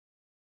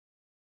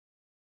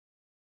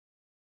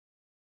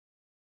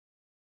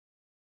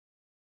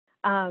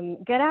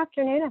Good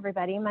afternoon,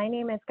 everybody. My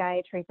name is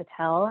Gayatri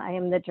Patel. I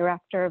am the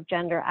Director of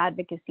Gender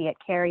Advocacy at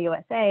CARE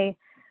USA,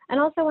 and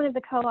also one of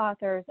the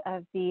co-authors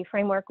of the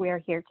framework we are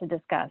here to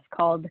discuss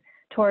called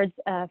Towards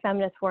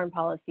Feminist Foreign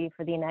Policy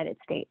for the United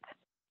States.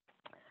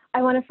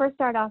 I want to first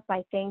start off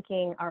by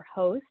thanking our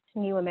host,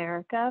 New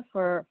America,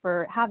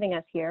 for having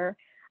us here,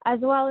 as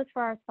well as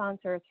for our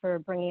sponsors for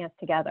bringing us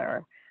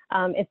together.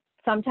 It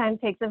sometimes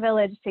takes a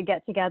village to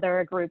get together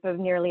a group of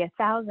nearly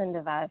 1,000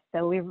 of us,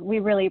 so we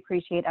really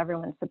appreciate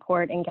everyone's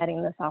support in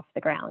getting this off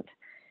the ground.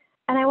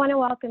 And I want to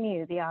welcome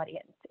you, the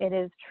audience. It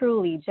is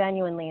truly,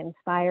 genuinely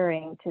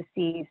inspiring to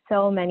see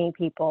so many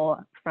people,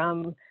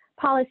 from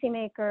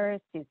policymakers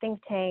to think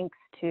tanks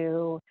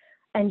to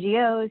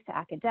NGOs to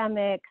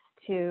academics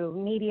to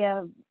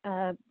media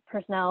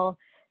personnel,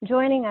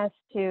 joining us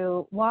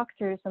to walk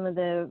through some of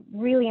the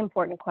really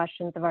important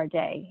questions of our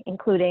day,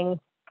 including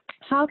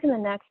how can the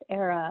next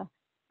era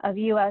of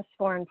U.S.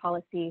 foreign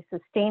policy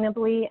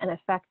sustainably and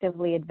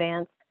effectively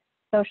advance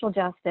social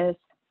justice,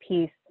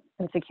 peace,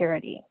 and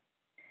security?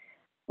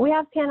 We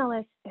have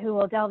panelists who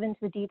will delve into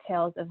the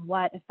details of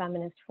what a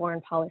feminist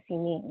foreign policy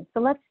means. So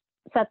let's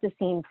set the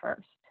scene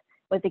first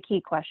with the key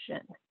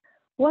question.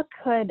 What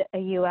could a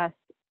U.S.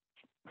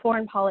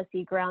 foreign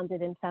policy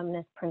grounded in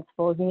feminist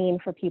principles mean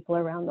for people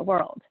around the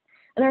world?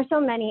 And there are so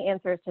many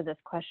answers to this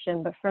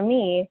question, but for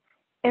me,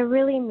 it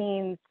really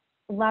means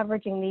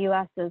leveraging the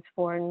U.S.'s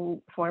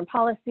foreign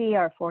policy,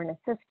 our foreign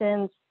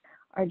assistance,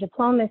 our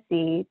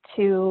diplomacy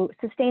to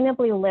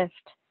sustainably lift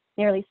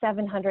nearly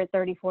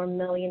 734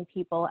 million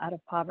people out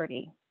of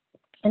poverty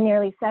and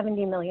nearly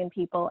 70 million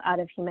people out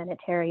of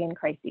humanitarian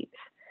crises.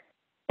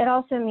 It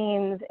also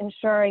means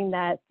ensuring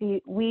that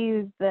we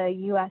use the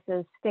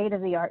U.S.'s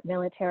state-of-the-art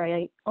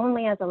military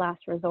only as a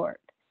last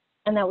resort,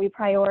 and that we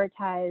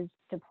prioritize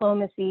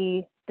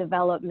diplomacy,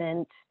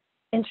 development,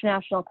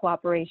 international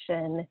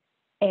cooperation,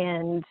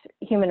 and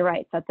human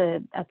rights at the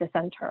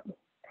center.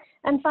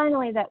 And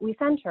finally, that we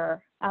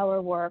center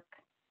our work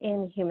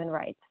in human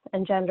rights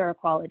and gender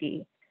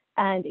equality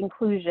and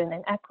inclusion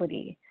and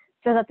equity,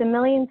 so that the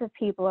millions of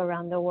people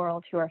around the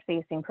world who are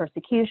facing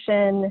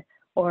persecution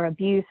or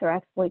abuse or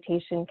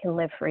exploitation can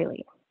live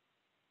freely.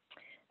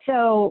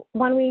 So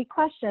when we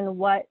question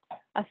what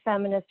a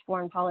feminist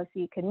foreign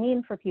policy could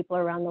mean for people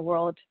around the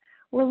world,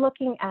 we're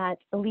looking at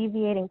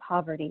alleviating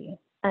poverty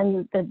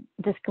and the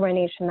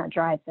discrimination that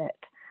drives it.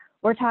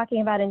 We're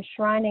talking about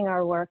enshrining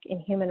our work in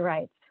human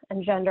rights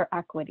and gender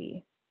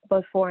equity,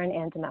 both foreign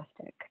and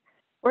domestic.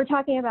 We're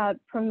talking about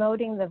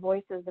promoting the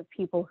voices of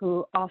people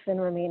who often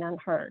remain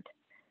unheard.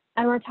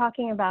 And we're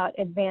talking about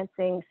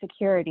advancing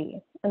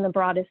security in the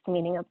broadest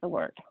meaning of the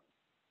word.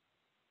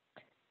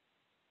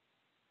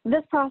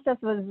 This process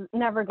was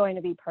never going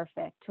to be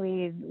perfect.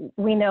 We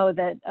know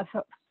that a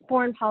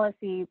foreign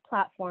policy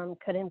platform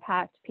could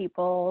impact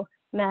people,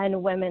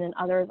 men, women, and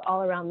others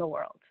all around the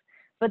world.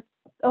 But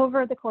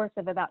over the course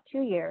of about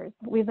 2 years,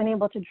 we've been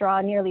able to draw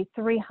nearly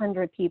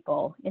 300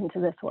 people into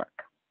this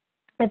work.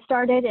 It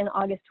started in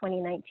August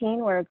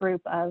 2019, where a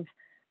group of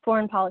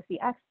foreign policy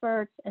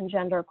experts and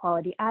gender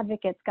equality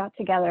advocates got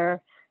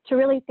together to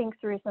really think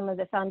through some of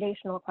the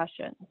foundational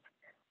questions.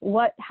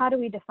 How do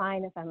we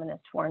define a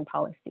feminist foreign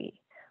policy?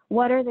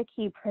 What are the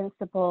key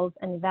principles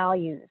and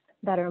values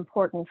that are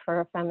important for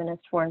a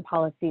feminist foreign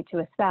policy to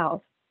espouse?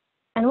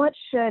 And what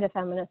should a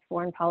feminist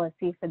foreign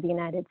policy for the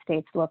United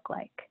States look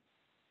like?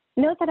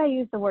 Note that I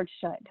use the word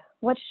should.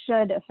 What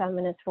should a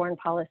feminist foreign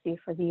policy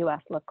for the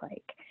US look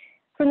like?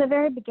 From the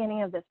very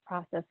beginning of this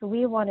process,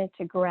 we wanted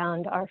to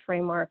ground our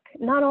framework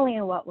not only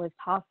in what was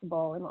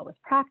possible and what was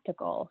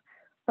practical,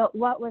 but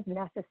what was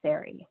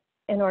necessary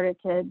in order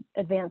to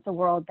advance a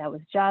world that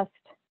was just,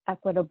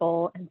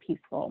 equitable, and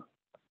peaceful.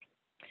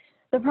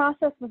 The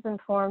process was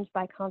informed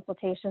by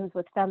consultations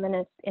with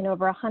feminists in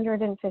over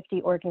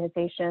 150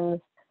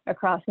 organizations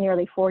across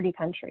nearly 40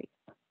 countries.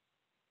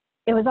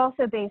 It was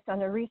also based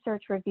on a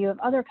research review of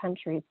other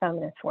countries'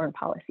 feminist foreign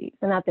policies.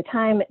 And at the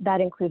time, that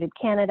included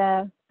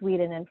Canada,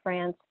 Sweden, and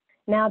France.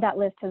 Now that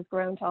list has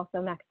grown to also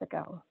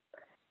Mexico.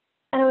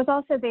 And it was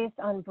also based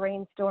on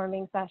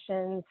brainstorming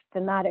sessions,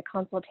 thematic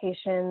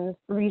consultations,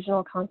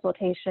 regional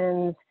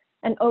consultations,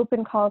 and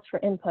open calls for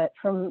input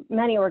from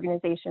many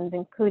organizations,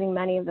 including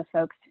many of the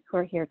folks who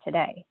are here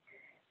today.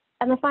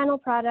 And the final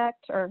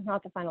product, or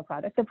not the final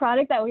product, the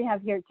product that we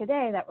have here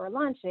today that we're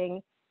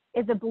launching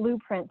is a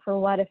blueprint for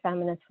what a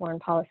feminist foreign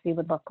policy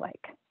would look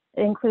like.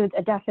 It includes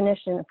a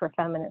definition for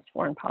feminist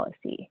foreign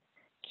policy,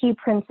 key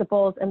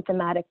principles and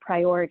thematic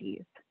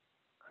priorities,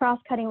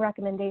 cross-cutting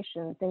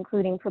recommendations,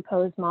 including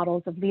proposed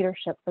models of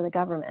leadership for the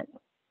government,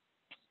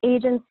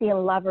 agency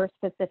and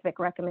lever-specific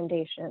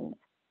recommendations,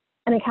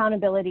 and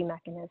accountability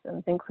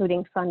mechanisms,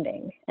 including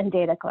funding and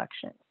data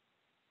collection.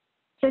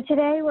 So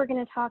today, we're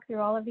going to talk through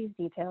all of these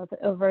details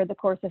over the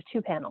course of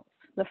 2 panels.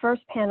 The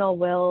first panel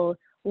will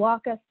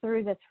walk us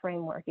through this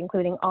framework,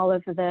 including all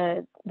of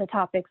the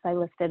topics I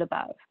listed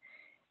above.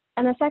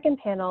 And the second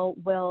panel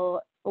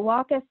will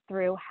walk us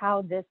through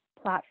how this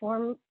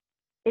platform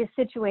is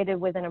situated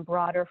within a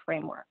broader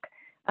framework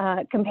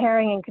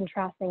comparing and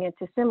contrasting it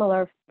to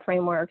similar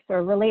frameworks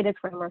or related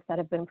frameworks that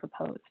have been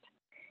proposed.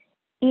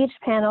 Each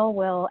panel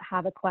will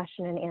have a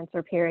question and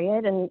answer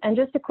period. And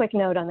just a quick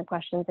note on the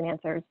questions and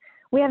answers.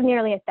 We have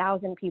nearly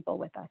 1,000 people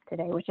with us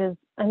today, which is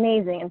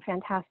amazing and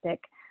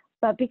fantastic.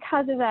 But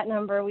because of that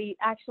number, we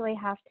actually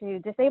have to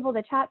disable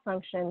the chat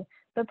function.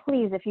 But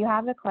please, if you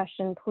have a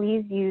question,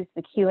 please use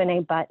the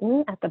Q&A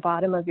button at the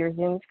bottom of your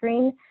Zoom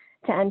screen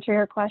to enter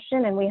your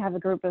question. And we have a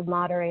group of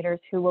moderators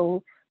who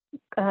will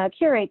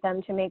curate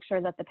them to make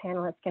sure that the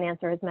panelists can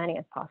answer as many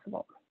as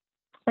possible.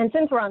 And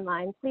since we're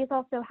online, please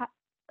also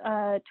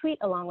tweet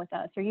along with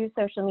us or use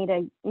social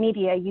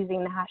media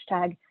using the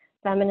hashtag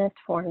Feminist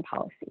Foreign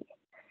Policy.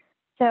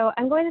 So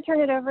I'm going to turn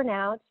it over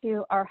now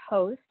to our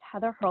host,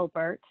 Heather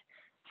Hurlburt.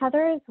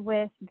 Heather is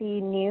with the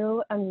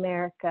New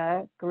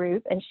America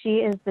Group, and she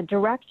is the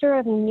Director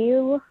of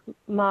New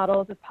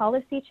Models of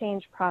Policy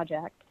Change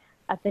Project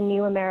at the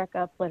New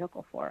America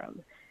Political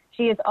Forum.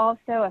 She is also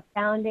a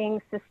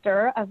founding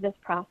sister of this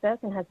process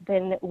and has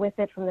been with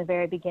it from the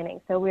very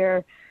beginning. So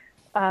we're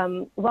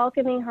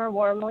welcoming her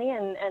warmly,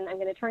 and I'm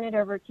going to turn it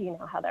over to you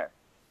now, Heather.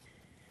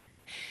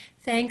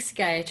 Thanks,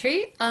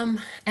 Gayatri.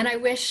 And I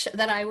wish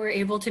that I were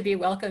able to be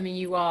welcoming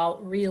you all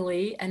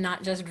really and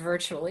not just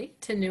virtually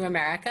to New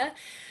America.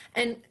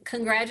 And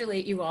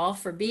congratulate you all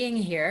for being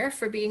here,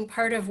 for being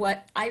part of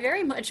what I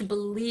very much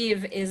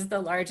believe is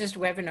the largest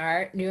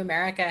webinar New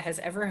America has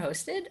ever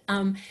hosted.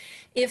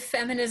 If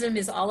feminism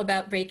is all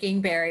about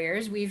breaking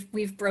barriers,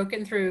 we've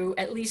broken through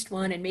at least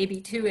one and maybe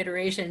two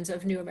iterations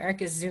of New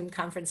America's Zoom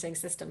conferencing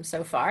system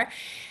so far.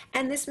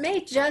 And this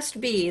may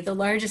just be the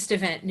largest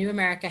event New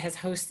America has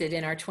hosted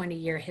in our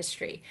 20-year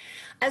history.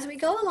 As we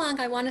go along,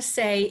 I want to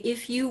say,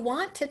 if you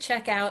want to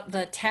check out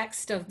the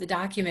text of the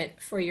document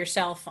for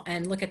yourself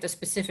and look at the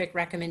specific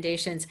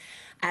recommendations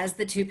as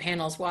the two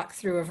panels walk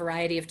through a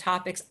variety of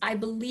topics, I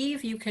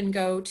believe you can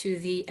go to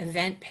the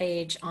event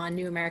page on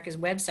New America's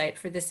website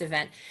for this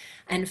event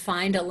and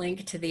find a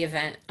link to the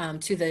event,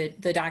 to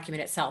the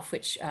document itself,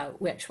 which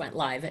went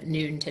live at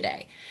noon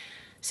today.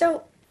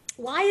 So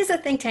why is a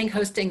think tank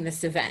hosting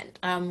this event?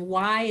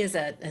 Why is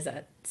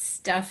a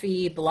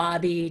stuffy,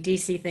 blobby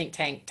DC think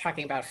tank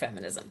talking about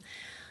feminism?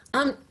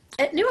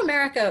 At New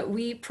America,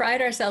 we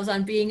pride ourselves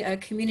on being a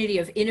community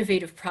of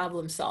innovative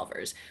problem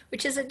solvers,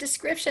 which is a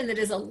description that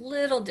is a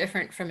little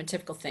different from a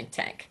typical think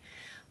tank.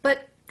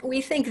 But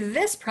we think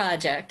this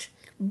project,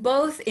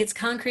 both its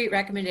concrete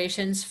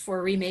recommendations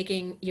for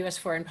remaking US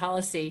foreign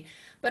policy,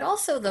 but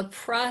also the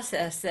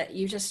process that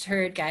you just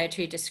heard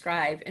Gayatri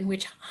describe, in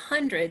which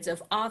hundreds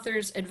of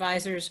authors,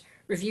 advisors,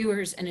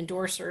 reviewers, and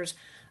endorsers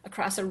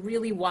across a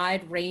really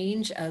wide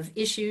range of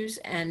issues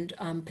and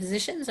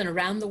positions and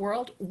around the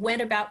world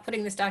went about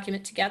putting this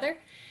document together,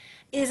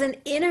 is an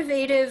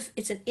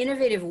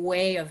innovative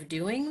way of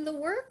doing the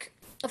work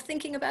of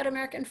thinking about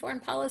American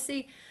foreign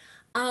policy.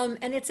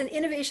 And it's an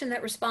innovation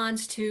that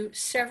responds to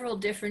several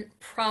different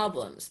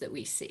problems that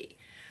we see.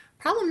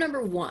 Problem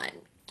number one,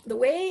 the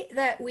way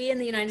that we in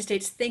the United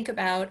States think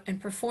about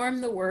and perform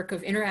the work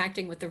of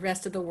interacting with the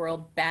rest of the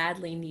world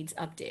badly needs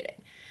updating.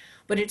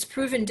 But it's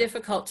proven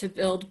difficult to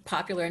build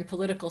popular and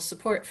political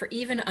support for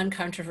even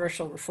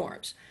uncontroversial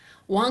reforms.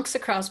 Wonks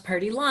across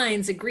party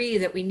lines agree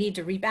that we need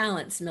to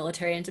rebalance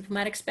military and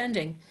diplomatic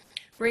spending,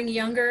 bring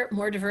younger,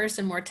 more diverse,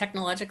 and more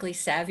technologically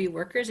savvy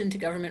workers into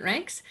government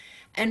ranks,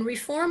 and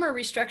reform or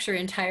restructure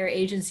entire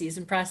agencies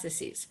and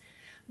processes.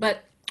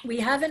 But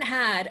we haven't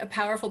had a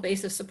powerful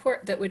base of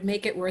support that would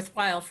make it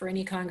worthwhile for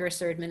any Congress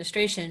or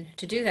administration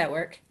to do that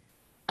work,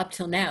 up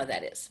till now,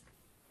 that is.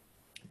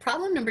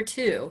 Problem number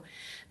two,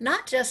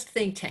 not just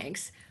think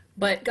tanks,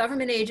 but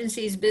government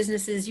agencies,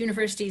 businesses,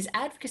 universities,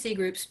 advocacy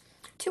groups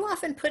too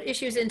often put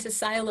issues into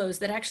silos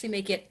that actually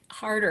make it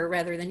harder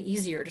rather than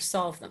easier to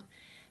solve them.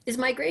 Is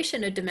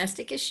migration a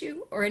domestic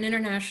issue or an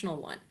international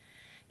one?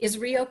 Is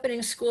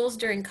reopening schools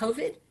during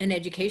COVID an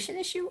education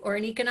issue or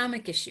an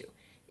economic issue?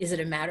 Is it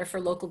a matter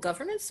for local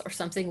governments or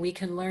something we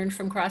can learn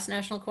from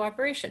cross-national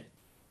cooperation?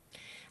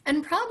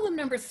 And problem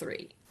number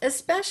three,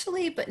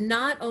 especially but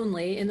not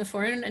only in the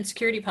foreign and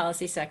security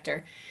policy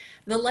sector,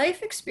 the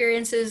life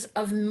experiences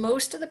of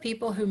most of the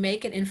people who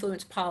make and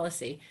influence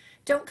policy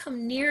don't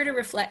come near to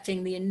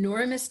reflecting the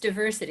enormous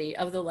diversity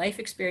of the life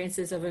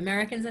experiences of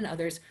Americans and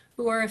others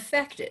who are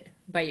affected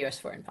by US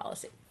foreign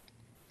policy.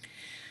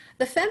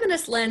 The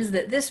feminist lens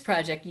that this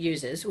project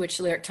uses, which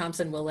Lyric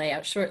Thompson will lay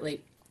out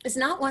shortly, is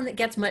not one that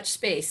gets much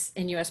space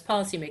in US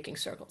policymaking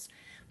circles.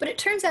 But it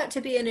turns out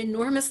to be an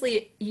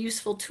enormously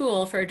useful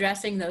tool for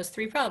addressing those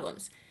three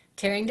problems: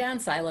 tearing down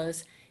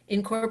silos,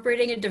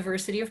 incorporating a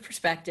diversity of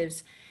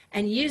perspectives,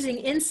 and using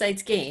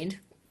insights gained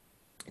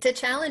to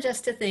challenge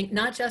us to think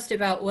not just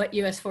about what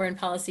US foreign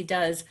policy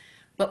does,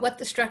 but what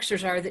the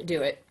structures are that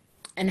do it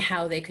and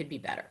how they could be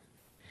better.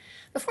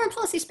 The foreign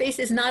policy space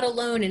is not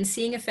alone in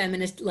seeing a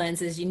feminist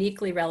lens as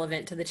uniquely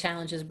relevant to the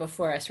challenges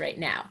before us right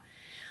now.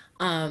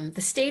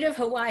 The state of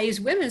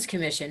Hawaii's Women's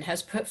Commission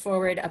has put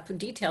forward a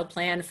detailed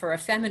plan for a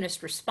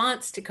feminist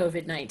response to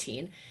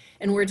COVID-19,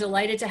 and we're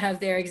delighted to have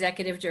their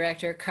executive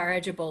director,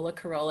 Kara Jabola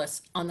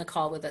Carolus, on the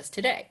call with us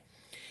today.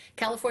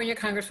 California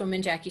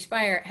Congresswoman Jackie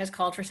Speier has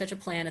called for such a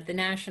plan at the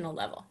national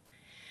level.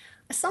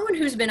 As someone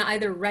who's been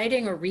either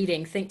writing or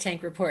reading think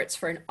tank reports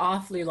for an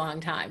awfully long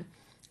time,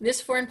 this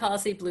foreign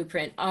policy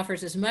blueprint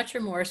offers as much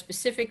or more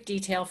specific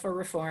detail for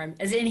reform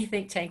as any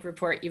think tank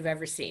report you've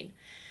ever seen.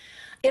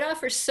 It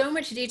offers so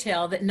much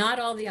detail that not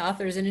all the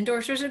authors and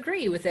endorsers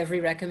agree with every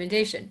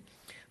recommendation,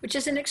 which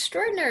is an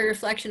extraordinary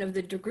reflection of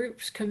the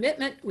group's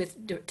commitment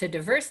to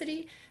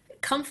diversity,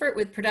 comfort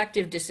with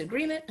productive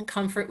disagreement, and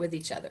comfort with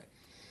each other.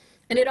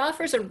 And it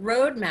offers a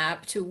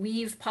roadmap to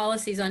weave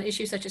policies on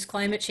issues such as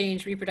climate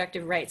change,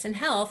 reproductive rights, and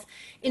health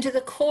into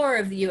the core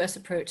of the U.S.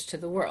 approach to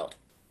the world.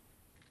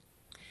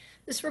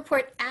 This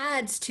report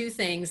adds two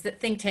things that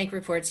think tank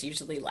reports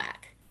usually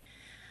lack.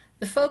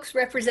 The folks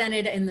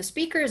represented in the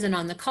speakers and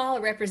on the call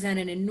represent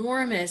an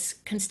enormous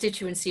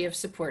constituency of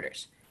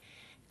supporters.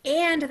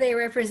 And they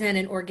represent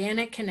an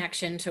organic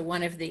connection to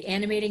one of the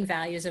animating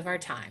values of our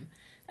time,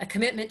 a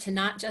commitment to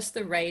not just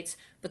the rights,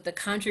 but the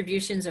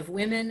contributions of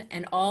women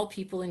and all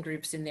people and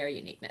groups in their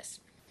uniqueness.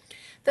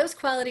 Those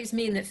qualities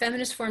mean that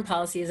feminist foreign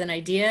policy is an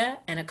idea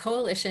and a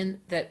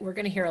coalition that we're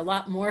going to hear a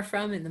lot more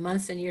from in the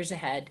months and years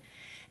ahead.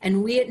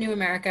 And we at New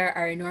America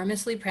are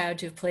enormously proud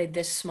to have played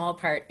this small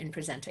part in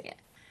presenting it.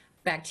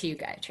 Back to you,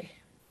 Gayatri.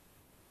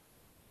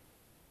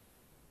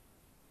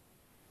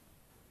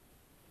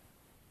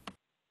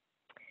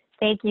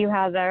 Thank you,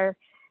 Heather.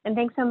 And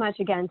thanks so much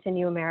again to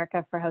New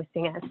America for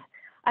hosting us.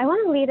 I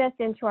want to lead us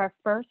into our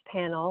first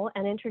panel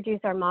and introduce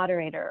our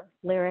moderator,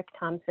 Lyric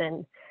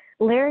Thompson.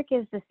 Lyric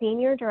is the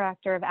Senior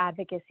Director of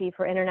Advocacy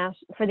for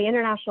the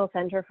International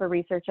Center for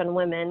Research on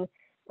Women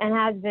and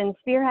has been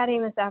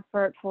spearheading this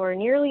effort for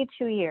nearly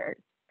 2 years.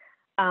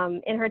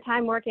 In her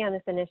time working on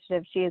this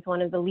initiative, she is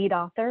one of the lead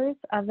authors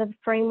of the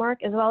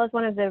framework, as well as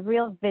one of the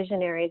real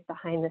visionaries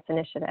behind this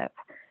initiative.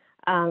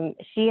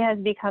 She has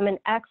become an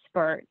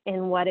expert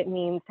in what it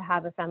means to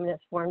have a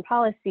feminist foreign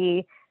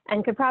policy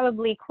and could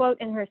probably quote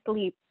in her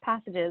sleep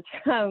passages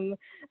from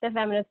the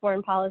feminist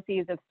foreign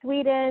policies of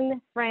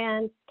Sweden,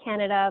 France,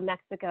 Canada,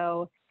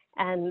 Mexico,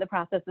 and the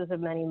processes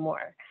of many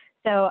more.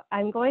 So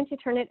I'm going to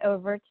turn it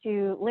over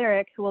to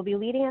Lyric, who will be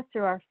leading us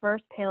through our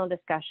first panel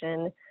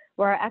discussion,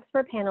 where our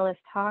expert panelists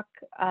talk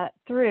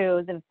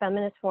through the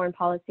feminist foreign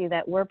policy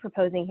that we're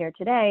proposing here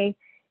today,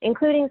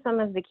 including some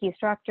of the key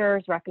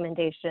structures,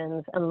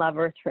 recommendations, and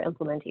levers for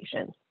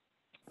implementation.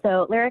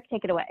 So Lyric,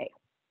 take it away.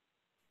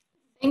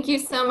 Thank you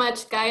so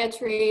much,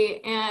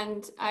 Gayatri,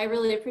 and I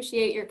really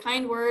appreciate your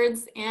kind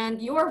words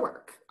and your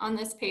work on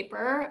this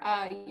paper.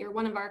 You're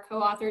one of our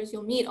co-authors.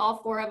 You'll meet all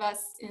four of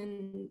us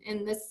in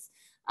this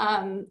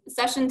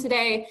session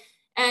today.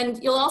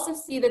 And you'll also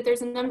see that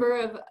there's a number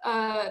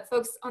of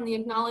folks on the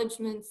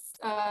acknowledgements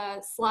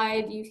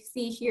slide you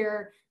see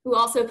here who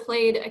also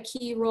played a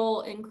key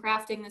role in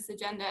crafting this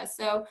agenda.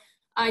 So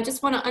I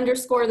just want to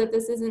underscore that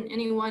this isn't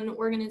any one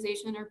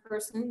organization or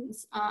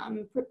person's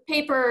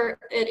paper.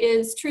 It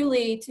is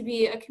truly to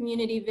be a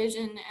community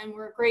vision, and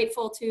we're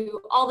grateful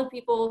to all the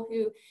people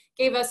who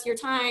gave us your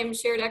time,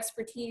 shared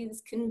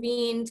expertise,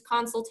 convened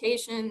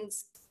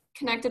consultations,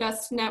 connected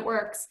us to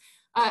networks,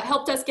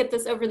 helped us get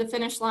this over the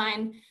finish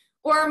line.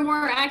 Or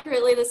more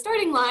accurately, the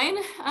starting line,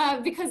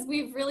 because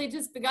we've really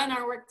just begun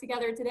our work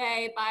together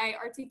today by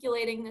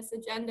articulating this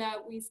agenda.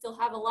 We still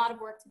have a lot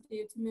of work to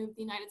do to move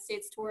the United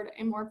States toward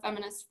a more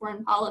feminist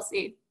foreign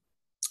policy.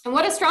 And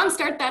what a strong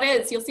start that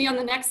is. You'll see on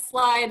the next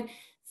slide,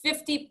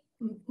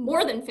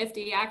 more than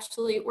 50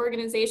 actually,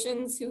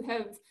 organizations who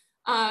have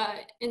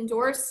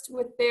endorsed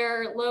with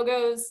their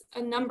logos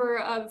a number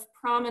of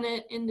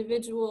prominent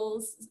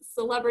individuals,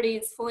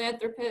 celebrities,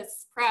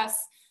 philanthropists,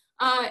 press,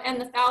 and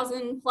the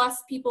 1,000+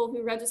 people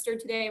who registered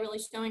today, really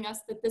showing us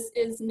that this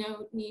is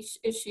no niche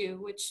issue,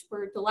 which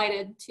we're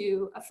delighted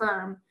to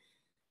affirm.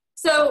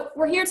 So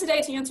we're here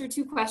today to answer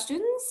two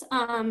questions,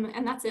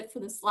 and that's it for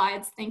the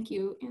slides. Thank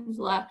you,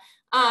 Angela.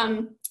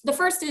 The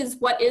first is,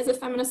 what is a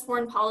feminist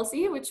foreign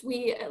policy, which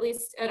we, at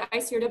least at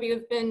ICRW,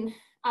 have been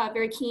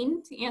very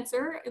keen to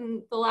answer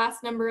in the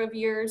last number of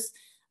years.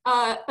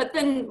 But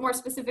then more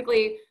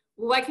specifically,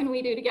 what can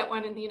we do to get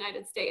one in the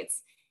United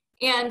States?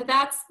 And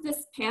that's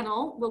this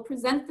panel. We'll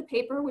present the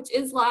paper, which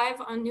is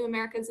live on New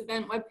America's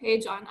event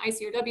webpage, on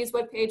ICRW's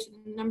webpage,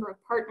 and a number of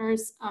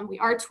partners. We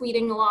are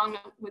tweeting along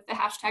with the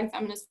hashtag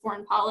feminist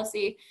foreign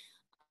policy.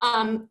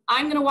 I'm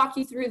going to walk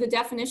you through the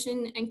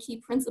definition and key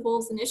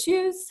principles and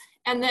issues,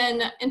 and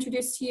then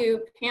introduce to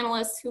you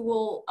panelists who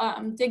will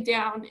dig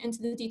down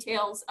into the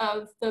details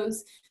of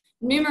those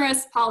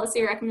numerous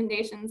policy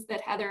recommendations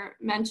that Heather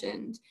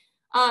mentioned.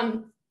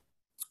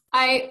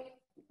 I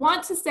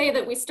want to say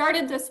that we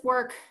started this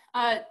work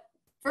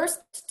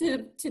first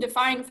to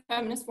define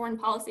feminist foreign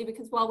policy,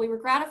 because while we were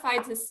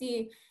gratified to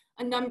see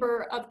a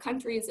number of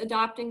countries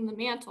adopting the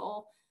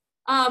mantle,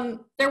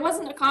 there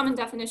wasn't a common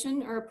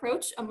definition or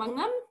approach among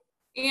them.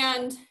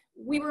 And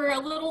we were a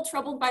little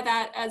troubled by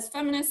that as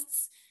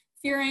feminists,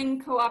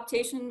 fearing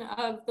co-optation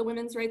of the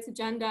women's rights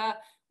agenda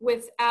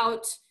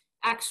without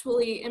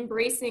actually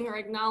embracing or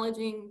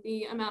acknowledging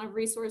the amount of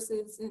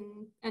resources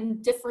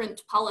and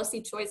different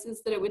policy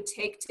choices that it would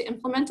take to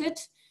implement it.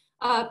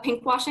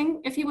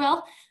 pinkwashing, if you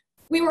will.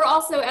 We were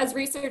also, as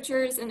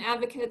researchers and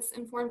advocates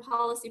and foreign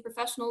policy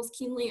professionals,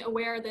 keenly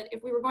aware that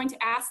if we were going to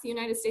ask the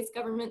United States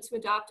government to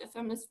adopt a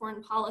feminist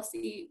foreign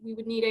policy, we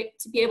would need it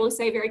to be able to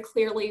say very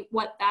clearly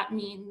what that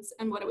means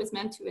and what it was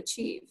meant to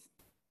achieve.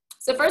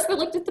 So first we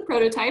looked at the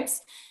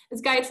prototypes.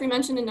 As Gayatri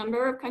mentioned, a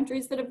number of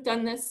countries that have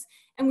done this,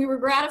 and we were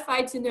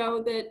gratified to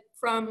know that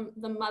from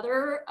the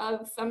mother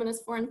of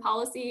feminist foreign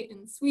policy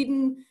in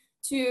Sweden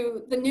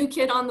to the new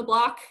kid on the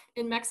block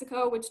in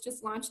Mexico, which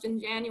just launched in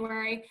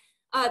January,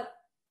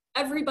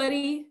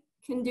 everybody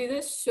can do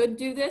this, should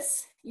do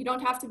this. You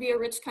don't have to be a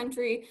rich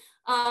country.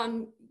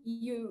 And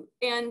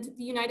the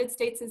United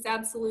States is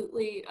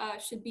absolutely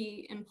should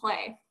be in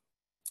play.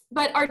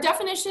 But our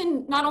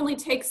definition not only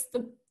takes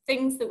the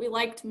things that we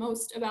liked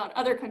most about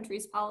other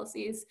countries'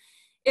 policies,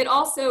 it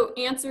also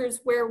answers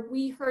where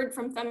we heard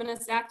from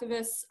feminist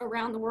activists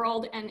around the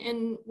world and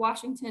in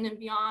Washington and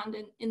beyond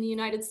and in the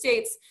United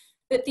States,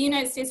 that the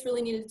United States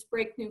really needed to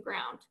break new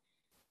ground.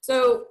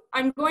 So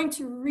I'm going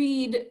to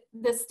read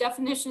this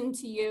definition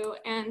to you,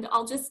 and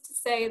I'll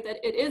just say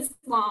that it is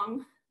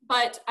long,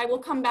 but I will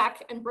come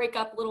back and break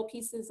up little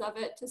pieces of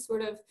it to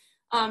sort of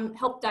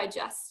help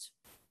digest.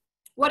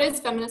 What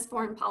is feminist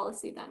foreign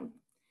policy then?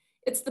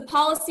 It's the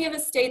policy of a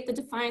state that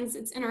defines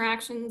its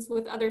interactions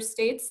with other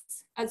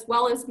states, as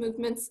well as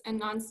movements and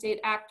non-state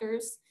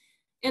actors,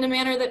 in a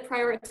manner that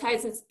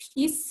prioritizes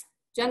peace,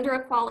 gender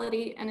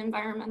equality, and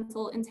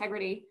environmental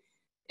integrity,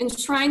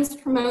 enshrines,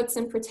 promotes,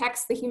 and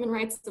protects the human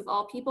rights of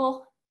all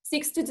people,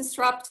 seeks to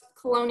disrupt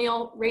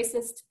colonial,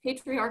 racist,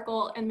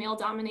 patriarchal, and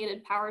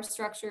male-dominated power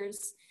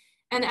structures,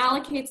 and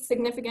allocates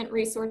significant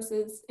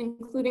resources,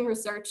 including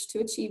research, to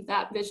achieve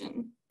that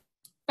vision.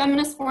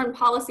 Feminist foreign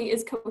policy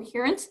is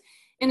coherent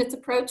in its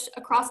approach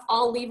across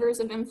all levers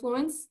of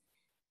influence,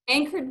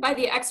 anchored by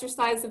the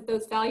exercise of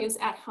those values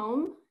at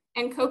home,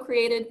 and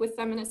co-created with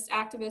feminist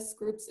activist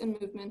groups and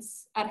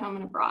movements at home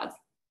and abroad.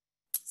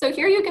 So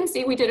here you can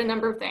see we did a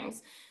number of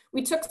things.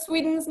 We took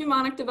Sweden's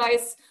mnemonic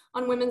device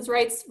on women's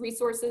rights,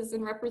 resources,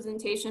 and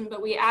representation,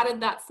 but we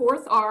added that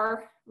fourth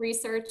R,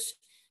 research,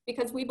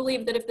 because we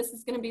believe that if this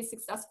is going to be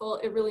successful,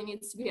 it really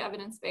needs to be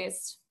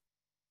evidence-based.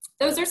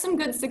 Those are some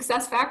good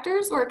success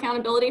factors or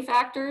accountability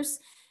factors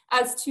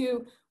as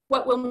to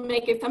what will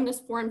make a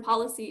feminist foreign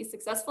policy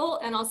successful.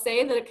 And I'll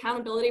say that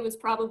accountability was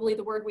probably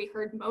the word we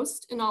heard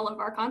most in all of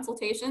our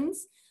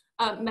consultations.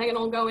 Megan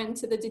will go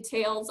into the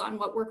details on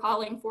what we're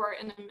calling for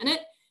in a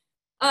minute.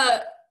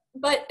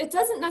 But it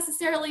doesn't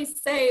necessarily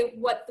say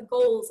what the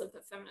goals of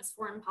the feminist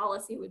foreign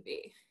policy would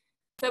be.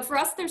 So for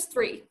us, there's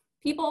three: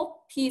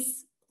 people,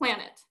 peace,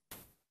 planet.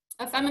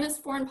 A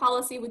feminist foreign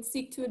policy would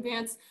seek to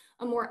advance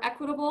a more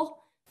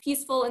equitable,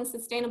 peaceful, and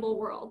sustainable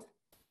world.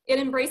 It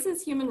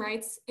embraces human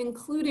rights,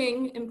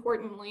 including,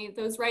 importantly,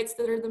 those rights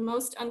that are the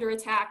most under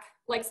attack,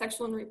 like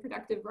sexual and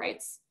reproductive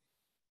rights.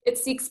 It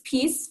seeks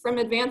peace, from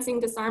advancing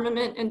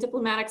disarmament and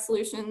diplomatic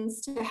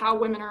solutions to how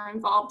women are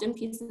involved in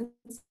peace and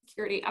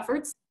security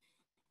efforts.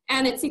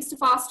 And it seeks to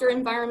foster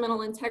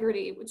environmental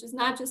integrity, which is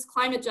not just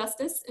climate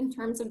justice in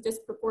terms of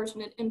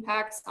disproportionate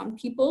impacts on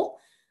people,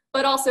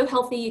 but also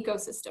healthy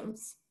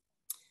ecosystems.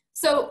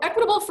 So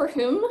equitable for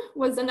whom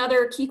was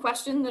another key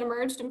question that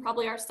emerged, and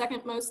probably our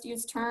second most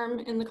used term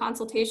in the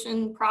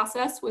consultation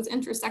process was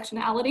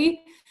intersectionality,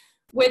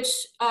 which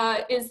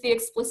is the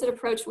explicit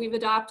approach we've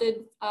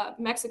adopted.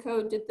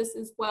 Mexico did this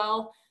as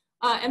well.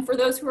 And for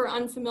those who are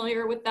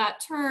unfamiliar with that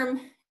term,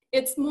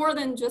 it's more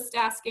than just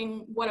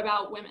asking, what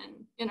about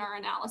women in our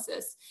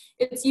analysis?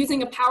 It's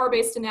using a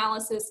power-based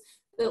analysis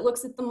that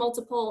looks at the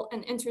multiple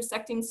and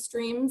intersecting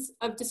streams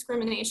of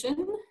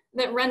discrimination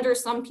that render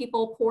some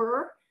people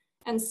poorer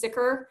and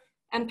sicker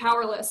and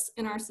powerless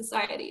in our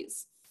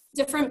societies.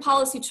 Different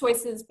policy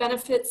choices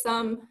benefit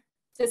some,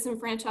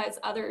 disenfranchise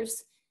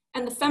others,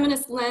 and the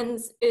feminist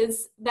lens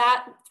is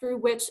that through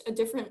which a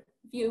different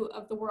view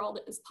of the world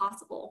is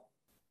possible.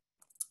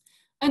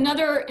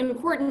 Another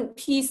important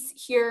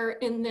piece here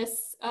in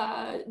this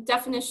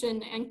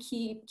definition and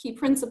key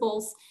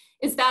principles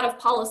is that of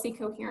policy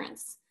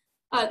coherence.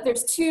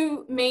 There's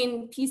two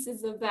main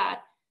pieces of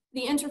that: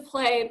 the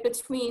interplay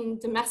between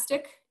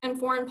domestic and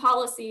foreign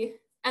policy,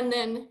 and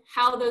then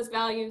how those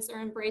values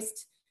are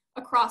embraced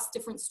across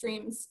different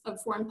streams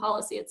of foreign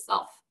policy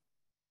itself.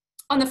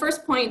 On the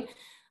first point,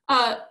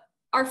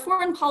 our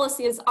foreign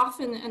policy is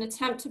often an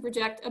attempt to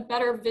project a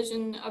better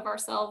vision of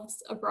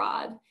ourselves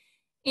abroad.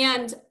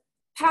 And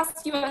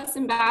past US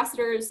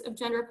ambassadors of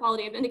gender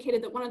equality have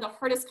indicated that one of the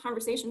hardest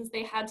conversations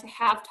they had to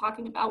have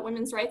talking about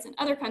women's rights in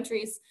other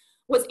countries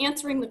was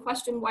answering the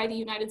question why the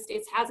United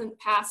States hasn't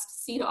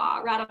passed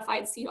CEDAW,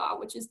 ratified CEDAW,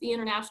 which is the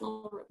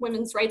International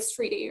Women's Rights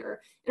Treaty, or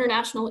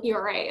International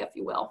ERA, if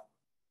you will.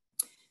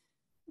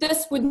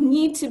 This would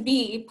need to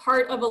be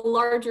part of a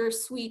larger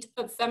suite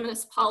of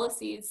feminist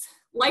policies,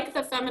 like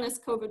the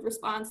feminist COVID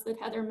response that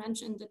Heather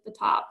mentioned at the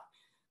top,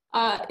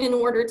 in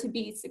order to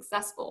be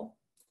successful.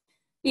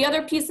 The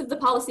other piece of the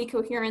policy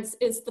coherence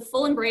is the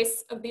full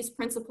embrace of these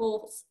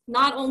principles,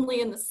 not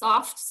only in the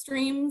soft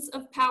streams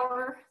of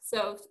power,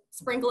 so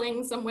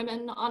sprinkling some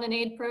women on an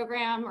aid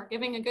program or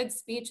giving a good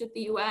speech at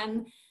the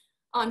UN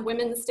on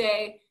Women's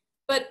Day,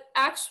 but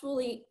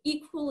actually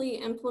equally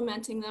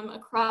implementing them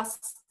across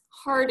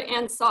hard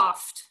and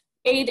soft,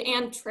 aid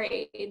and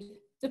trade,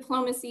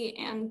 diplomacy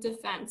and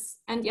defense,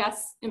 and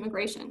yes,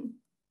 immigration.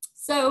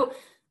 So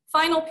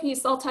final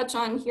piece I'll touch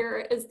on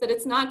here is that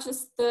it's not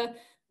just the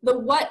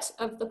what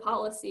of the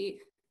policy,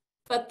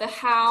 but the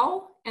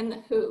how and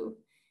the who.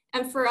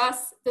 And for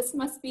us, this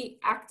must be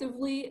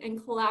actively and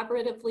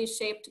collaboratively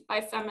shaped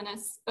by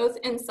feminists, both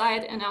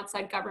inside and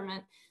outside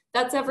government.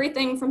 That's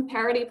everything from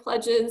parity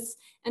pledges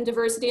and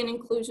diversity and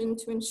inclusion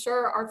to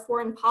ensure our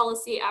foreign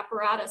policy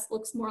apparatus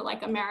looks more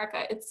like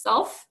America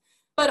itself,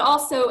 but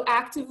also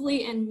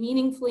actively and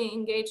meaningfully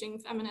engaging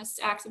feminist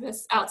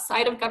activists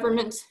outside of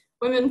government,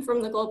 women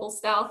from the global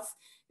South,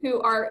 who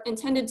are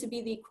intended to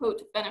be the,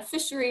 quote,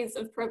 beneficiaries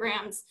of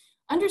programs,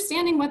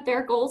 understanding what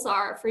their goals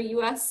are for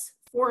US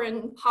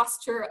foreign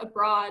posture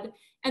abroad,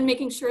 and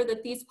making sure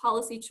that these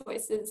policy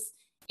choices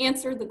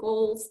answer the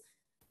goals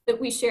that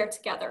we share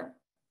together.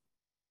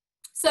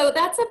 So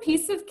that's a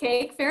piece of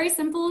cake, very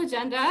simple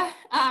agenda,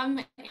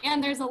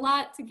 and there's a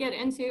lot to get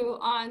into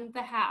on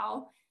the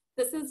how.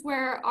 This is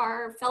where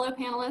our fellow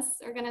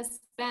panelists are going to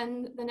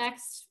spend the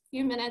next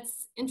few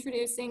minutes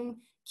introducing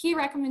key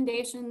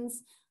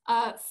recommendations.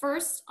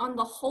 First, on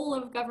the whole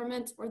of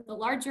government, or the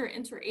larger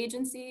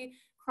interagency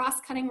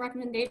cross-cutting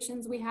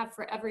recommendations we have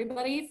for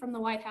everybody from the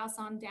White House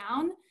on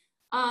down,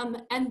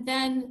 and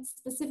then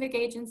specific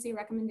agency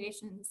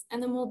recommendations.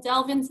 And then we'll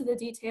delve into the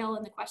detail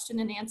in the question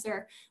and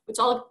answer, which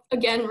I'll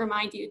again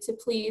remind you to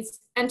please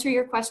enter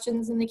your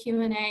questions in the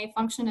Q&A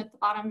function at the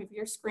bottom of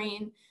your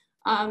screen,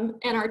 and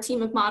our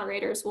team of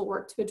moderators will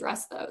work to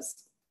address those.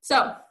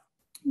 So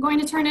I'm going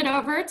to turn it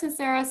over to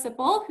Sarah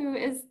Sippel, who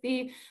is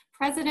the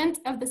president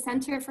of the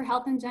Center for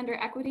Health and Gender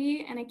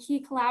Equity and a key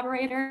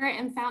collaborator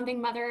and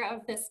founding mother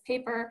of this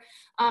paper,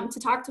 to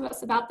talk to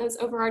us about those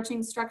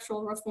overarching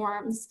structural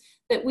reforms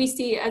that we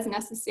see as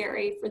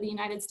necessary for the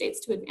United States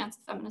to advance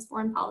a feminist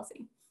foreign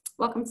policy.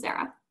 Welcome,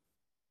 Sarah.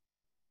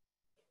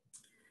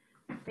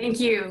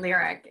 Thank you,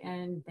 Lyric,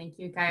 and thank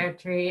you,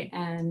 Gayatri,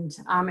 and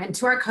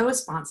to our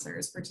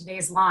co-sponsors for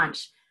today's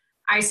launch.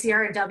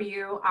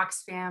 ICRW,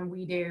 Oxfam,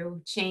 We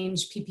Do,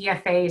 Change,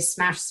 PPFA,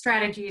 Smash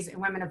Strategies, and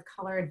Women of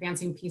Color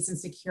Advancing Peace and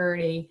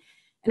Security.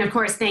 And of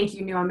course, thank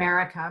you, New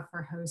America,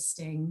 for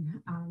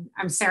hosting.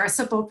 I'm Sarah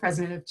Sippel,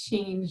 president of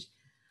Change.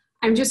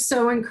 I'm just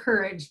so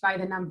encouraged by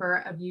the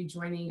number of you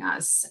joining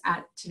us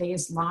at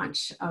today's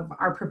launch of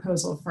our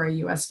proposal for a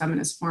US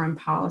feminist foreign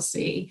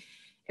policy.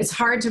 It's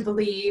hard to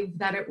believe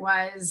that it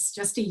was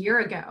just a year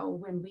ago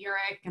when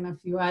Lyric and a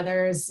few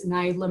others and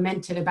I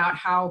lamented about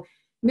how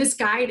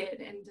misguided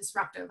and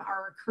disruptive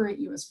our current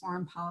US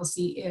foreign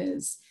policy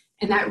is,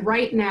 and that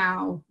right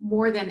now,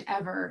 more than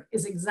ever,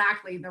 is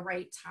exactly the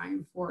right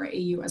time for a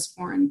US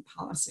foreign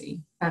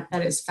policy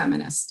that is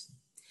feminist.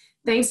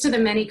 Thanks to the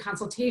many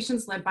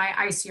consultations led by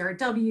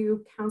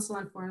ICRW, Council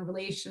on Foreign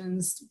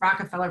Relations,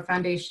 Rockefeller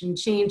Foundation,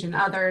 Change, and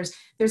others,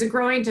 there's a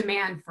growing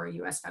demand for a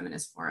US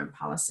feminist foreign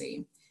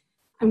policy.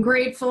 I'm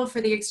grateful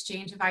for the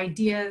exchange of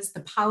ideas,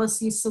 the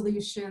policy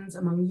solutions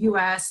among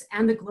US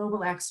and the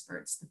global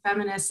experts, the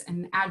feminists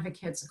and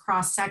advocates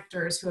across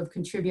sectors who have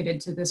contributed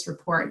to this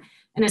report,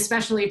 and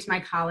especially to my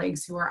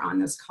colleagues who are on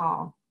this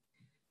call.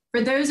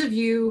 For those of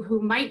you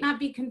who might not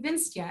be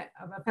convinced yet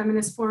of a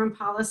feminist foreign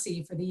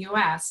policy for the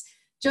US,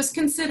 just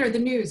consider the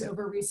news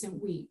over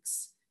recent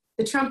weeks.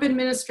 The Trump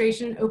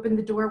administration opened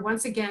the door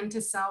once again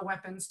to sell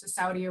weapons to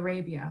Saudi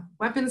Arabia,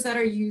 weapons that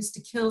are used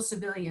to kill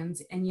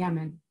civilians in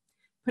Yemen,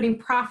 putting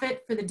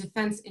profit for the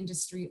defense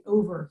industry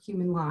over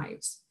human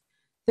lives.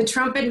 The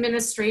Trump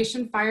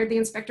administration fired the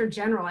Inspector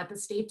General at the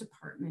State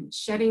Department,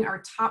 shedding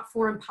our top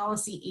foreign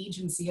policy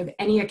agency of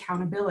any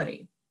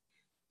accountability.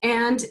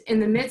 And in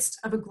the midst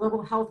of a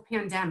global health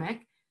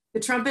pandemic, the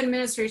Trump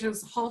administration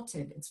has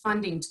halted its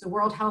funding to the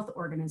World Health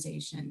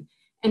Organization.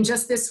 And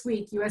just this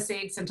week,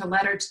 USAID sent a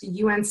letter to the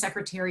UN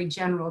Secretary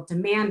General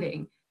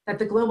demanding that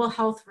the global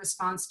health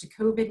response to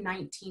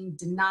COVID-19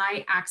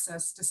 deny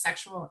access to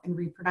sexual and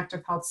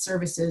reproductive health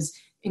services,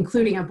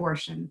 including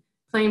abortion,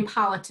 playing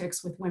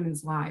politics with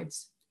women's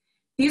lives.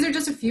 These are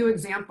just a few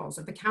examples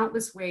of the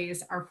countless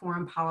ways our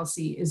foreign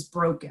policy is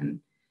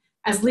broken.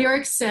 As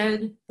Lyric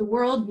said, the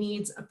world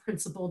needs a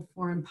principled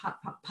foreign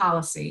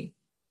policy,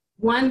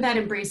 one that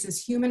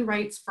embraces human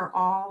rights for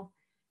all,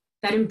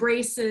 that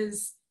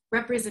embraces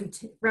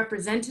representative,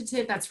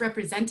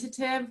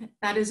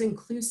 that is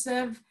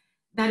inclusive,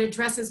 that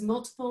addresses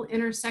multiple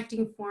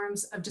intersecting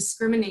forms of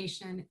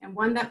discrimination, and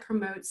one that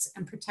promotes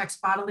and protects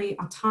bodily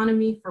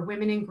autonomy for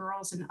women and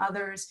girls and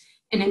others,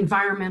 and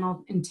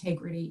environmental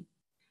integrity.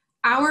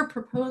 Our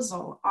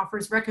proposal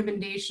offers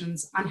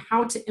recommendations on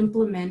how to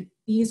implement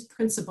these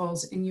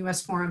principles in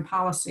US foreign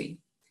policy.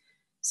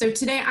 So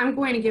today I'm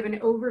going to give an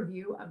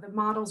overview of the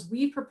models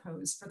we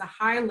propose for the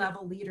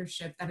high-level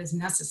leadership that is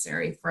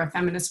necessary for a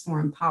feminist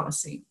foreign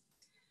policy.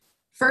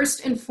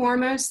 First and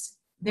foremost,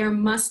 there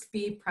must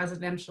be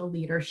presidential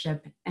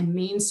leadership and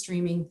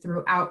mainstreaming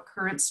throughout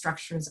current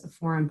structures of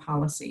foreign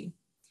policy.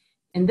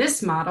 In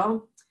this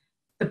model,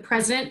 the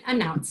president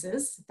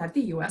announces that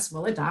the US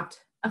will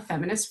adopt a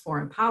feminist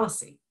foreign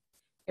policy.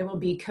 It will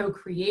be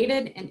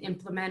co-created and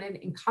implemented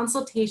in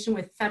consultation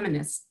with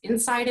feminists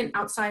inside and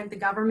outside the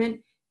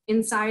government,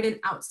 inside and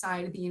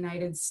outside the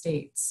United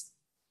States.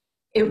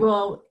 It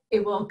will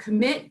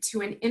commit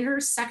to an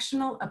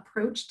intersectional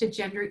approach to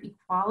gender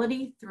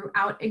equality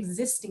throughout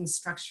existing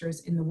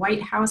structures in the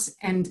White House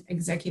and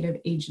executive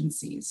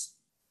agencies.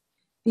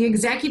 The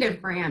executive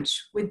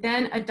branch would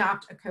then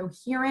adopt a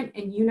coherent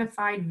and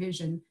unified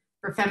vision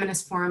for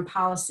feminist foreign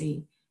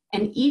policy,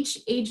 and each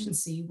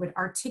agency would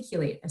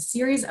articulate a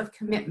series of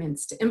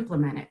commitments to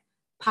implement it: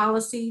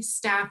 policy,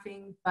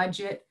 staffing,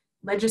 budget,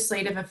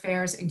 legislative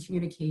affairs, and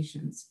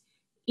communications.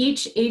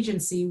 Each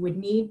agency would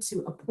need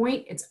to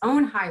appoint its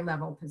own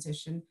high-level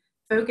position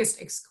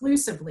focused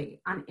exclusively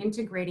on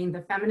integrating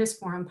the feminist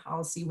foreign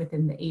policy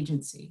within the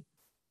agency.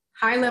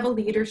 High-level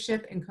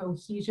leadership and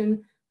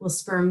cohesion will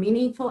spur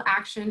meaningful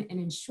action and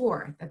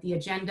ensure that the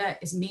agenda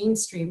is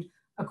mainstreamed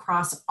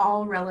across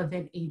all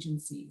relevant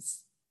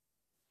agencies.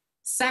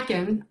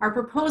 Second, our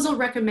proposal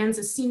recommends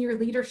a senior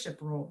leadership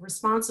role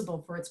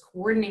responsible for its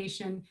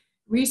coordination,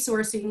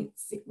 resourcing,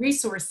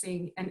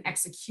 and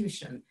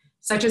execution,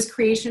 such as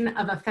creation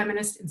of a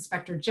feminist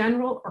inspector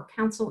general or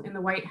counsel in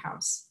the White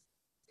House.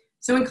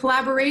 So in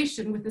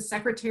collaboration with the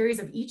secretaries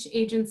of each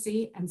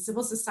agency and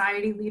civil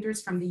society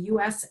leaders from the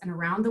US and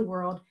around the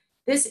world,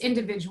 this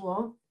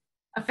individual,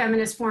 a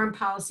feminist foreign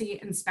policy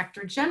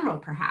inspector general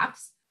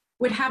perhaps,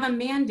 would have a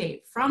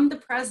mandate from the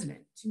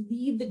president to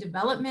lead the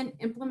development,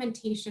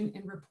 implementation,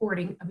 and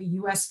reporting of a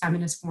US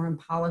feminist foreign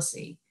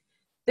policy.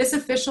 This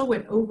official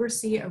would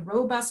oversee a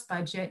robust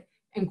budget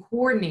and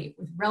coordinate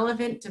with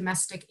relevant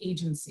domestic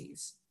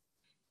agencies.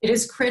 It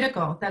is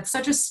critical that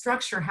such a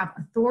structure have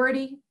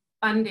authority,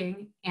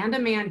 funding, and a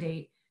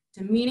mandate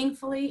to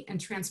meaningfully and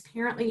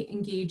transparently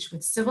engage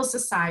with civil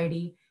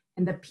society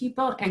and the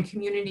people and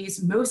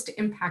communities most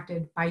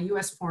impacted by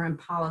US foreign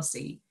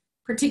policy,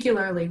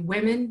 particularly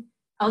women,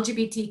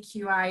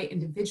 LGBTQI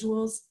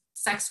individuals,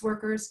 sex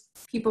workers,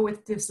 people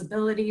with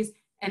disabilities,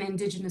 and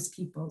Indigenous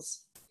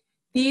peoples.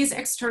 These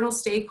external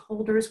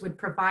stakeholders would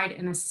provide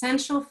an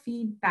essential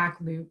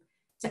feedback loop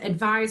to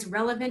advise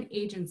relevant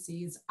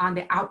agencies on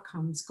the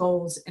outcomes,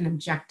 goals, and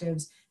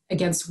objectives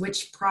against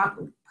which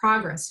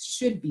progress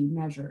should be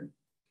measured.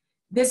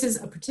 This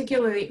is a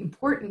particularly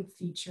important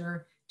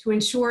feature to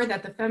ensure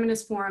that the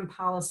feminist foreign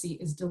policy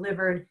is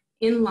delivered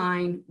in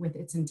line with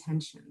its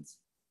intentions.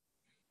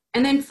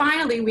 And then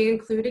finally, we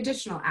include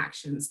additional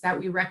actions that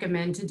we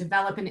recommend to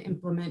develop and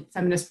implement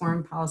feminist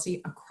foreign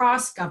policy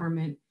across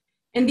government.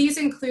 And these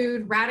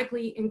include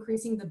radically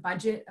increasing the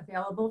budget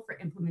available for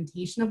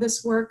implementation of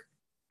this work,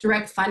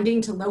 direct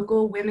funding to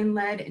local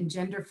women-led and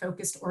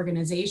gender-focused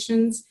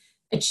organizations,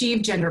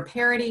 achieve gender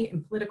parity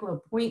in political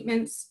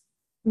appointments,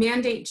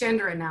 mandate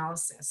gender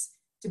analysis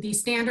to be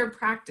standard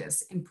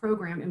practice in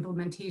program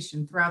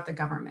implementation throughout the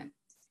government,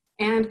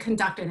 and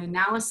conduct an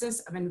analysis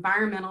of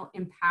environmental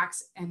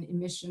impacts and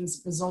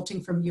emissions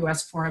resulting from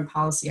US foreign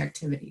policy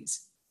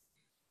activities.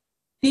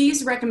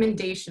 These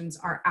recommendations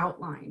are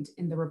outlined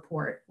in the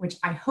report, which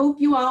I hope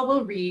you all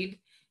will read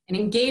and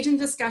engage in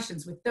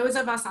discussions with those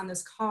of us on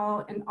this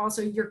call and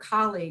also your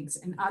colleagues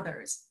and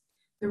others.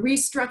 The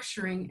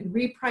restructuring and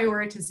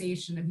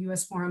reprioritization of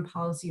US foreign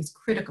policy is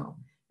critical,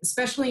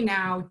 especially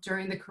now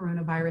during the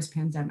coronavirus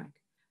pandemic.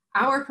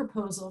 Our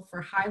proposal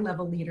for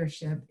high-level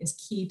leadership is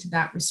key to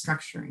that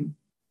restructuring.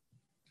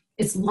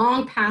 It's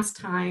long past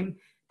time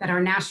that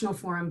our national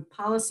foreign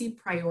policy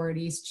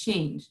priorities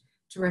change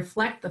to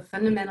reflect the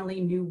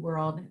fundamentally new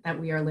world that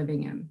we are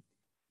living in.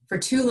 For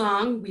too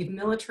long, we've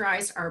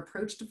militarized our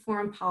approach to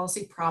foreign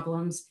policy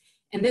problems,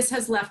 and this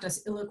has left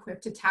us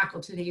ill-equipped to tackle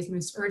today's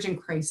most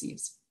urgent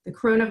crises: the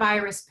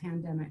coronavirus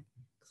pandemic,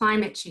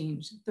 climate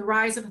change, the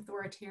rise of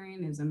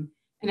authoritarianism,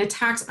 and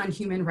attacks on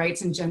human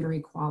rights and gender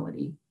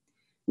equality.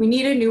 We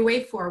need a new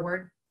way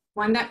forward,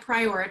 one that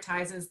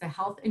prioritizes the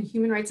health and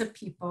human rights of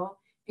people,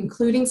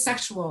 including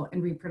sexual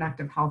and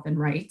reproductive health and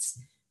rights,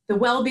 the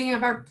well-being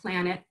of our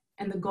planet,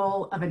 and the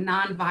goal of a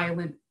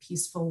nonviolent,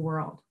 peaceful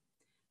world.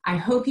 I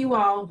hope you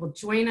all will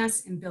join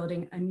us in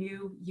building a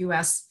new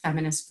US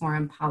feminist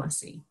foreign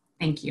policy.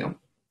 Thank you.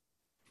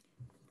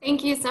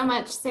 Thank you so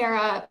much,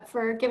 Sarah,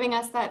 for giving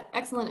us that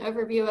excellent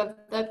overview of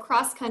the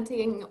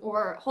cross-cutting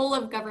or whole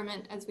of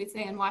government, as we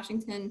say in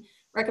Washington,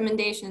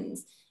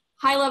 recommendations.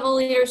 High-level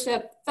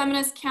leadership,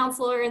 feminist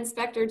counselor,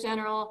 inspector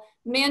general,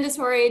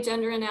 mandatory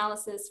gender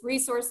analysis,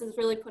 resources,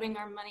 really putting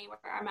our money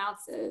where our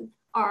mouths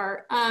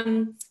are.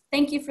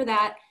 Thank you for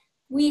that.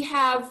 We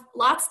have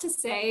lots to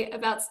say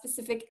about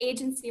specific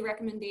agency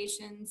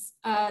recommendations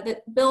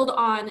that build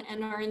on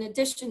and are in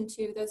addition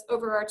to those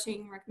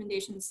overarching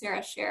recommendations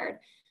Sarah shared.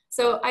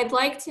 So I'd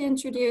like to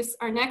introduce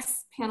our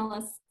next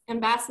panelist,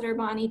 Ambassador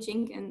Bonnie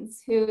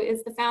Jenkins, who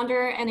is the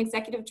founder and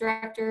executive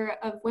director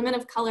of Women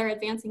of Color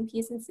Advancing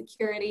Peace and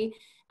Security,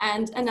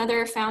 and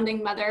another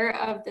founding mother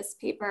of this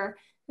paper,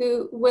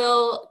 who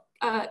will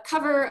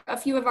cover a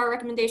few of our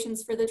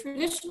recommendations for the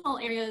traditional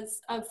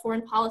areas of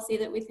foreign policy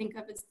that we think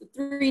of as the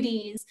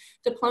 3Ds: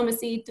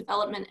 diplomacy,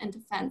 development, and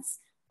defense.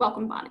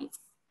 Welcome, Bonnie.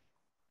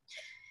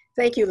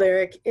 Thank you,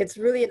 Lyric. It's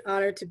really an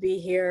honor to be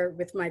here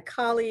with my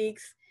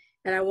colleagues,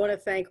 and I want to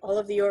thank all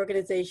of the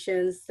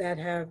organizations that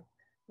have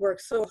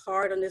worked so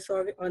hard on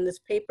this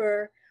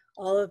paper,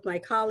 all of my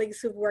colleagues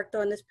who've worked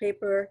on this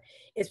paper.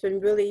 It's been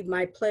really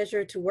my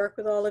pleasure to work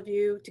with all of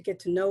you, to get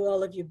to know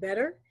all of you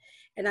better.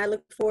 And I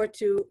look forward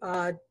to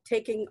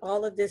taking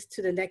all of this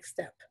to the next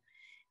step.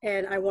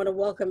 And I want to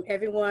welcome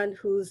everyone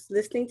who's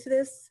listening to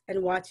this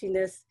and watching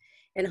this,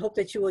 and hope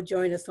that you will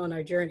join us on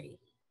our journey.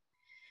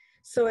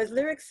 So as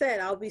Lyric said,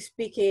 I'll be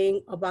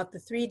speaking about the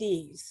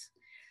 3Ds: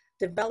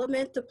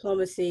 development,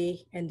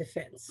 diplomacy, and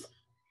defense.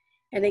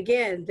 And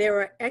again, there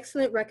are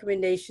excellent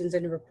recommendations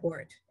in the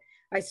report.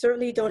 I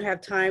certainly don't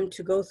have time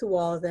to go through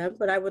all of them,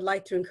 but I would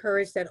like to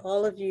encourage that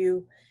all of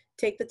you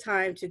take the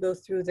time to go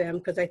through them,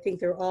 because I think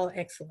they're all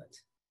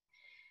excellent.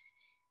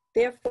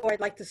 Therefore, I'd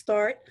like to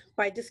start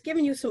by just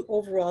giving you some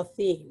overall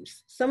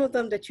themes, some of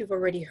them that you've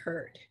already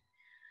heard.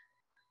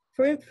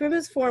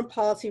 Feminist foreign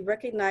policy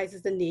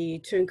recognizes the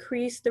need to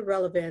increase the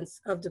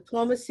relevance of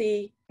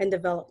diplomacy and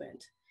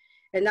development,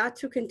 and not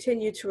to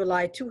continue to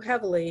rely too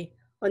heavily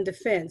on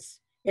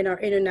defense in our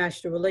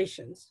international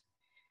relations.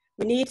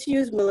 We need to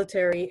use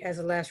military as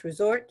a last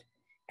resort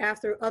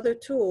after other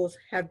tools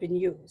have been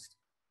used.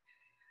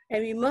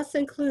 And we must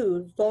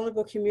include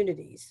vulnerable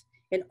communities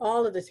in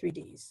all of the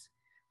 3Ds,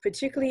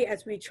 particularly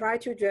as we try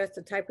to address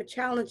the type of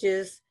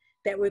challenges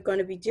that we're going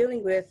to be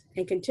dealing with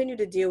and continue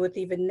to deal with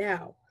even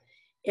now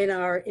in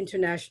our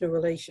international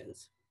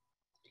relations.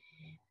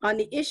 On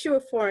the issue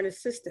of foreign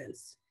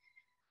assistance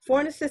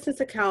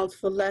accounts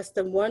for less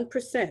than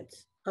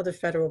 1% of the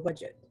federal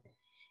budget.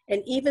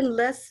 And even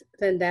less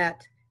than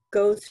that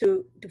goes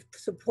to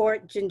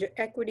support gender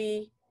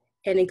equity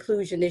and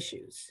inclusion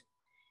issues.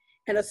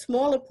 And a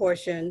smaller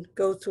portion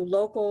goes to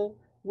local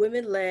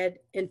women-led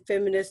and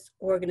feminist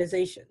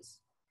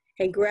organizations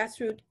and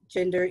grassroots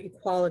gender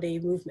equality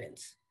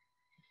movements.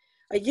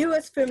 A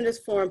U.S.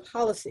 feminist foreign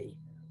policy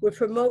would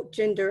promote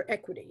gender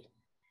equity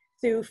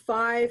through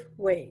 5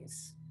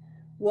 ways.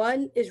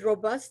 One is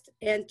robust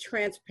and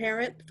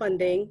transparent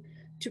funding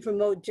to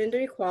promote gender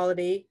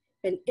equality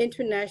and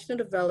international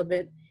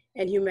development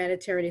and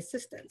humanitarian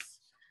assistance.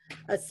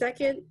 A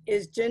second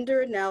is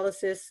gender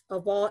analysis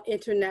of all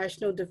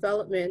international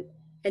development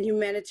and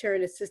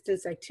humanitarian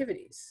assistance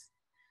activities.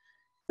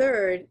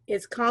 Third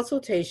is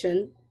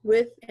consultation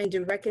with and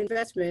direct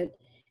investment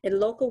in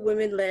local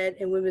women-led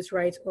and women's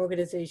rights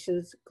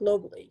organizations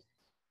globally.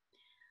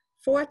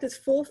 Fourth is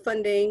full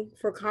funding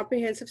for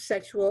comprehensive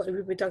sexual and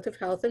reproductive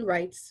health and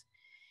rights.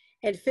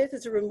 And fifth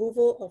is the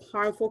removal of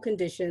harmful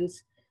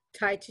conditions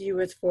tied to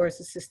U.S. forest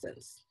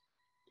assistance.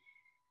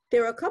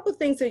 There are a couple of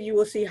things that you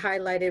will see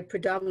highlighted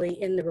predominantly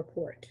in the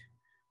report.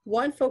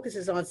 One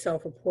focuses on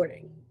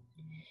self-reporting.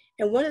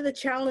 And one of the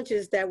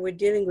challenges that we're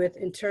dealing with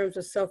in terms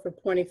of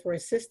self-reporting for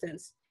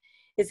assistance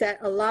is that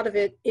a lot of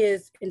it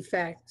is, in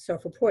fact,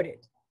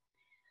 self-reported.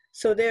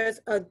 So there's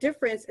a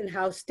difference in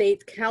how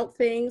states count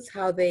things,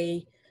 how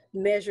they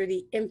measure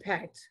the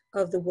impact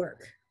of the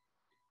work.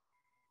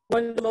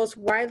 One of the most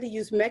widely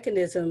used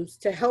mechanisms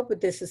to help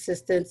with this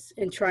assistance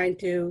in trying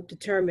to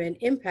determine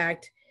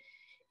impact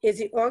is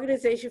the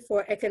Organization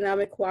for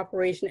Economic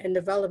Cooperation and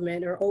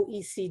Development, or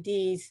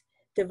OECD's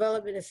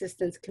Development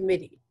Assistance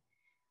Committee.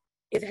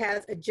 It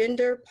has a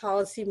gender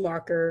policy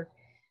marker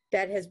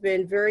that has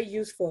been very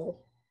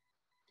useful,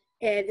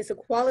 and it's a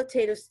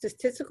qualitative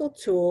statistical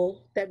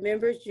tool that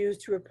members use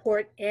to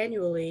report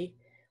annually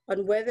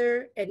on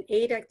whether an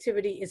aid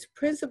activity is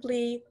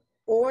principally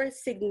or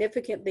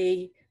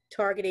significantly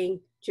targeting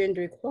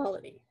gender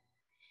equality.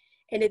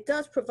 And it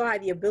does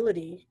provide the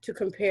ability to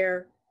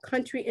compare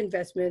country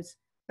investments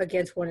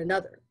against one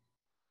another.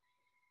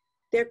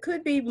 There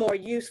could be more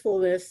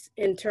usefulness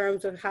in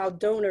terms of how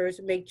donors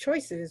make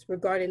choices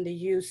regarding the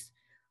use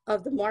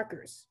of the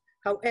markers.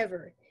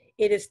 However,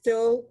 it is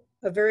still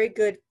a very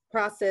good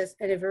process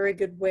and a very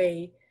good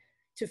way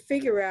to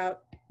figure out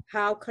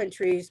how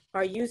countries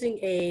are using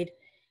aid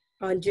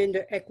on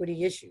gender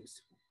equity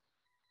issues.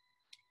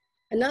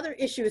 Another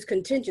issue is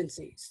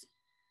contingencies.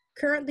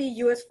 Currently,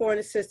 U.S. foreign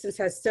assistance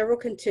has several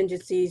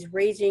contingencies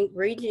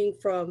ranging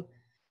from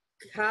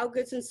how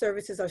goods and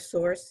services are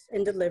sourced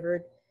and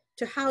delivered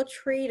to how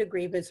trade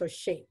agreements are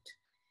shaped.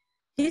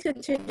 These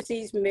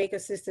contingencies make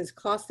assistance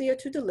costlier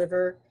to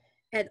deliver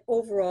and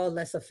overall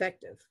less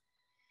effective.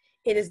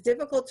 It is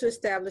difficult to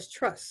establish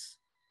trust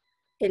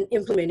in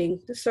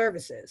implementing the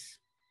services.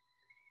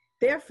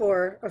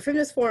 Therefore, a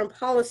feminist foreign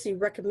policy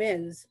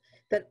recommends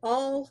that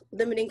all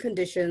limiting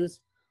conditions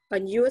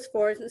on U.S.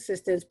 foreign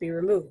assistance be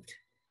removed,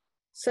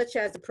 such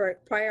as the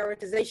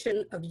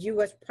prioritization of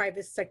U.S.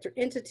 private sector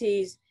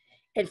entities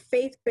and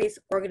faith-based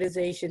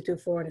organizations through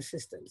foreign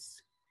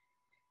assistance.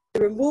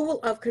 The removal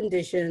of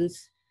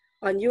conditions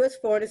on U.S.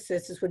 foreign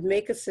assistance would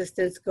make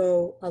assistance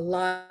go a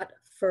lot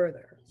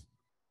further.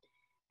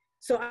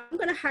 So I'm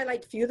going to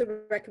highlight a few of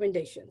the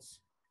recommendations.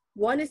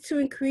 One is to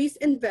increase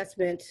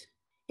investment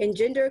in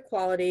gender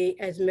equality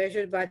as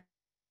measured by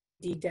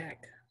DDEC.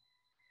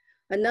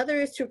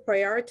 Another is to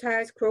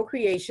prioritize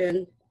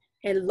procreation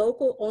and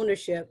local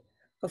ownership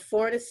of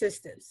foreign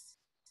assistance.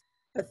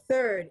 A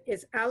third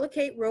is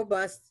allocate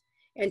robust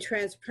and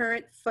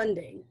transparent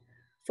funding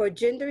for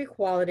gender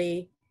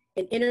equality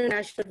in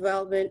international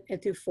development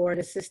and through foreign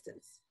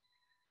assistance.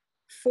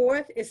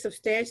 Fourth is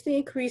substantially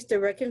increase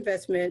direct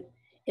investment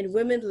in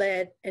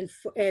women-led and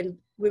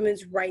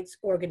women's rights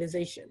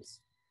organizations.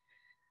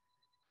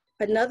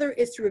 Another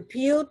is to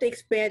repeal the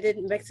expanded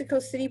Mexico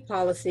City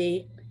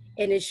policy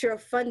and ensure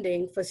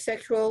funding for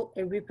sexual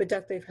and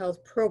reproductive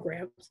health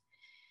programs.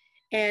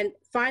 And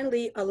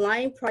finally,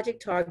 align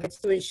project targets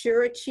to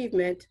ensure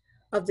achievement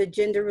of the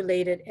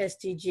gender-related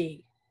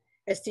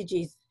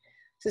SDGs,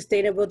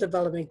 Sustainable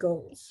Development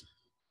Goals.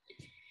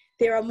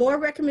 There are more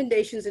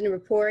recommendations in the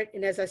report,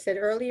 and as I said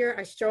earlier,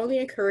 I strongly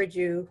encourage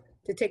you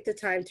to take the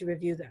time to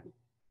review them.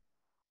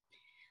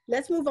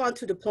 Let's move on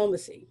to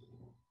diplomacy.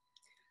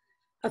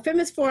 A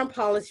feminist foreign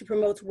policy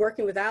promotes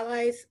working with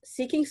allies,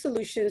 seeking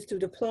solutions through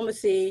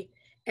diplomacy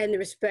and the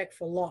respect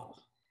for law.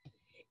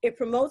 It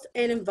promotes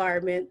an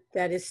environment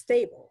that is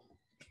stable.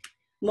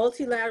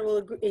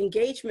 Multilateral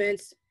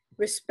engagements,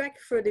 respect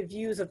for the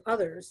views of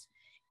others,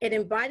 and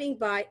abiding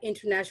by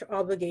international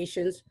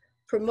obligations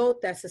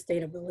promote that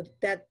sustainability,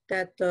 that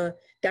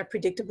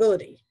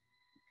predictability.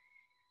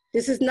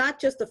 This is not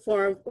just a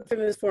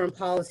feminist foreign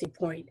policy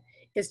point,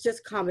 it's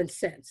just common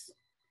sense.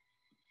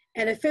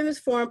 And a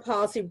feminist foreign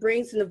policy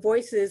brings in the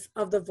voices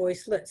of the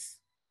voiceless,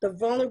 the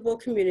vulnerable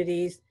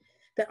communities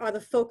that are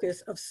the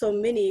focus of so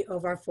many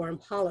of our foreign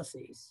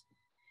policies.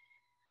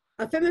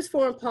 A feminist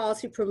foreign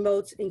policy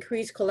promotes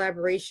increased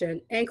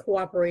collaboration and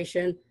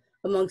cooperation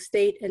among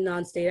state and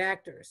non-state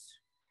actors.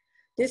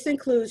 This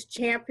includes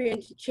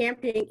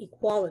championing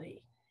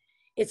equality.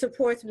 It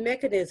supports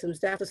mechanisms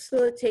that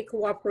facilitate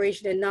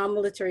cooperation in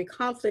non-military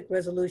conflict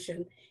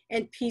resolution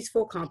and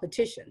peaceful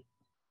competition.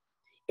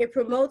 It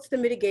promotes the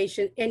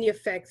mitigation and the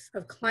effects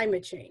of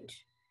climate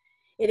change.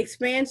 It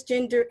expands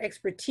gender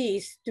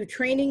expertise through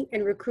training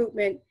and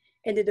recruitment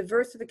and the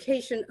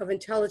diversification of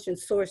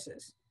intelligence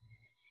sources.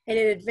 And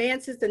it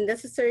advances the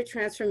necessary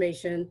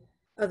transformation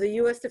of the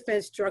U.S.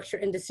 defense structure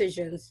and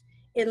decisions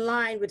in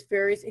line with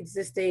various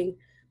existing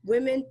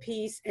women,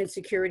 peace, and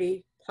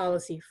security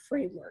policy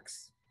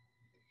frameworks.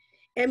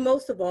 And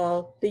most of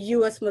all, the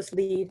U.S. must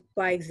lead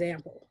by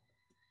example.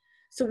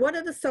 So what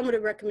are some of the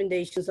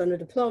recommendations under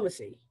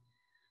diplomacy?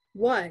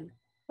 1,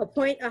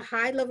 appoint a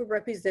high-level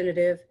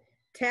representative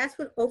tasked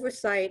with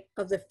oversight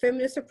of the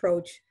feminist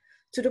approach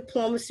to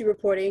diplomacy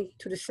reporting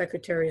to the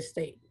Secretary of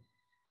State.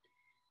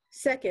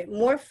 2nd,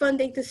 more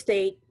funding to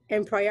state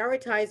and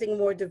prioritizing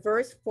more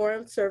diverse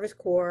foreign service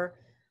corps,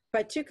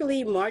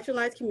 particularly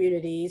marginalized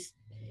communities,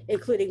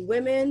 including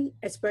women,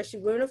 especially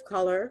women of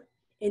color,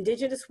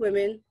 indigenous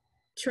women,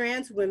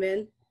 trans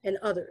women, and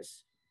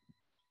others.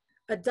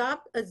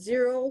 Adopt a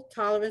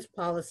zero-tolerance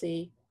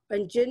policy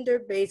on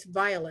gender-based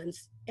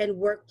violence and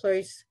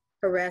workplace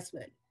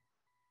harassment.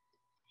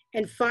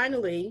 And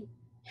finally,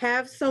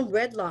 have some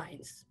red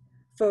lines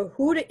for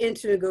who to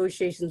enter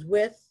negotiations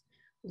with,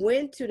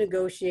 when to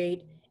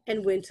negotiate,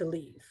 and when to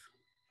leave.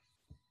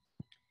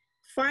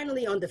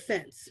 Finally, on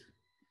defense.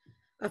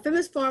 A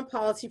feminist foreign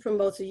policy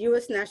promotes the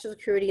U.S. national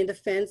security and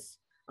defense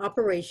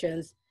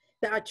operations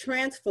that are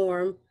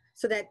transformed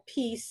so that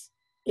peace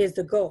is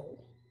the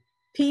goal.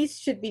 Peace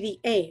should be the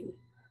aim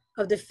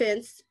of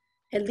defense,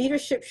 and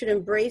leadership should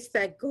embrace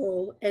that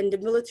goal and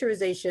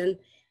demilitarization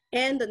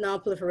and the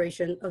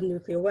nonproliferation of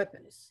nuclear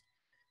weapons.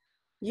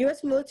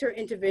 U.S. military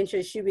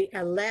intervention should be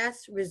a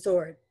last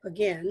resort,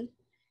 again,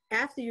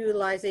 after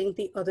utilizing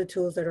the other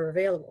tools that are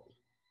available.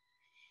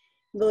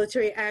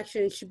 Military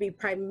action should be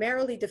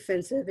primarily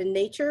defensive in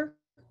nature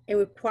and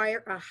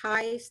require a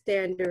high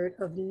standard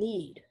of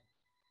need.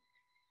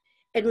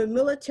 And when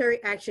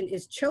military action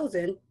is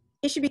chosen,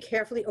 it should be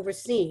carefully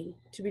overseen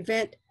to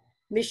prevent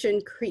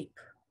mission creep.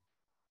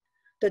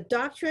 The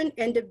doctrine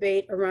and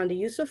debate around the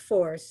use of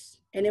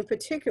force, and in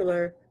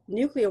particular,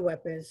 nuclear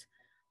weapons,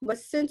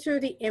 must center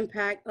the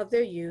impact of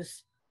their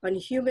use on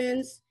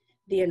humans,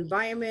 the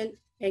environment,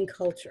 and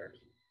culture.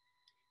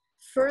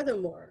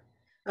 Furthermore,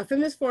 a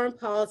feminist foreign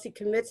policy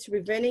commits to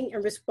preventing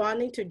and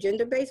responding to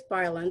gender-based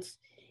violence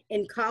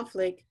in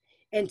conflict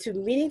and to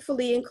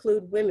meaningfully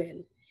include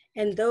women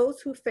and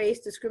those who face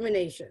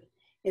discrimination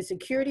in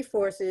security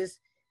forces,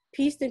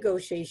 peace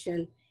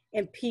negotiation,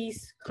 and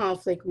peace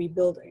conflict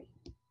rebuilding.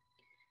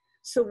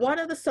 So what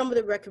are some of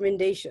the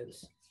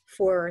recommendations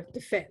for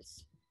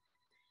defense?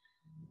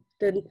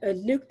 There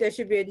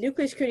should be a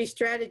nuclear security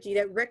strategy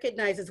that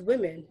recognizes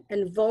women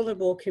and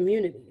vulnerable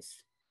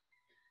communities.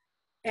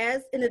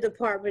 As in the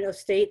Department of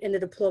State and the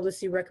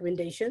diplomacy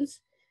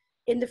recommendations,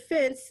 in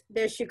defense,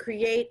 there should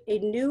create a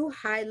new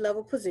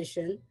high-level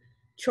position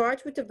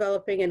charged with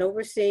developing and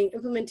overseeing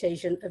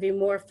implementation of a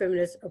more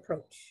feminist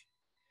approach.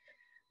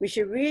 We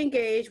should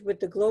re-engage with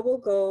the global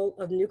goal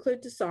of nuclear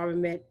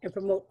disarmament and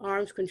promote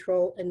arms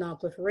control and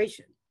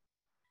nonproliferation.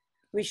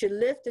 We should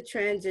lift the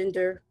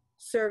transgender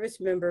service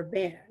member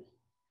ban.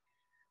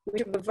 We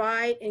should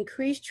provide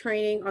increased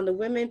training on the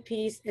women,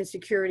 peace, and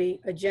security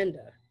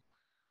agenda.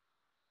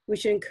 We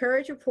should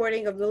encourage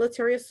reporting of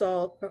military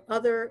assault or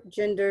other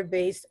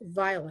gender-based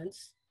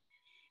violence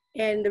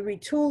and the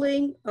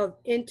retooling of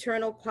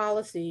internal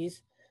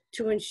policies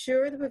to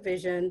ensure the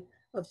provision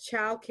of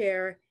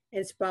childcare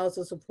and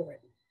spousal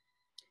support.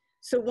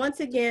 So once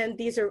again,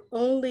 these are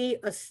only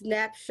a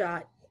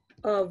snapshot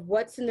of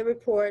what's in the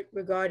report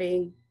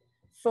regarding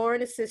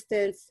foreign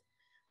assistance,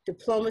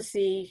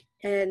 diplomacy,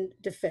 and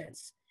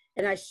defense.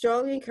 And I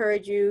strongly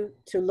encourage you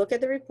to look at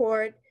the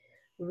report,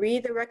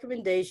 read the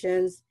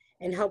recommendations,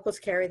 and help us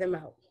carry them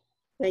out.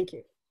 Thank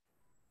you.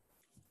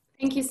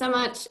 Thank you so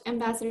much,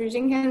 Ambassador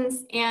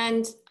Jenkins.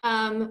 And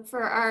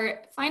for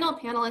our final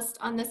panelist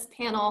on this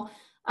panel,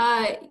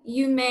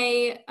 you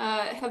may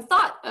have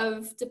thought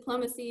of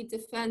diplomacy,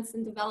 defense,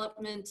 and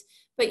development,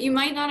 but you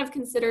might not have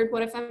considered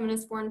what a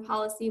feminist foreign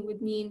policy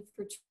would mean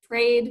for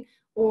trade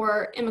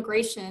or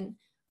immigration.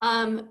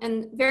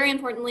 And very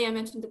importantly, I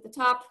mentioned at the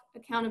top,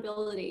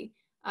 accountability.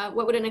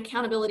 What would an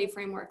accountability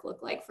framework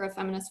look like for a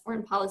feminist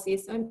foreign policy?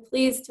 So I'm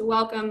pleased to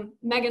welcome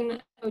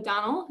Megan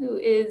O'Donnell, who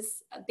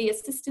is the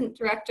Assistant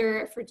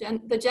Director for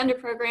the Gender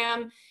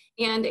Program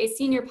and a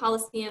Senior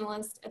Policy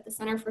Analyst at the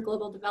Center for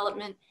Global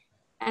Development.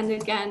 And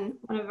again,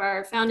 one of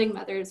our founding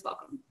mothers.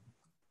 Welcome.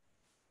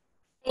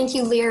 Thank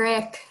you,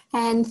 Lyric.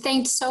 And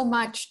thanks so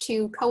much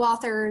to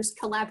co-authors,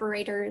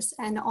 collaborators,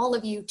 and all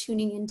of you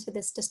tuning into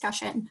this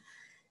discussion.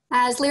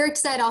 As Lyric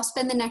said, I'll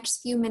spend the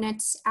next few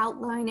minutes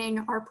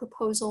outlining our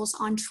proposals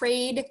on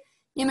trade,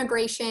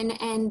 immigration,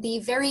 and the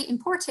very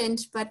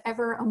important but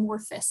ever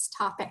amorphous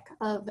topic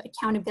of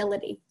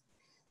accountability.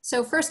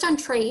 So first on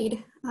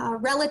trade,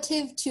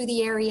 relative to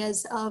the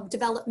areas of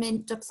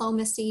development,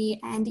 diplomacy,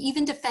 and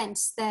even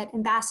defense that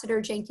Ambassador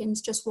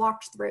Jenkins just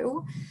walked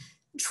through,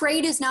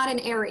 trade is not an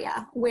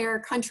area where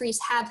countries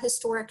have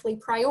historically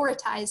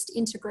prioritized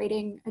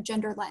integrating a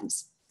gender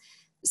lens.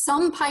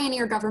 Some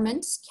pioneer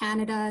governments,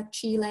 Canada,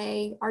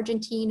 Chile,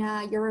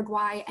 Argentina,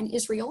 Uruguay, and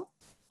Israel,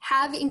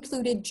 have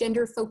included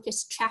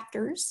gender-focused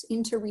chapters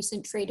into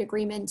recent trade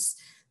agreements,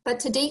 but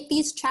to date,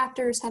 these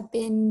chapters have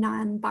been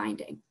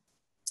non-binding.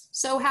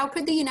 So how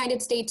could the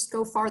United States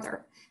go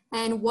farther?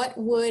 And what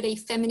would a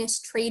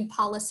feminist trade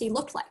policy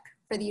look like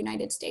for the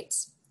United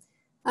States?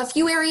 A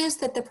few areas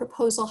that the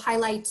proposal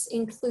highlights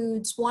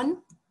includes one,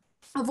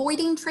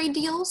 avoiding trade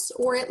deals,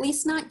 or at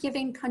least not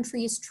giving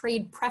countries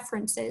trade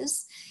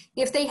preferences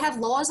if they have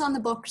laws on the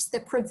books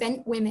that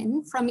prevent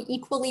women from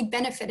equally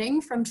benefiting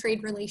from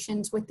trade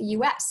relations with the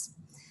US.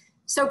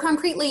 So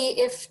concretely,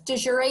 if de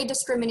jure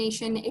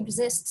discrimination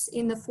exists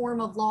in the form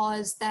of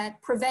laws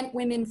that prevent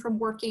women from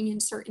working in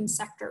certain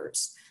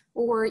sectors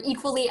or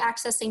equally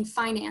accessing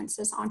finance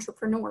as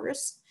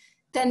entrepreneurs,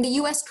 then the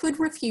US could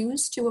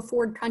refuse to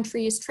afford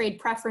countries trade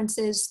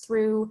preferences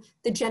through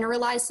the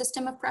Generalized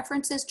System of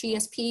Preferences,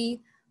 GSP,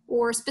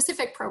 or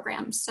specific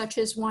programs, such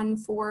as one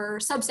for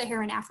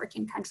sub-Saharan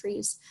African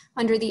countries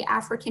under the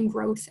African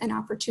Growth and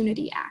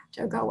Opportunity Act,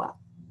 AGOA.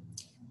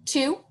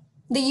 Two,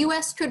 the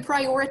US could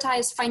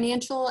prioritize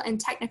financial and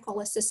technical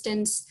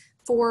assistance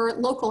for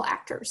local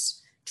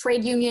actors,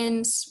 trade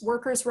unions,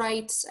 workers'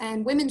 rights,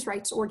 and women's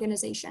rights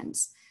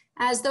organizations,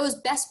 as those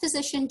best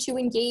positioned to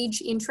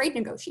engage in trade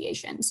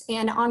negotiations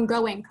and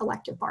ongoing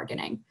collective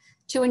bargaining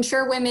to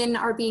ensure women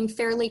are being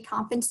fairly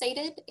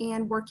compensated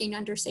and working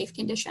under safe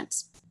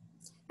conditions.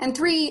 And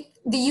three,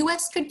 the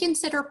US could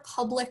consider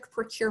public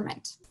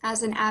procurement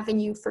as an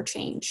avenue for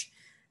change.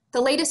 The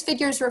latest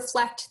figures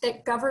reflect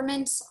that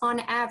governments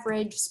on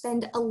average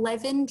spend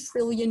 $11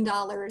 trillion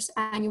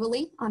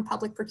annually on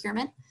public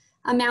procurement,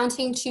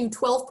 amounting to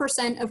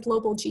 12% of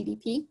global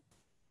GDP.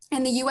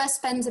 And the US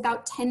spends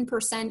about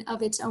 10%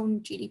 of its own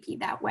GDP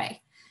that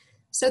way.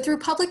 So through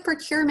public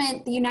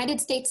procurement, the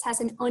United States has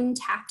an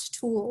untapped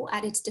tool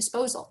at its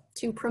disposal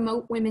to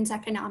promote women's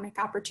economic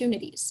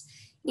opportunities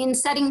in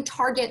setting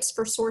targets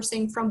for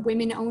sourcing from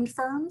women-owned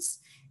firms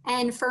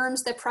and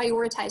firms that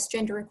prioritize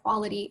gender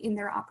equality in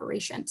their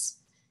operations.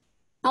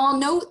 Now, I'll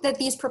note that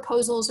these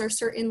proposals are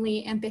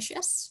certainly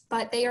ambitious,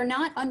 but they are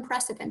not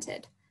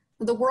unprecedented.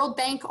 The World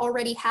Bank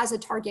already has a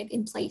target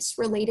in place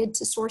related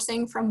to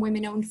sourcing from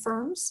women-owned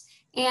firms,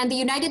 and the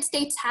United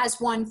States has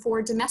one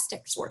for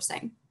domestic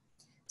sourcing.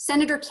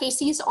 Senator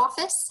Casey's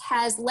office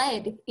has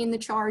led in the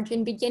charge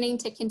in beginning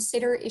to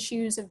consider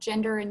issues of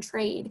gender and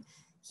trade.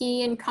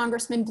 He and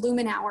Congressman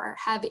Blumenauer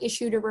have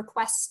issued a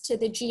request to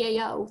the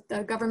GAO,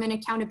 the Government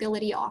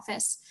Accountability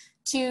Office,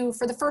 to,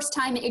 for the first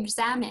time,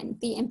 examine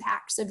the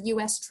impacts of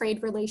US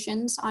trade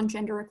relations on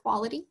gender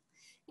equality.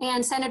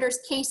 And Senators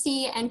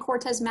Casey and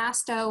Cortez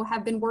Masto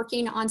have been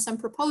working on some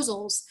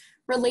proposals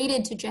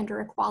related to gender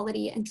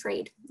equality and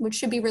trade, which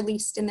should be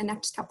released in the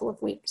next couple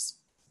of weeks.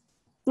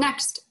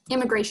 Next,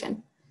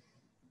 immigration.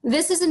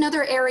 This is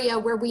another area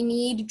where we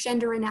need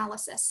gender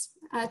analysis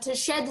to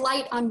shed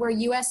light on where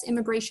US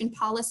immigration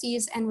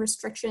policies and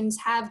restrictions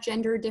have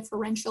gender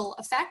differential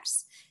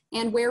effects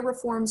and where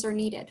reforms are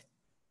needed.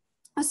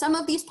 Some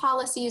of these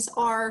policies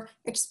are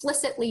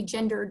explicitly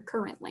gendered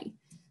currently.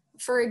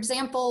 For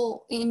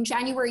example, in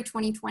January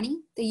 2020,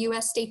 the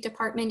US State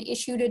Department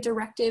issued a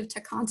directive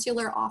to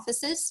consular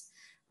offices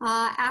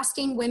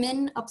asking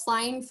women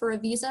applying for a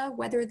visa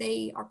whether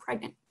they are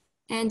pregnant,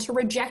 and to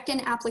reject an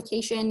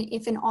application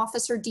if an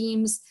officer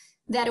deems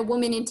that a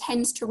woman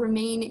intends to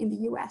remain in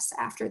the US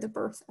after the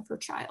birth of her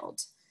child.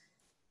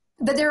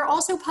 But there are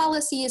also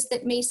policies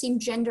that may seem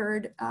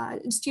gender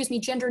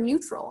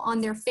neutral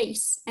on their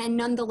face and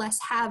nonetheless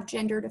have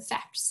gendered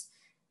effects.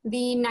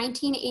 The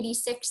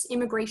 1986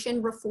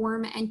 Immigration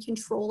Reform and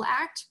Control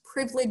Act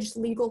privileged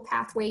legal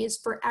pathways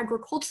for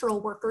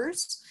agricultural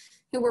workers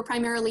who were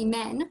primarily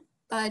men,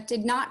 but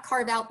did not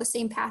carve out the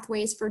same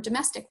pathways for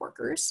domestic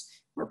workers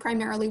who were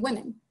primarily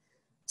women.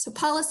 So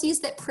policies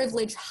that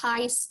privilege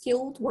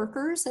high-skilled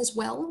workers as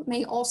well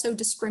may also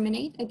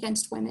discriminate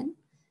against women,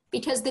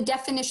 because the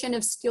definition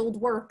of skilled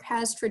work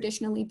has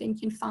traditionally been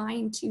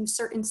confined to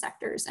certain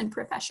sectors and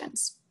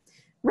professions.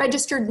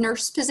 Registered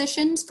nurse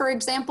positions, for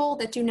example,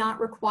 that do not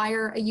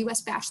require a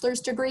US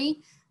bachelor's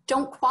degree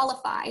don't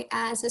qualify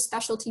as a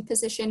specialty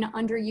position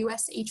under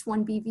US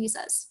H-1B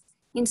visas,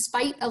 in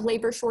spite of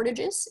labor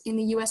shortages in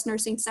the US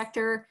nursing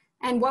sector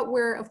and what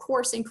we're, of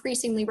course,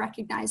 increasingly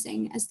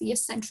recognizing as the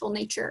essential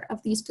nature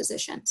of these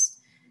positions.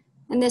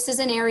 And this is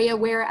an area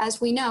where,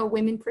 as we know,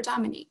 women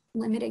predominate,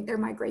 limiting their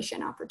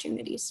migration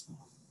opportunities.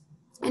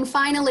 And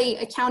finally,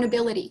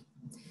 accountability.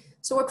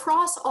 So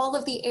across all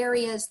of the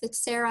areas that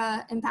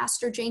Sarah,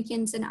 Ambassador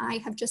Jenkins, and I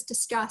have just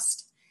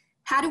discussed,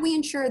 how do we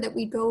ensure that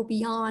we go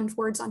beyond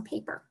words on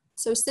paper?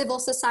 So civil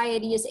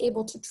society is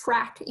able to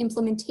track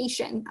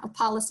implementation of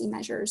policy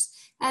measures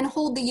and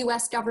hold the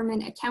US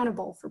government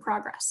accountable for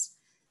progress.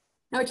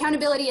 Now,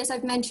 accountability, as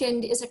I've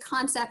mentioned, is a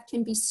concept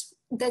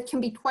that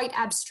can be quite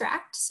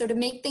abstract. So to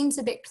make things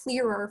a bit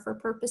clearer for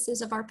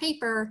purposes of our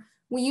paper,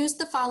 we use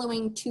the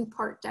following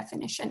two-part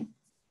definition.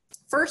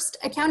 First,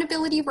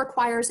 accountability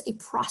requires a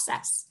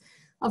process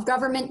of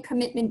government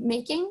commitment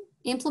making,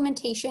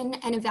 implementation,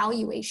 and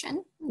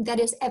evaluation that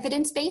is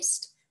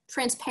evidence-based,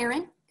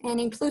 transparent, and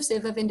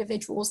inclusive of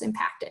individuals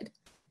impacted.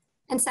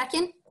 And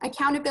second,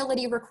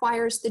 accountability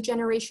requires the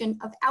generation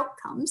of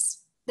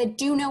outcomes that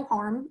do no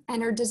harm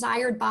and are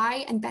desired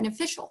by and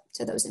beneficial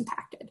to those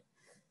impacted.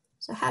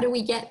 So how do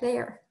we get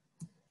there?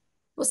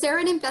 Well,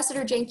 Sarah and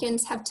Ambassador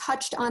Jenkins have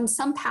touched on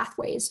some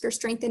pathways for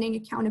strengthening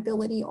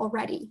accountability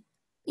already.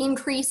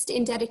 Increased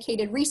in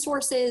dedicated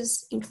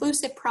resources,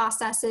 inclusive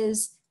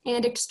processes,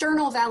 and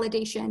external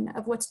validation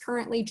of what's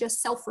currently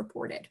just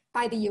self-reported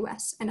by the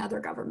US and other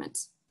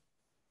governments.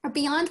 But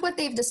beyond what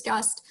they've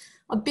discussed,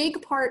 a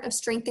big part of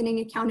strengthening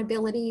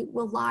accountability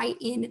will lie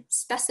in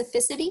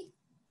specificity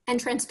and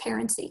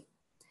transparency.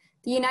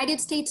 The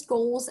United States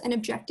goals and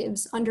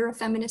objectives under a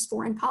feminist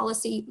foreign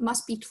policy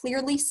must be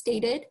clearly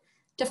stated,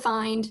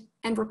 defined,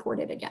 and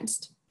reported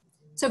against.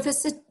 So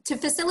to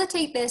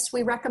facilitate this,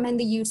 we recommend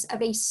the use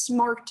of a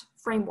SMART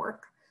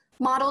framework,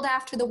 modeled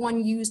after the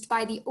one used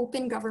by the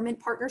Open Government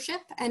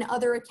Partnership and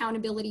other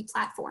accountability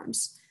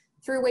platforms,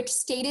 through which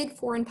stated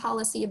foreign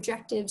policy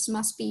objectives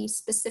must be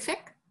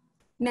specific,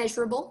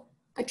 measurable,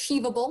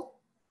 achievable,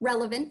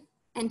 relevant,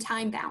 and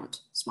time-bound,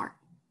 SMART.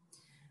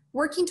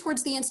 Working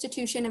towards the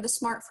institution of a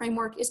SMART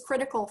framework is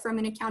critical from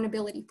an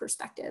accountability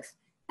perspective,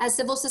 as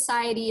civil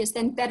society is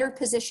then better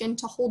positioned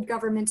to hold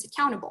governments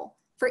accountable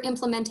for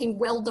implementing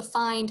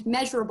well-defined,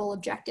 measurable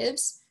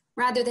objectives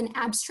rather than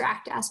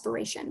abstract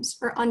aspirations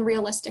or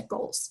unrealistic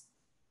goals.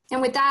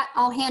 And with that,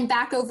 I'll hand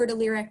back over to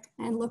Lyric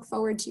and look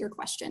forward to your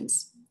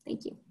questions.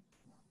 Thank you.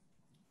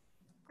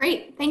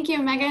 Great, thank you,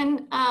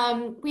 Megan.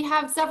 We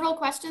have several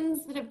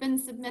questions that have been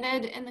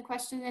submitted in the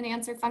question and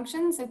answer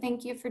function, so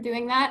thank you for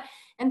doing that.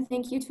 And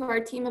thank you to our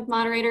team of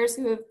moderators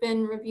who have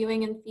been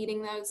reviewing and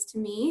feeding those to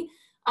me.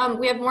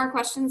 We have more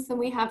questions than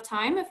we have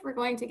time if we're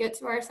going to get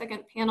to our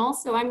second panel.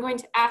 So I'm going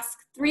to ask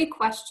 3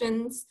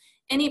 questions,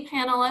 any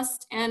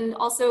panelist, and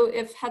also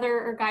if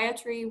Heather or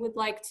Gayatri would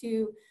like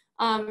to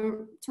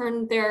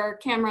turn their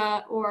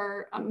camera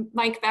or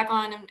mic back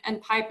on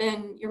and pipe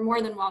in, you're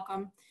more than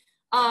welcome.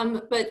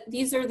 But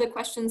these are the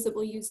questions that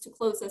we'll use to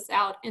close us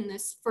out in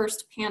this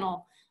first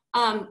panel.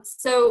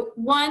 So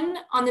one,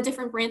 on the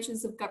different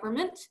branches of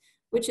government,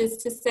 which is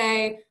to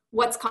say,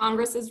 what's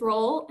Congress's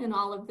role in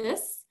all of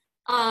this?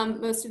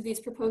 Most of these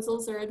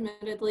proposals are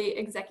admittedly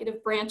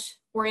executive branch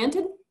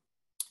oriented.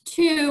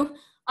 2,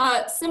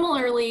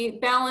 similarly,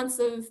 balance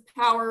of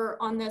power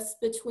on this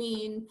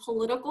between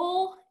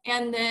political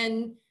and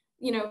then,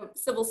 you know,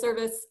 civil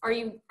service. Are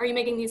you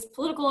making these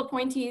political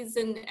appointees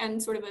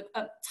and sort of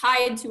a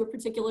tied to a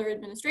particular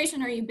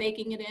administration? Are you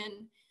baking it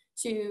in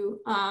to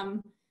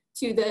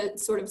the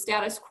sort of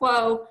status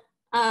quo?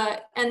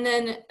 And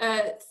then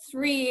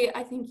 3,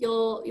 I think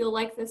you'll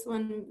like this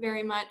one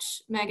very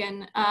much,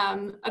 Megan.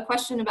 A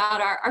question about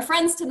our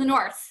friends to the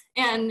north,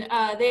 and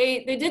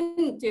they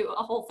didn't do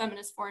a whole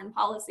feminist foreign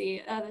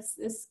policy.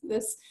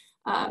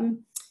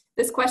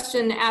 This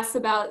question asks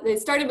about, they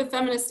started with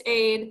feminist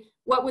aid.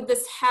 What would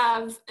this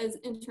have as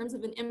in terms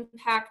of an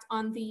impact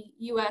on the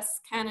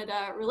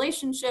U.S.-Canada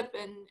relationship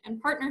and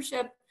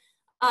partnership?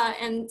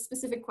 And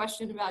specific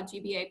question about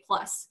GBA+.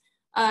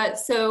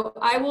 So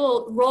I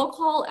will roll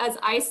call as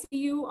I see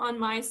you on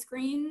my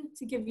screen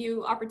to give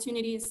you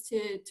opportunities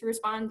to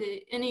respond to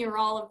any or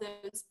all of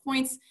those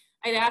points.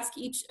 I'd ask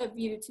each of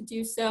you to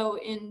do so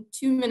in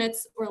 2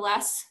 minutes or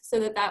less so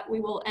that we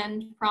will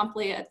end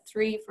promptly at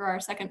 3 for our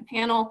second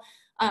panel,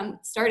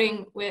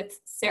 starting with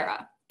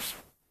Sarah.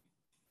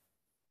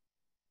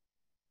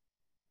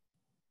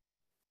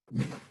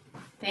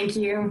 Thank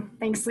you.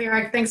 Thanks,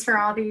 Lyric. Thanks for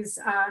all these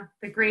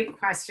the great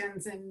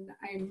questions. And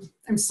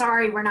I'm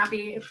sorry we're not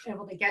being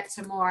able to get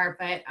to more,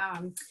 but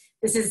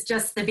this is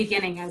just the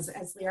beginning,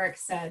 as Lyric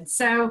said.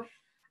 So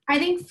I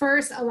think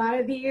first, a lot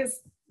of these,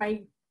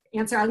 my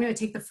answer, I'm going to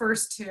take the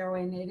first two,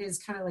 and it is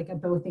kind of like a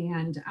both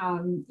and.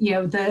 You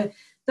know, the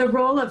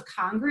role of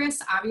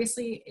Congress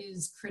obviously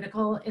is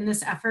critical in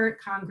this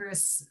effort.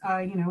 Congress,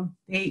 you know,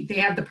 they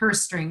have the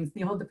purse strings,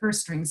 they hold the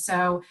purse strings.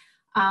 So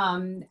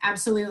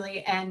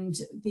absolutely. And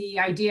the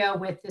idea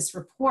with this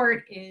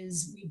report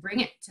is we bring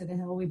it to the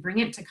Hill, we bring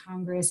it to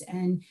Congress,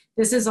 and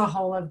this is a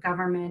whole of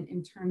government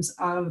in terms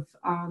of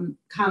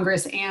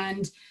Congress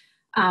and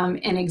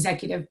an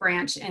executive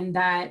branch, and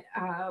that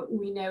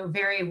we know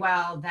very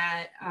well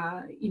that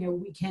you know,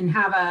 we can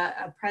have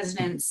a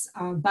president's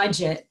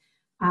budget,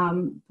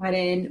 put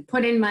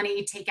in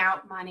money, take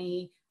out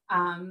money,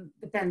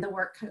 but then the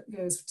work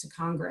goes to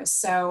Congress.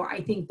 So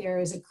I think there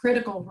is a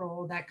critical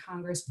role that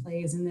Congress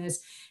plays in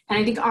this. And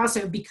I think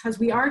also because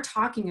we are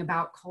talking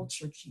about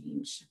culture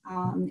change.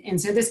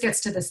 And so this gets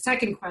to the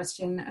second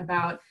question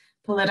about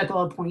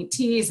political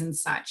appointees and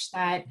such,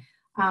 that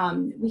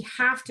we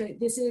have to,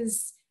 this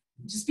is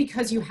just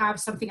because you have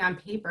something on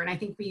paper. And I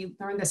think we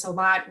learned this a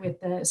lot with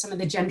some of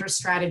the gender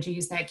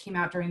strategies that came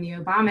out during the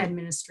Obama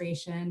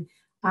administration,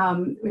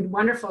 with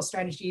wonderful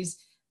strategies.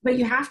 But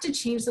you have to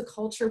change the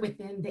culture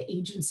within the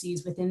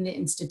agencies, within the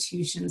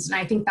institutions. And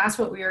I think that's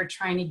what we are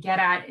trying to get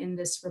at in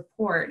this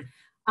report.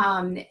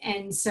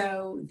 And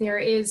so there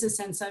is a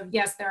sense of,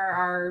 yes, there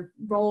are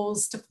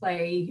roles to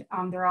play.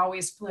 There are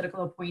always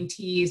political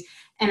appointees.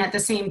 And at the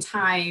same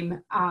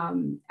time,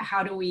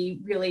 how do we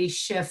really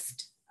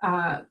shift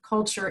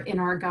culture in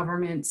our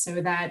government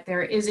so that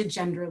there is a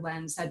gender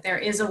lens, that there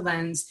is a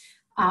lens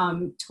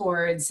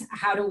towards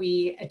how do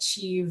we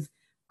achieve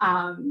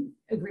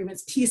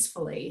agreements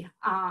peacefully?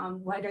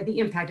 What are the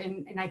impact?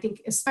 And I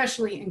think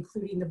especially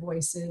including the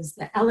voices,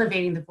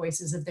 elevating the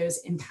voices of those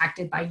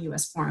impacted by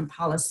US foreign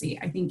policy,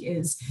 I think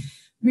is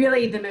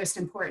really the most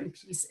important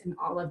piece in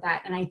all of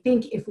that. And I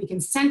think if we can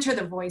center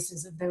the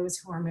voices of those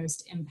who are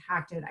most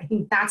impacted, I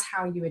think that's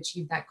how you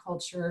achieve that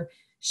culture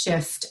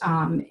shift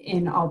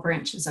in all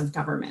branches of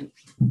government.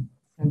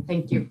 So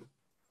thank you.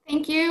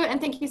 Thank you.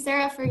 And thank you,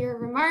 Sarah, for your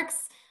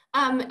remarks.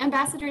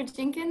 Ambassador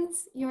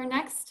Jenkins, you're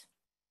next.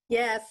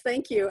 Yes,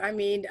 thank you. I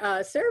mean,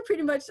 Sarah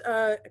pretty much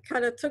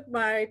kind of took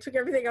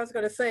everything I was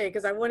going to say,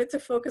 because I wanted to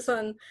focus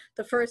on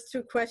the first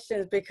two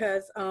questions,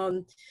 because,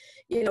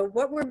 you know,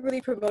 what we're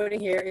really promoting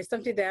here is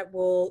something that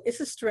it's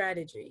a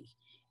strategy.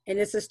 And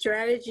it's a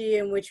strategy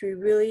in which we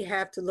really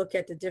have to look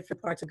at the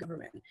different parts of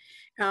government.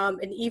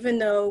 And even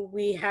though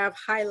we have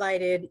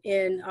highlighted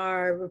in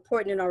our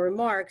report and in our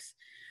remarks,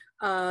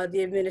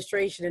 the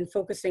administration and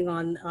focusing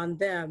on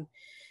them,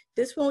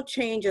 this won't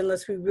change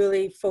unless we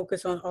really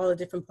focus on all the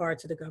different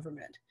parts of the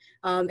government.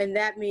 And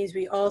that means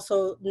we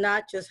also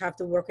not just have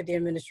to work with the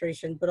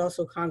administration, but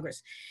also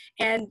Congress.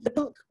 And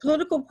the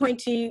political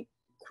appointee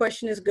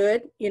question is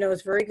good. You know,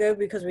 it's very good,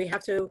 because we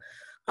have to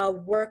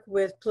work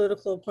with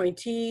political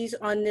appointees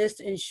on this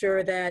to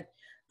ensure that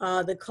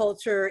the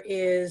culture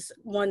is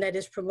one that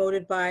is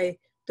promoted by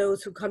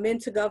those who come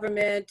into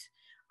government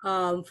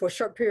for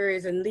short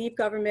periods and leave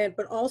government,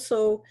 but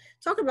also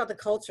talking about the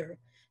culture.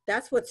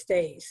 That's what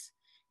stays.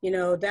 You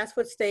know, that's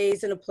what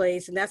stays in a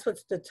place, and that's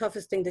what's the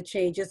toughest thing to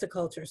change is the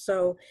culture.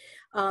 So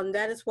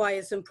that is why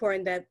it's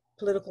important that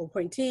political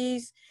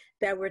appointees,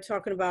 that we're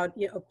talking about,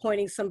 you know,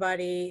 appointing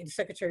somebody, the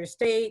Secretary of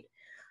State,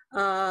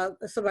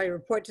 somebody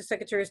report to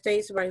Secretary of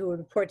State, somebody who would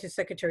report to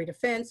Secretary of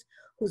Defense,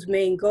 whose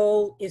main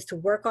goal is to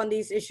work on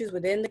these issues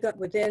within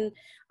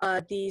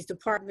these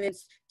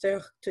departments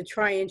to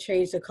try and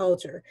change the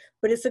culture.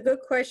 But it's a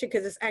good question,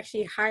 because it's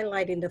actually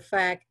highlighting the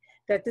fact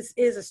that this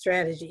is a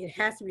strategy. It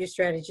has to be a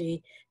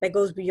strategy that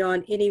goes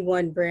beyond any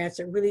one branch.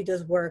 It really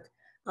does work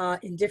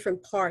in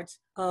different parts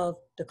of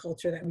the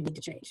culture that we need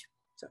to change.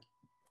 So,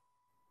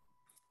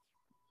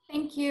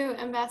 thank you,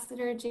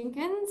 Ambassador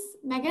Jenkins.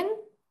 Megan?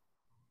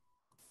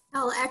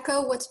 I'll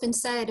echo what's been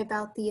said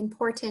about the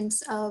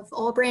importance of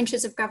all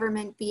branches of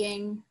government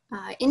being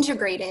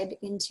integrated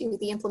into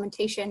the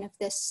implementation of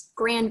this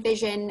grand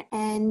vision.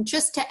 And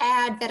just to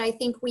add that I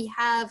think we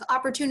have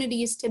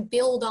opportunities to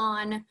build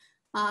on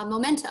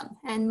momentum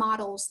and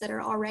models that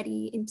are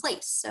already in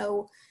place.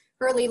 So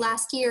early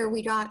last year,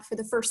 we got for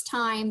the first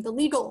time the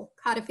legal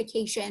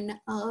codification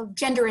of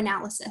gender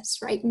analysis,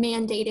 right,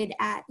 mandated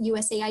at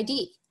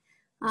USAID.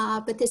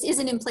 But this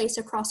isn't in place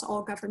across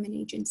all government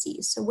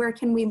agencies. So where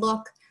can we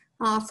look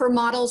for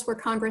models where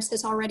Congress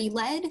has already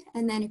led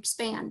and then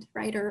expand,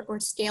 right, or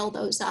scale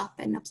those up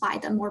and apply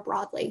them more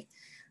broadly?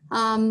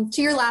 To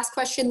your last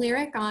question,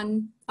 Lyric,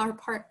 on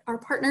our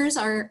partners,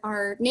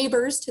 our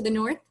neighbors to the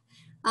north.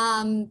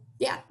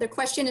 Yeah, the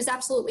question is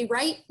absolutely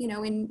right. You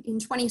know, in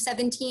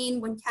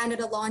 2017, when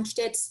Canada launched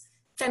its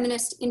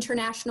Feminist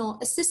International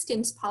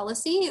Assistance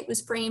Policy, it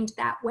was framed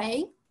that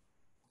way.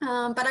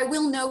 But I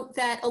will note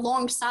that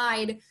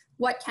alongside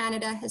what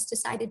Canada has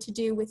decided to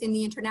do within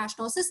the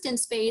international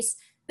assistance space,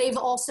 they've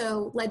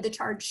also led the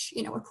charge,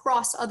 you know,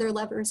 across other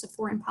levers of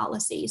foreign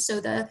policy. So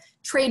the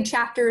trade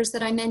chapters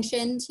that I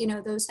mentioned, you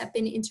know, those have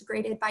been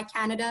integrated by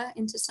Canada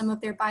into some of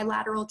their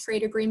bilateral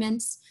trade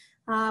agreements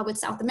with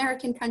South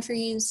American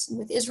countries,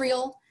 with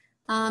Israel.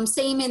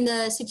 Same in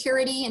the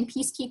security and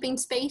peacekeeping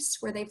space,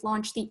 where they've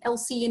launched the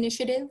ELSI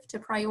initiative to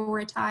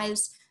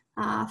prioritize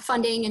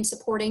funding and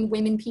supporting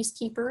women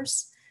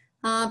peacekeepers.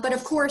 But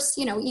of course,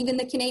 you know, even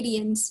the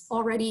Canadians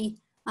already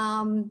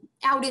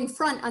out in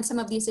front on some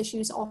of these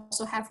issues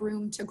also have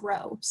room to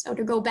grow. So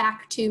to go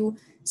back to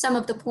some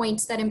of the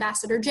points that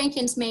Ambassador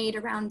Jenkins made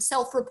around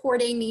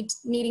self-reporting,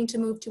 needing to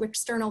move to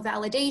external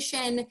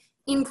validation,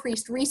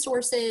 increased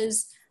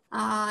resources,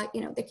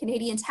 you know, the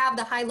Canadians have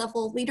the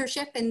high-level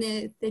leadership and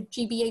the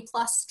GBA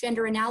plus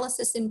gender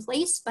analysis in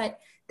place, but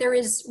there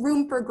is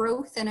room for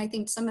growth. And I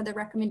think some of the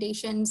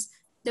recommendations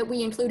that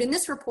we include in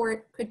this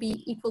report could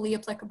be equally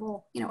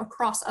applicable, you know,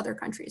 across other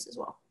countries as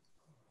well.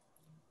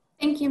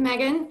 Thank you,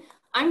 Megan.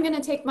 I'm going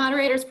to take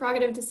moderator's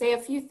prerogative to say a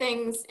few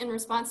things in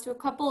response to a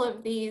couple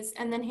of these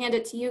and then hand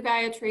it to you,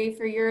 Gayatri,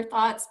 for your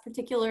thoughts,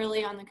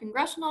 particularly on the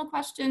congressional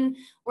question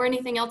or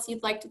anything else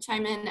you'd like to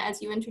chime in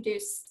as you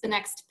introduce the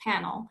next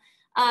panel.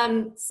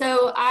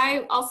 So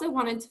I also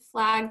wanted to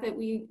flag that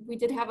we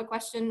did have a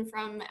question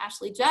from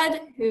Ashley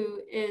Judd, who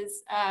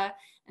is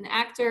an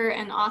actor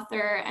and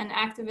author and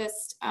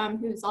activist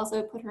who's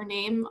also put her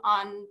name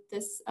on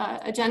this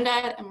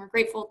agenda, and we're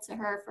grateful to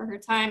her for her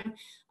time.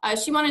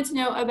 She wanted to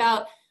know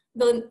about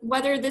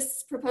whether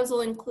this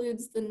proposal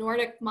includes the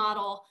Nordic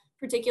model,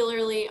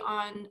 particularly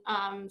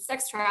on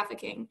sex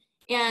trafficking.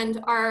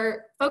 And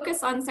our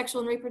focus on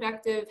sexual and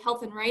reproductive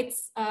health and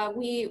rights,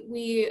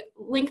 we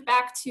link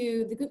back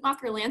to the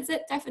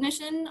Guttmacher-Lancet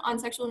definition on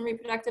sexual and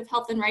reproductive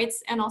health and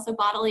rights and also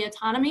bodily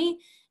autonomy.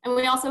 And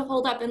we also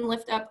hold up and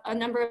lift up a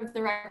number of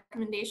the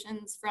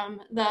recommendations from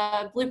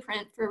the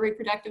Blueprint for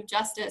Reproductive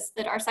Justice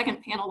that our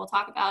second panel will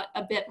talk about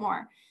a bit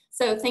more.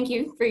 So thank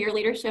you for your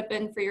leadership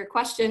and for your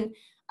question.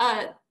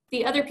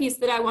 The other piece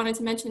that I wanted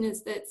to mention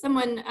is that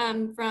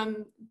someone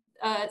from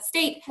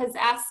state has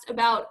asked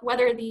about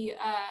whether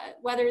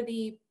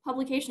the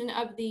publication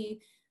of the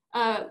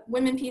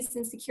Women, Peace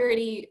and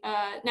Security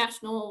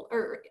national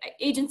or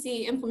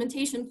agency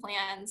implementation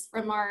plans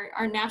from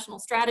our national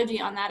strategy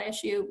on that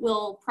issue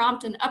will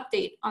prompt an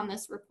update on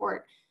this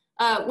report.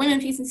 Women,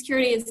 Peace and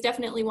Security is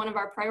definitely one of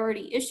our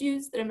priority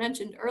issues that I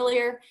mentioned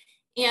earlier,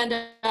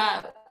 and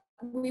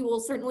we will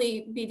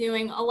certainly be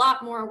doing a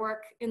lot more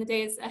work in the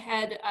days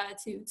ahead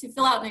to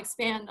fill out and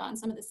expand on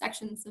some of the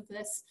sections of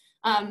this.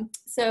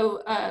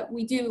 So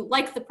we do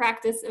like the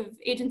practice of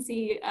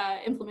agency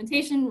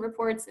implementation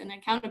reports and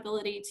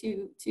accountability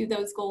to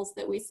those goals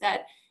that we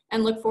set,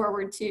 and look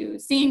forward to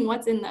seeing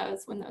what's in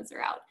those when those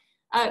are out.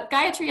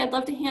 Gayatri, I'd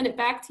love to hand it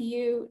back to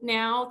you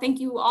now.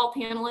 Thank you all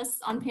panelists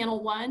on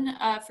panel one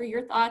for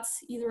your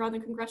thoughts, either on the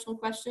congressional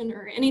question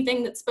or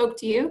anything that spoke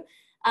to you,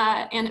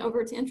 and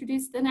over to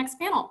introduce the next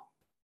panel.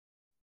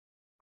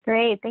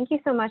 Great, thank you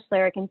so much,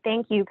 Lyric, and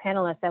thank you,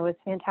 panelists. That was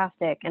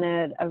fantastic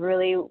and a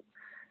really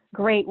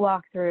great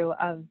walkthrough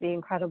of the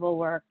incredible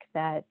work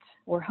that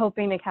we're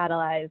hoping to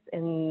catalyze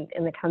in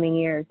the coming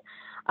years.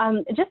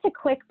 Just a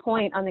quick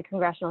point on the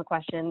congressional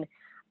question.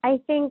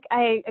 I think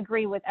I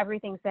agree with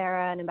everything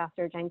Sarah and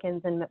Ambassador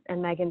Jenkins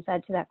and Megan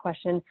said to that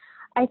question.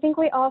 I think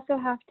we also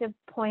have to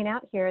point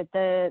out here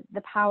the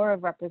power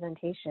of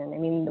representation. I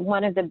mean,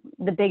 one of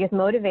the biggest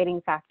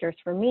motivating factors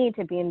for me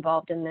to be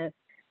involved in this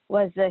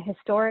was the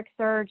historic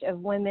surge of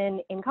women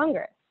in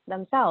Congress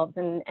themselves,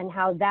 and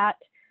how that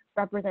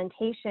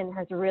representation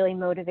has really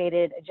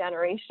motivated a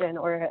generation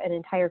or an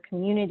entire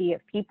community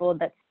of people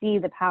that see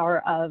the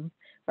power of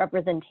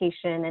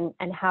representation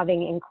and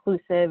having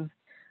inclusive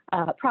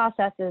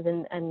processes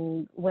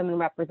and women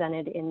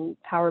represented in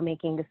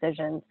power-making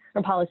decisions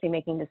or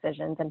policy-making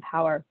decisions and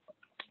power.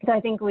 So I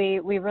think we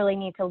really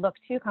need to look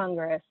to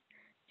Congress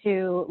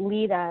to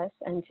lead us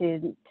and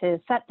to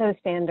set those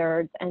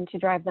standards and to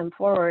drive them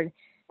forward.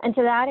 And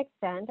to that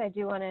extent, I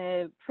do want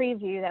to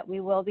preview that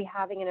we will be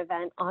having an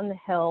event on the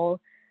Hill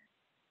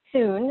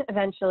soon,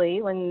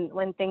 eventually,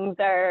 when things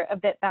are a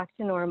bit back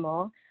to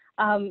normal,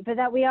 but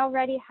that we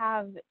already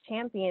have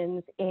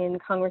champions in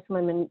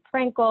Congresswoman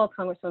Frankel,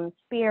 Congresswoman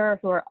Spear,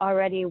 who are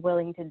already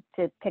willing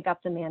to pick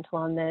up the mantle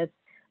on this.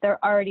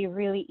 They're already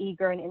really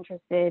eager and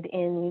interested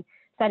in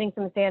setting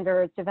some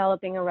standards,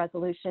 developing a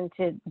resolution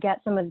to get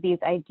some of these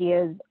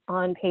ideas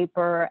on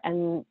paper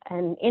and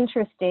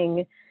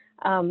interesting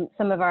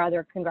some of our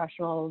other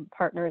congressional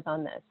partners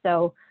on this.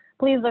 So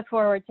please look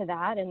forward to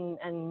that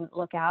and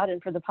look out.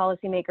 And for the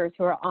policymakers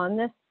who are on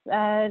this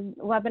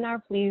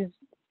webinar, please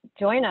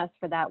join us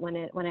for that when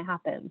it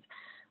happens.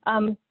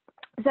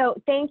 So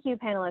thank you,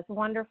 panelists.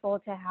 Wonderful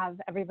to have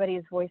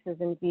everybody's voices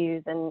and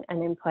views and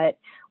input.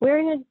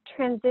 We're going to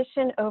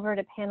transition over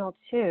to panel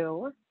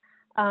 2.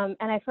 And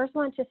I first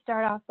want to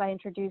start off by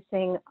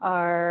introducing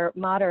our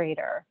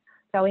moderator,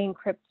 Gayatri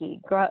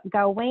Kripke.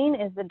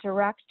 Gayatri is the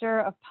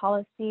Director of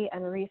Policy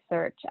and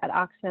Research at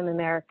Oxfam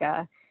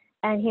America,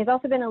 and he's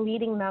also been a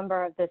leading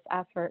member of this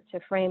effort to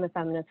frame a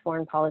feminist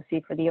foreign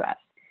policy for the US.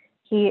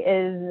 He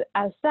is,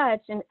 as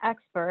such, an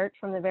expert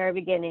from the very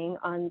beginning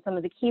on some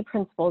of the key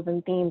principles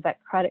and themes that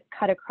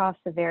cut across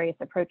the various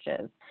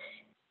approaches.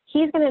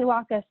 He's going to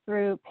walk us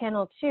through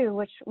panel 2,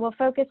 which will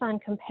focus on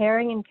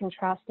comparing and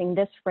contrasting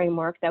this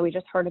framework that we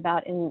just heard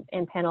about in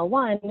panel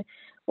 1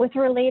 with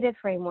related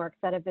frameworks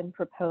that have been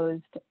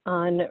proposed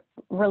on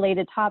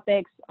related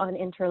topics, on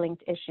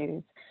interlinked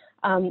issues,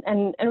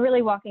 and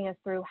really walking us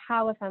through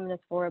how a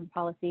feminist foreign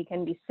policy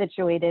can be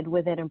situated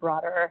within a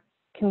broader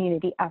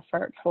community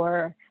effort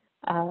for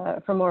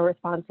more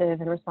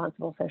responsive and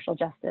responsible social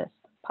justice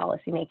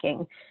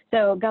policymaking.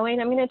 So Gayatri,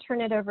 I'm going to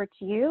turn it over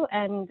to you,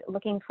 and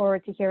looking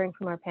forward to hearing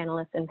from our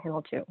panelists in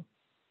panel 2.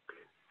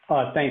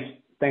 Thanks,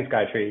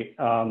 Gayatri.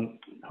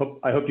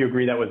 I hope you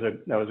agree that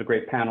was a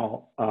great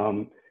panel.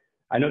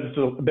 I know this is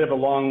a bit of a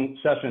long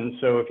session,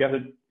 so if you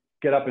have to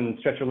get up and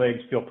stretch your legs,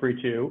 feel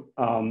free to.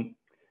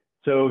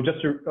 So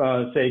just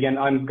to say again,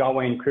 I'm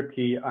Gayatri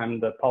Kripke. I'm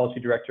the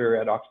policy director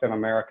at Oxfam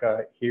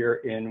America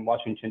here in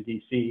Washington,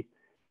 D.C.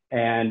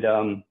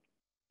 And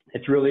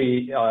it's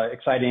really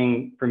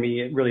exciting for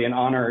me, really an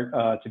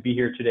honor to be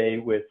here today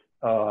with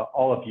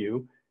all of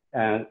you,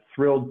 and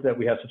thrilled that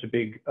we have such a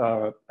big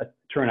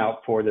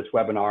turnout for this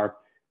webinar.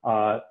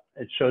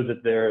 It shows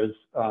that there's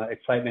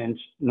excitement,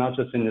 not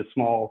just in this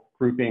small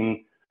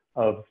grouping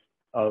of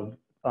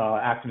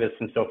activists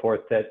and so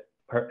forth that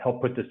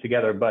helped put this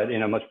together, but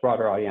in a much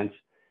broader audience.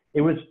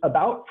 It was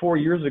about 4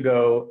 years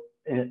ago,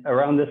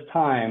 around this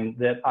time,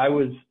 that I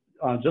was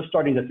just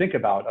starting to think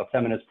about a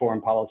feminist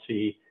foreign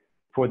policy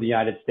for the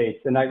United States.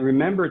 And I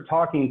remember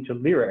talking to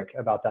Lyric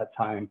about that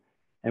time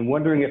and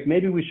wondering if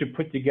maybe we should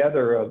put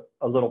together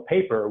a little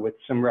paper with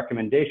some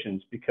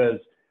recommendations, because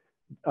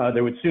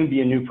there would soon be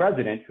a new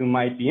president who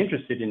might be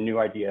interested in new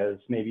ideas,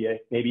 maybe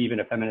even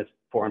a feminist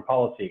foreign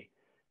policy.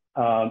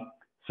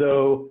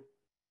 So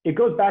it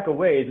goes back a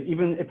ways,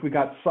 even if we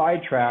got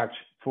sidetracked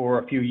for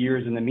a few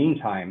years in the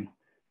meantime.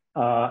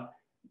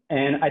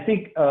 And I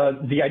think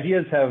the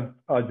ideas have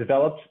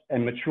developed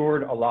and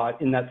matured a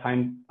lot in that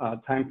time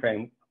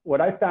frame. What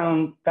I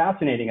found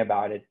fascinating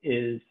about it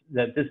is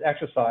that this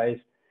exercise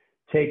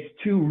takes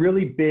two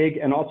really big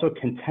and also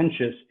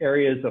contentious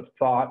areas of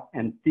thought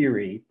and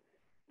theory,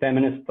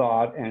 feminist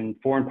thought and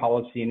foreign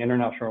policy and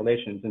international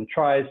relations, and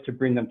tries to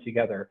bring them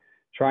together,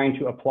 trying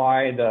to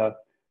apply the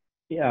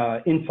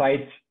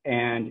insights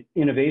and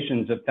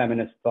innovations of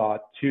feminist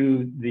thought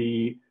to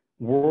the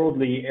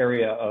worldly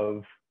area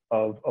of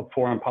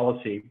foreign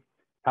policy,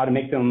 how to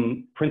make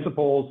them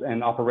principles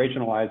and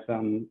operationalize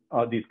them,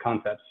 these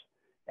concepts.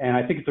 And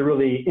I think it's a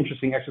really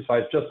interesting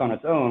exercise just on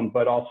its own,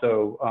 but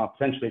also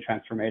potentially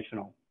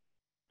transformational.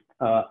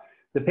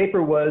 The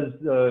paper was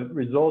the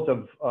result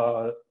of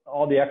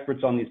all the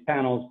experts on these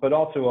panels, but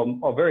also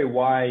a very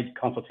wide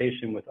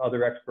consultation with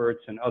other experts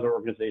and other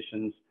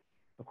organizations.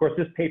 Of course,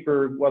 this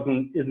paper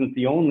isn't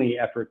the only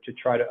effort to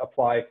try to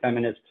apply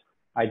feminist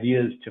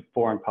ideas to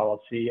foreign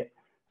policy.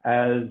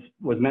 As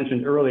was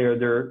mentioned earlier,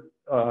 there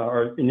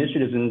are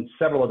initiatives in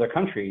several other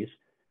countries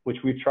which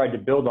we've tried to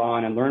build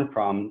on and learn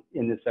from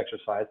in this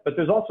exercise. But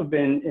there's also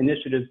been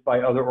initiatives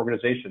by other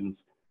organizations.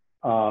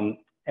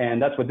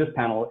 And that's what this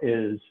panel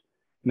is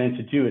meant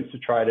to do, is to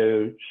try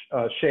to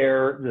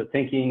share the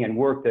thinking and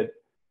work that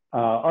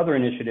other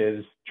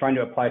initiatives trying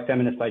to apply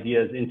feminist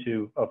ideas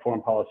into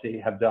foreign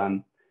policy have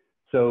done.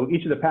 So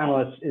each of the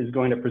panelists is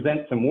going to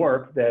present some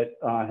work that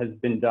has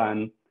been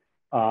done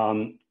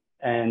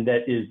and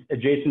that is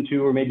adjacent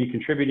to or maybe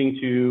contributing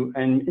to,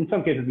 and in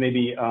some cases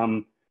maybe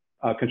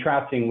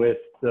contrasting with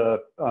the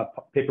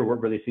paper we're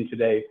releasing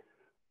today.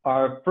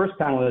 Our first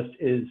panelist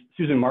is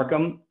Susan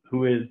Markham,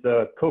 who is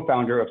the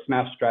co-founder of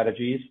Smash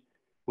Strategies,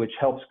 which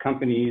helps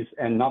companies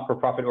and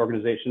not-for-profit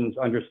organizations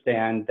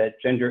understand that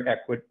gender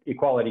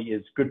equality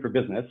is good for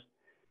business.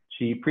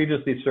 She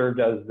previously served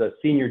as the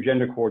senior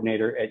gender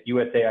coordinator at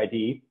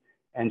USAID,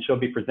 and she'll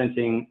be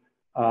presenting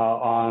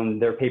on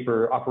their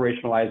paper,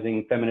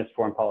 Operationalizing Feminist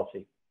Foreign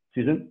Policy.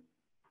 Susan?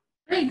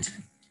 Great.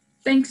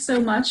 Thanks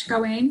so much,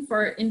 Gayatri,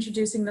 for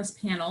introducing this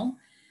panel.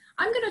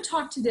 I'm going to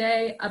talk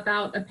today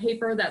about a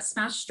paper that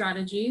Smash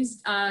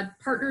Strategies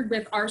partnered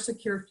with Our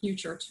Secure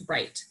Future to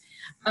write.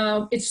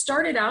 It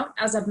started out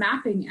as a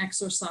mapping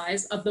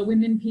exercise of the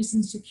women, peace,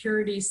 and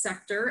security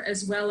sector,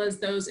 as well as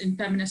those in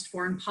feminist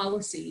foreign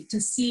policy, to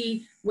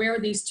see where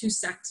these two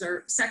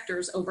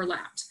sectors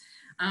overlapped.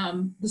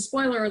 The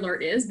spoiler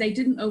alert is they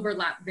didn't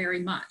overlap very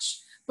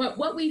much. But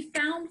what we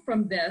found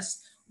from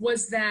this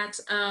was that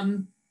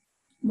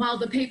while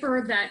the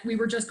paper that we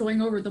were just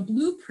going over, the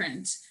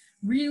blueprint,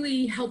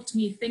 really helped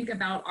me think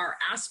about our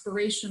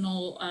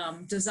aspirational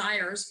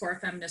desires for a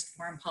feminist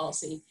foreign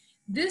policy,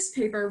 This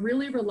paper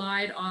really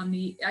relied on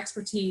the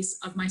expertise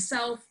of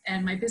myself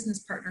and my business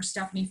partner,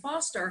 Stephanie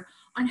Foster,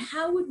 on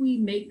how would we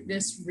make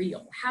this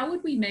real? How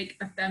would we make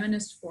a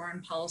feminist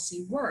foreign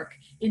policy work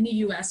in the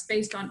US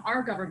based on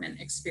our government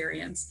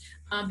experience?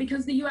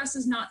 Because the US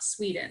is not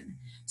Sweden.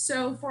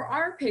 So for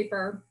our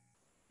paper,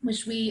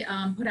 which we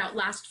put out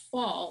last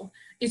fall,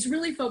 it's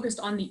really focused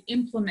on the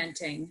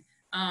implementing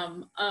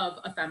of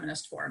a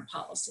feminist foreign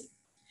policy.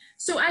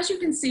 So as you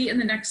can see in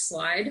the next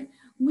slide,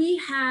 we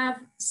have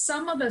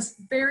some of the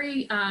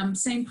very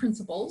same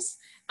principles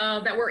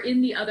that were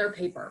in the other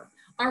paper.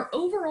 Our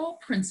overall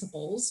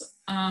principles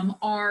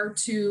are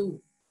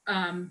to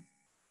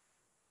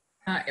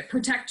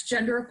protect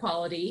gender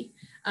equality,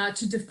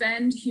 to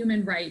defend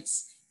human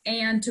rights,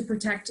 and to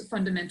protect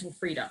fundamental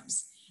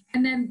freedoms.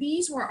 And then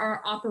these were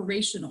our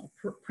operational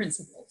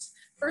principles.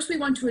 First, we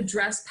want to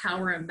address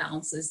power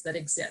imbalances that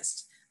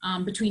exist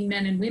between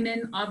men and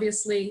women,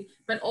 obviously,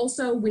 but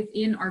also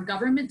within our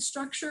government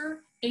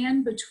structure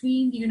and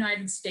between the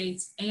United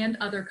States and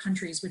other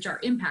countries which are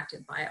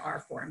impacted by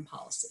our foreign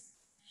policy.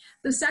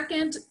 The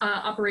second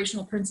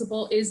operational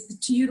principle is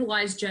to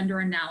utilize gender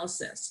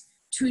analysis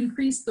to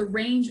increase the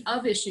range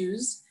of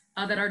issues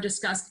that are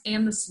discussed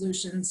and the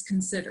solutions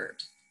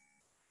considered.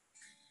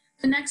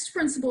 The next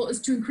principle is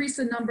to increase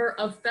the number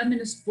of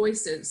feminist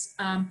voices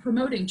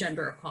promoting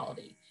gender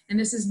equality. And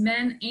this is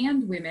men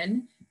and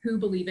women who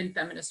believe in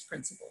feminist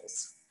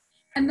principles.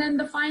 And then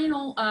the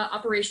final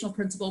operational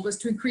principle was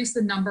to increase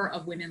the number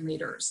of women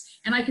leaders.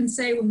 And I can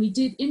say when we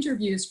did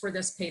interviews for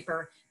this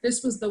paper,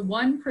 this was the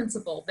one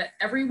principle that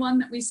everyone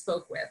that we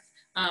spoke with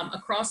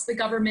across the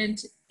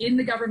government, in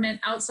the government,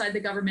 outside the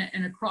government,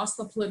 and across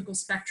the political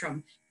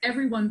spectrum,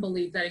 everyone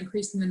believed that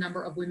increasing the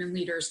number of women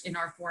leaders in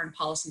our foreign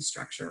policy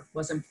structure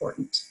was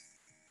important.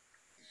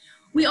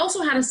 We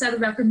also had a set of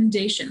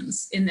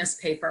recommendations in this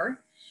paper,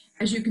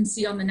 as you can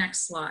see on the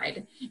next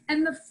slide.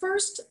 And the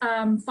first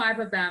 5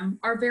 of them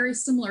are very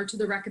similar to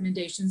the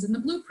recommendations in the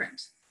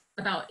blueprint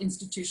about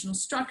institutional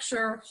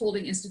structure,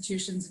 holding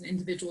institutions and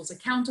individuals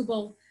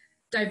accountable,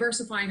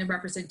 diversifying the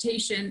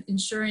representation,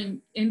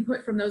 ensuring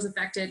input from those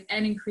affected,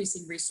 and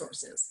increasing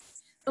resources.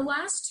 The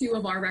last 2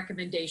 of our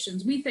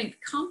recommendations we think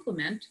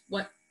complement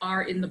what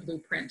are in the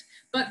blueprint,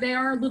 but they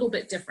are a little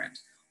bit different.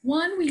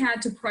 One, we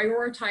had to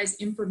prioritize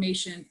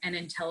information and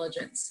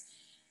intelligence.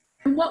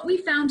 And what we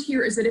found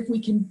here is that if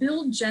we can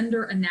build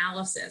gender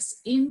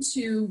analysis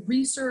into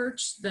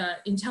research, the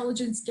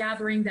intelligence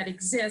gathering that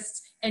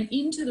exists, and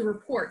into the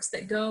reports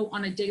that go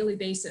on a daily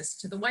basis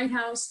to the White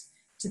House,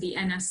 to the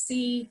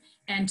NSC,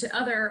 and to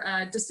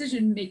other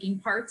decision-making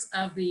parts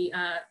of the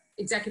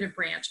executive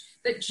branch,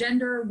 that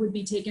gender would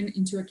be taken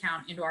into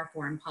account into our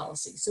foreign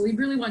policy. So we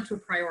really want to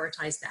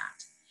prioritize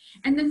that.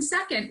 And then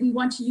second, we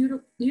want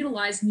to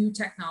utilize new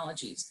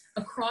technologies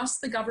across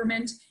the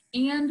government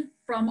and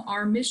from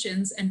our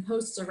missions and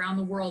posts around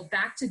the world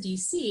back to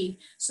DC,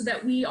 so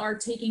that we are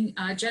taking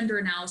gender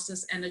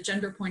analysis and a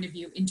gender point of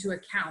view into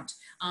account,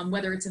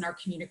 whether it's in our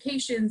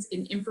communications,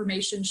 in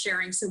information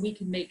sharing, so we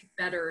can make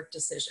better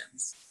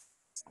decisions.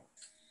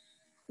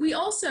 We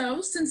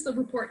also, since the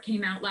report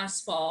came out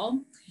last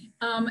fall,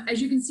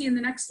 as you can see in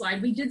the next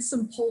slide, we did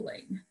some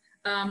polling.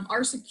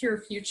 Our Secure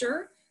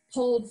Future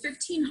polled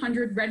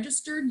 1,500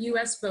 registered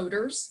US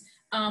voters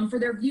for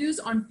their views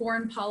on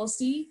foreign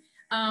policy,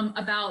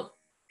 about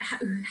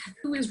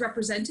who is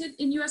represented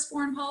in US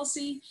foreign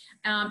policy,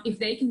 if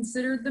they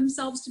considered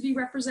themselves to be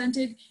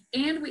represented.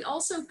 And we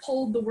also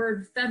polled the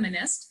word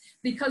feminist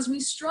because we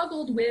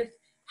struggled with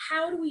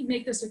how do we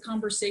make this a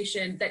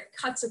conversation that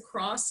cuts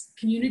across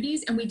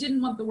communities, and we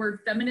didn't want the word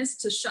feminist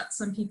to shut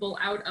some people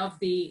out of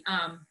the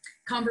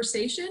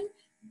conversation,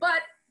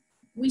 but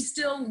we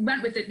still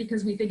went with it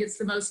because we think it's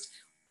the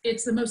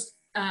most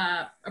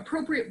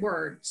appropriate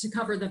word to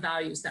cover the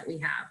values that we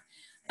have.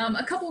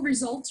 A couple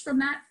results from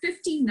that: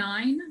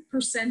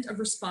 59% of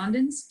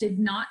respondents did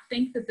not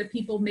think that the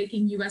people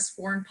making US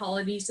foreign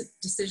policy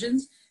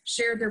decisions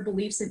shared their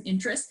beliefs and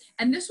interests,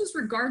 and this was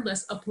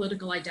regardless of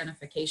political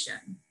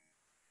identification.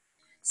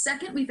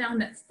 Second, we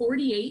found that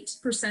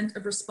 48%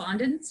 of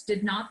respondents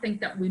did not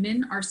think that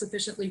women are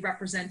sufficiently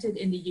represented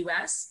in the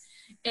US,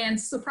 and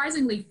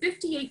surprisingly,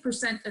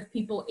 58% of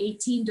people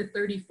 18 to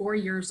 34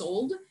 years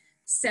old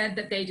said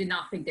that they did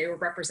not think they were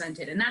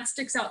represented. And that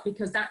sticks out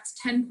because that's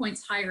 10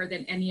 points higher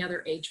than any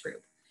other age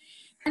group.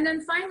 And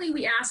then finally,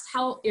 we asked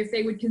if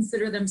they would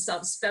consider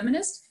themselves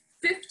feminist.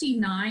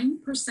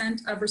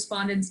 59% of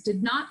respondents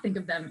did not think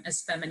of them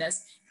as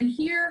feminist. And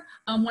here,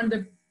 one of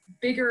the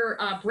bigger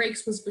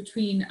breaks was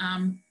between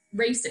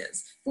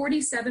races.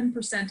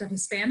 47% of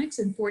Hispanics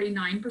and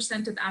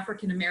 49% of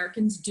African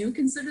Americans do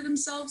consider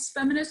themselves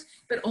feminist,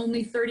 but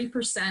only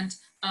 30%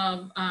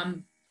 of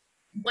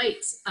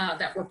whites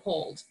that were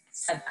polled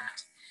said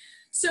that.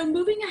 So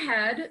moving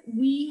ahead,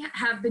 we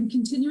have been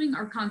continuing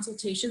our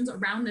consultations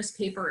around this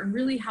paper and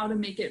really how to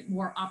make it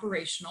more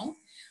operational.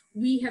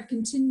 We have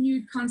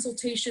continued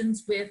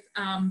consultations with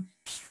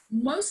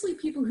mostly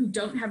people who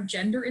don't have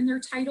gender in their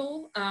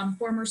title,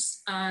 former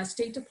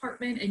State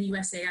Department and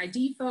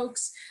USAID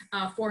folks,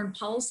 foreign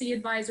policy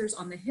advisors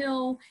on the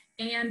Hill,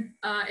 and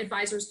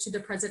advisors to the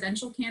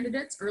presidential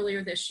candidates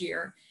earlier this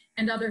year,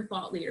 and other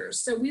thought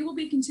leaders. So we will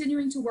be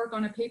continuing to work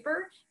on a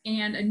paper,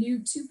 and a new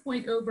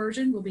 2.0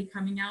 version will be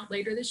coming out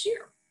later this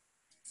year.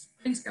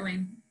 Thanks,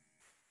 Gawain.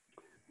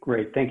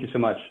 Great, thank you so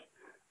much.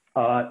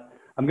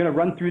 I'm going to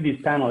run through these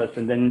panelists,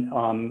 and then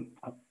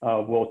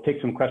we'll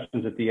take some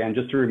questions at the end.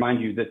 Just to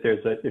remind you that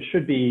there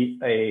should be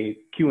a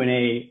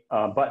Q&A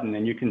button,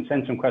 and you can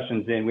send some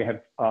questions in. We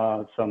have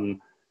some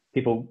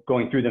people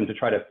going through them to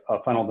try to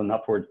funnel them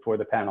upwards for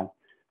the panel.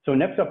 So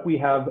next up, we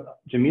have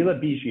Jamila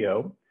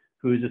Biggio,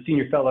 who is a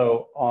senior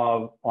fellow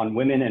on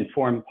women and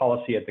foreign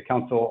policy at the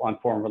Council on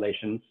Foreign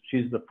Relations.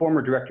 She's the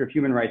former director of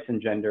human rights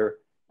and gender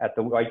at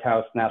the White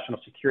House National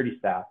Security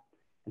Staff.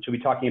 And she'll be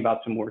talking about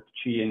some work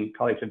she and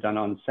colleagues have done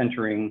on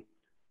centering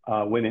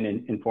women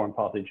in foreign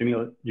policy.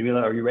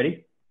 Jamila, are you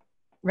ready?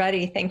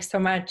 Ready, thanks so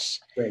much.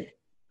 Great.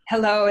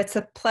 Hello, it's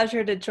a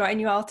pleasure to join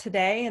you all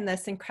today in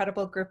this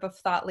incredible group of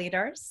thought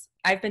leaders.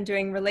 I've been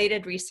doing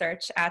related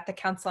research at the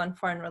Council on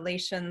Foreign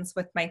Relations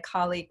with my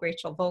colleague,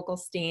 Rachel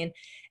Vogelstein,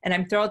 and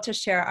I'm thrilled to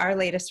share our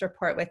latest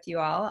report with you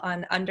all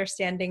on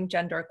understanding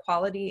gender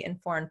equality in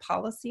foreign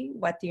policy,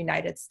 what the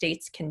United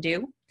States can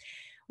do.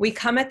 We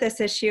come at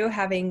this issue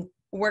having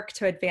worked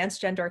to advance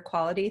gender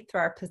equality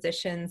through our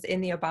positions in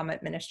the Obama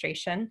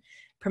administration.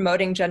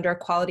 Promoting gender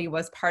equality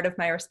was part of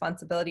my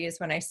responsibilities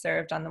when I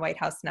served on the White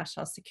House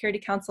National Security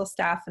Council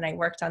staff, and I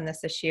worked on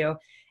this issue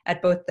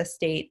at both the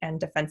State and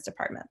Defense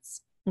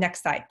Departments.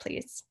 Next slide,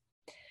 please.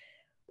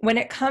 When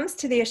it comes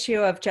to the issue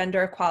of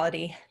gender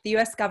equality, the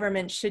US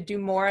government should do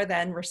more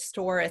than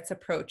restore its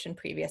approach in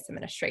previous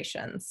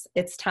administrations.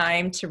 It's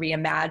time to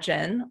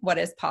reimagine what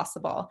is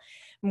possible.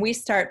 We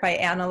start by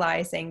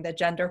analyzing the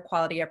gender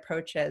equality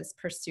approaches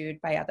pursued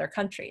by other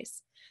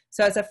countries.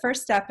 So as a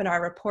first step in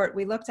our report,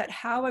 we looked at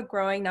how a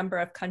growing number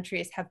of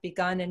countries have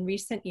begun in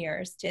recent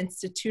years to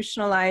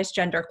institutionalize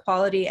gender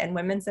equality and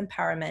women's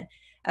empowerment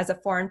as a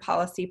foreign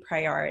policy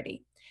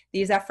priority.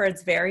 These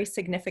efforts vary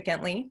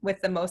significantly, with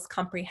the most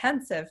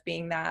comprehensive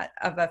being that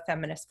of a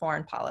feminist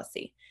foreign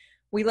policy.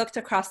 We looked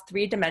across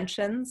 3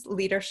 dimensions: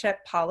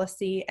 leadership,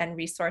 policy, and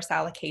resource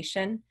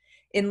allocation.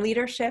 In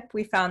leadership,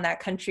 we found that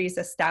countries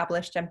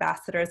established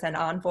ambassadors and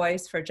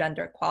envoys for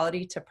gender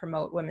equality to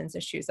promote women's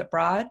issues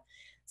abroad.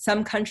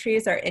 Some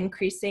countries are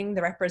increasing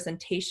the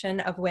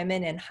representation of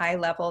women in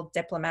high-level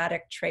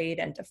diplomatic, trade,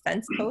 and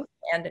defense posts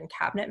and in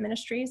cabinet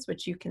ministries,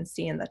 which you can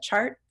see in the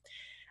chart.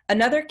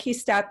 Another key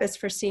step is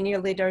for senior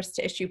leaders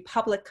to issue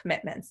public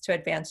commitments to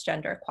advance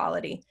gender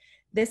equality.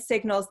 This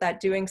signals that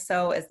doing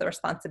so is the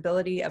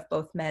responsibility of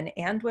both men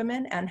and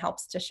women and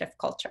helps to shift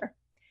culture.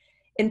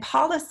 In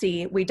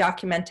policy, we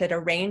documented a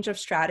range of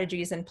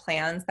strategies and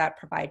plans that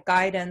provide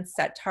guidance,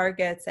 set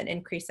targets, and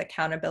increase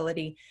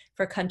accountability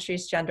for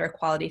countries' gender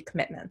equality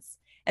commitments.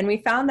 And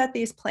we found that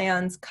these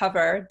plans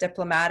cover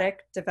diplomatic,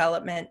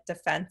 development,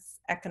 defense,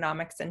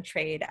 economics, and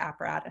trade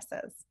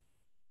apparatuses.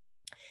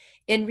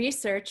 In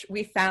researches,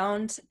 we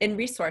found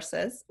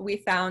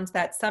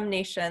that some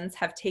nations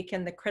have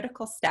taken the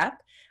critical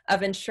step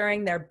of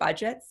ensuring their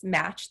budgets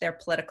match their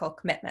political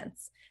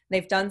commitments.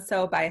 They've done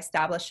so by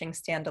establishing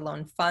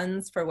standalone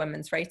funds for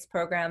women's rights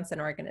programs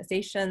and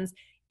organizations,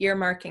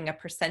 earmarking a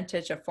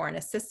percentage of foreign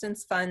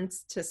assistance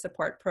funds to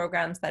support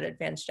programs that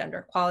advance gender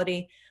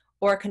equality,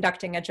 or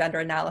conducting a gender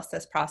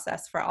analysis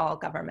process for all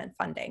government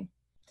funding.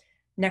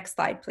 Next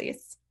slide,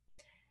 please.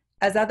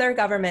 As other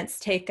governments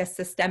take a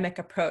systemic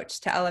approach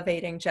to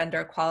elevating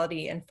gender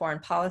equality in foreign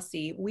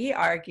policy, we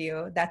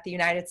argue that the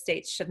United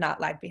States should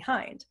not lag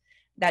behind,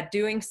 that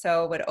doing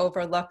so would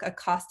overlook a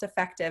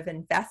cost-effective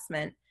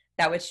investment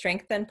that would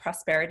strengthen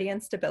prosperity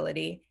and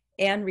stability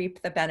and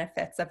reap the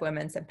benefits of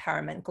women's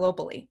empowerment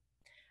globally.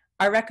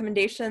 Our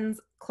recommendations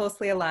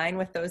closely align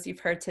with those you've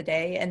heard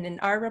today, and in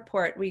our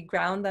report, we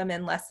ground them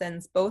in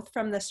lessons both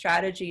from the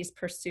strategies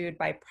pursued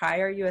by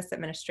prior US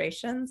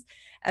administrations,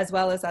 as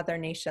well as other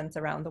nations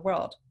around the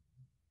world.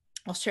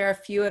 I'll share a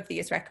few of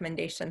these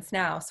recommendations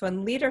now. So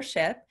in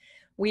leadership,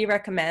 we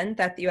recommend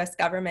that the US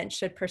government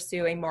should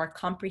pursue a more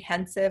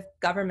comprehensive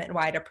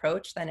government-wide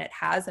approach than it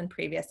has in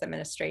previous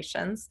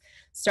administrations,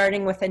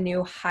 starting with a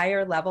new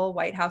higher-level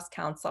White House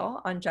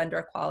Council on Gender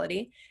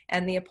Equality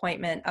and the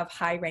appointment of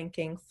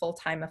high-ranking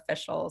full-time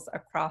officials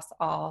across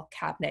all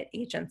cabinet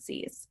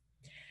agencies.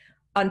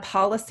 On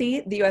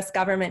policy, the US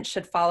government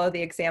should follow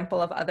the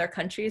example of other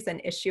countries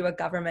and issue a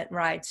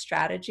government-wide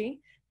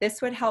strategy. This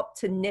would help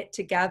to knit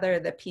together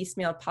the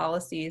piecemeal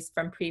policies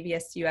from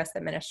previous US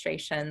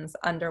administrations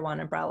under one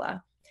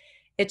umbrella.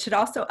 It should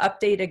also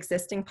update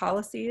existing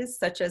policies,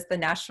 such as the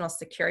National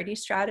Security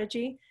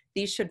Strategy.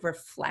 These should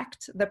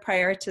reflect the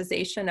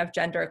prioritization of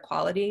gender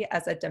equality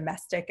as a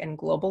domestic and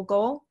global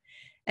goal.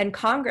 And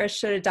Congress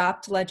should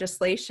adopt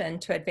legislation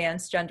to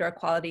advance gender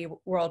equality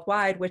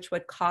worldwide, which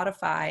would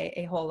codify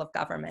a whole of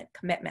government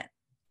commitment.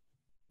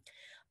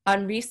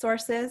 On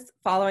resources,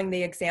 following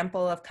the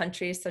example of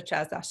countries such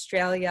as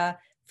Australia,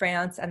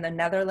 France, and the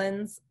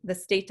Netherlands, the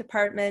State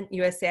Department,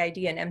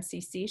 USAID, and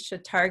MCC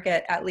should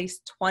target at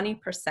least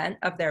 20%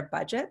 of their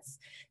budgets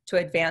to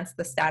advance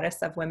the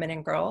status of women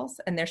and girls,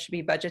 and there should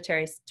be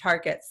budgetary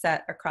targets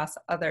set across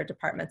other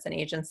departments and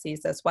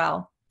agencies as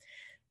well.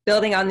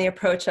 Building on the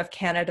approach of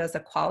Canada's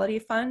Equality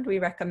Fund, we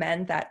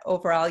recommend that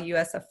overall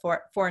U.S.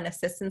 foreign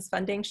assistance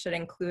funding should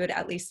include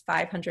at least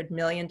 $500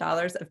 million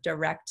of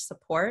direct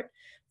support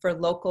for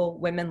local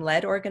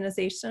women-led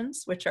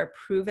organizations, which are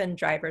proven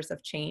drivers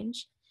of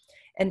change.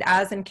 And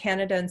as in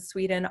Canada and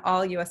Sweden,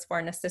 all U.S.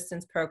 foreign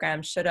assistance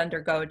programs should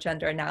undergo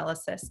gender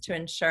analysis to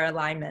ensure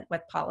alignment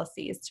with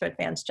policies to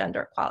advance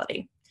gender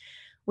equality.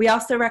 We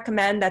also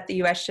recommend that the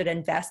U.S. should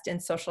invest in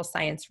social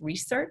science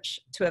research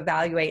to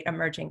evaluate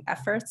emerging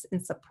efforts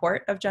in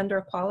support of gender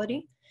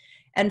equality.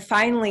 And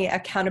finally,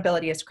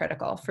 accountability is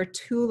critical. For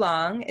too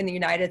long in the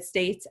United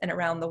States and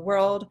around the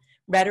world,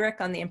 rhetoric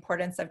on the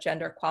importance of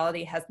gender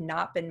equality has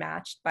not been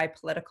matched by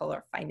political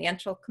or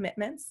financial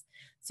commitments.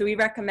 So we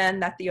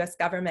recommend that the US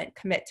government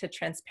commit to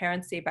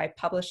transparency by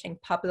publishing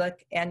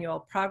public annual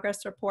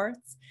progress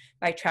reports,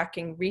 by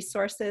tracking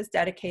resources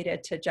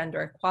dedicated to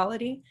gender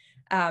equality,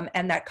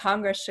 and that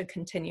Congress should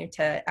continue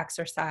to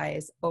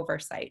exercise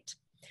oversight.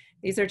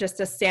 These are just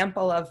a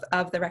sample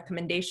of the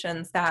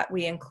recommendations that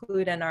we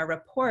include in our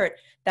report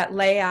that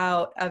lay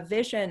out a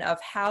vision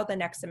of how the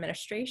next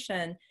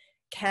administration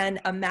can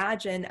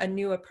imagine a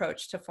new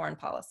approach to foreign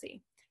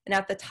policy. And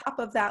at the top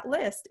of that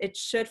list, it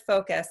should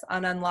focus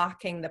on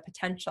unlocking the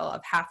potential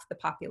of half the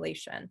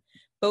population,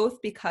 both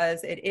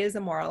because it is a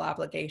moral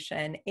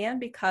obligation and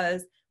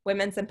because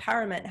women's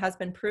empowerment has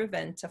been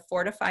proven to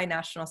fortify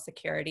national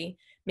security,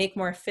 make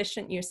more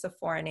efficient use of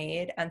foreign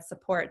aid, and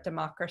support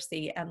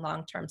democracy and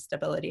long-term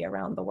stability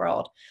around the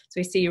world. So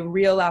we see a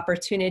real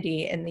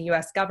opportunity in the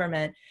US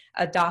government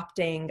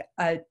adopting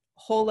a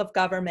whole of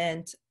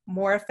government,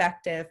 more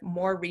effective,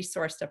 more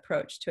resourced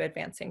approach to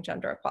advancing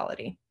gender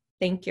equality.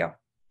 Thank you.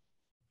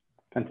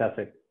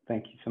 Fantastic.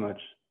 Thank you so much.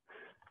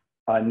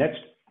 Next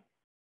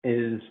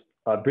is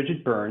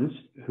Bridget Burns,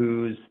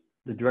 who's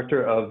the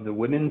director of the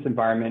Women's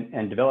Environment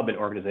and Development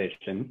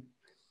Organization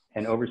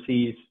and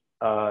oversees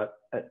a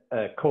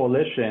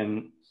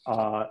coalition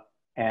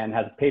and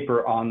has a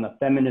paper on the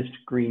Feminist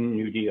Green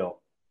New Deal.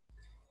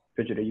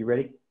 Bridget, are you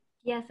ready?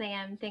 Yes, I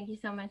am. Thank you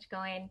so much,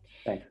 Gawain.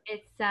 Thanks.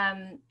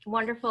 It's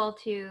wonderful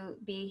to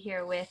be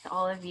here with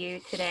all of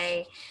you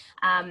today.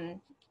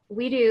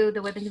 We do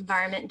the Women's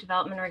Environment and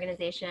Development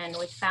Organization,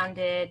 was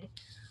founded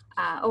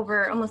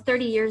over almost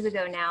 30 years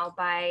ago now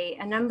by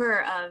a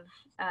number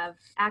of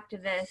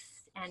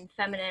activists and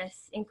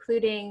feminists,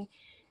 including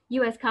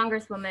U.S.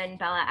 Congresswoman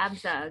Bella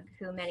Abzug,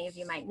 who many of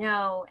you might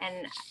know.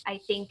 And I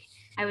think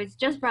I was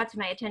just brought to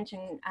my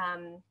attention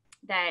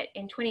that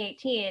in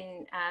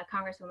 2018,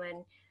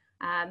 Congresswoman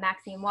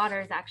Maxine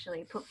Waters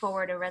actually put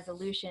forward a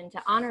resolution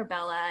to honor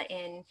Bella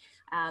in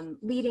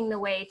leading the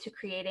way to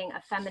creating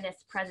a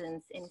feminist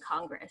presence in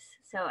Congress.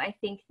 So I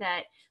think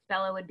that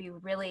Bella would be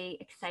really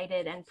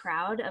excited and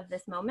proud of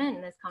this moment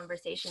and this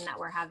conversation that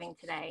we're having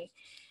today.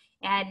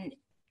 And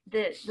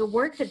the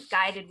work that's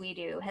guided We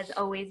Do has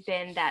always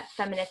been that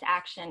feminist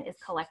action is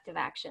collective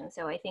action.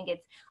 So I think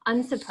it's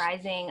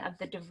unsurprising of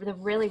the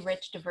really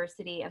rich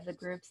diversity of the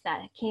groups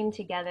that came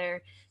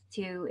together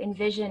to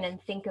envision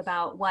and think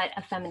about what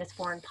a feminist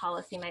foreign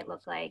policy might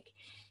look like.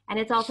 And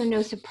it's also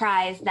no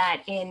surprise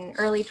that in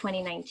early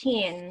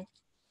 2019,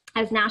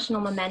 as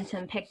national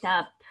momentum picked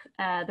up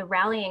the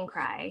rallying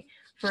cry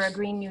for a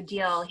Green New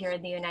Deal here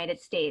in the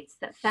United States,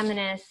 that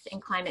feminists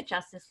and climate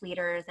justice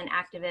leaders and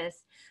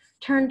activists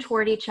turned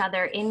toward each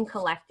other in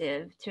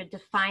collective to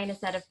define a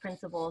set of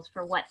principles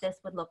for what this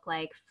would look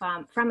like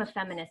from a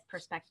feminist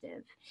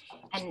perspective.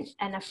 And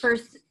a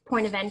first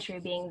point of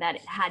entry being that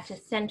it had to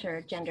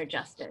center gender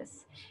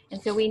justice.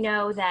 And so we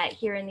know that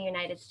here in the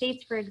United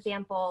States, for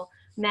example,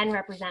 men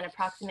represent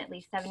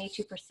approximately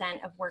 72%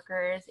 of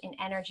workers in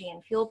energy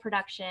and fuel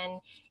production,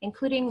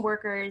 including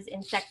workers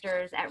in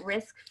sectors at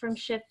risk from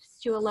shifts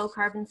to a low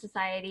carbon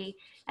society,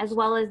 as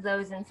well as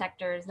those in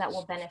sectors that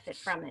will benefit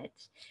from it.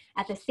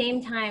 At the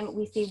same time,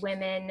 we see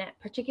women,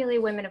 particularly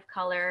women of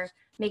color,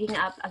 making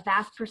up a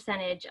vast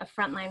percentage of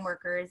frontline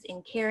workers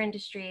in care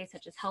industries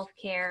such as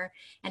healthcare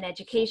and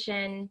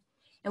education.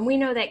 And we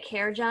know that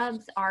care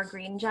jobs are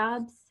green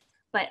jobs,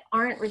 but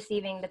aren't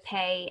receiving the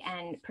pay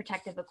and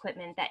protective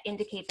equipment that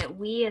indicate that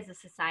we as a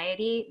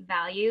society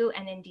value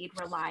and indeed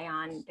rely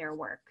on their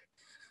work.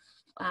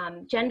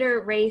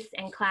 Gender, race,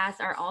 and class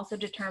are also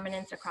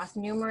determinants across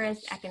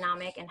numerous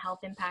economic and health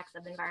impacts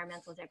of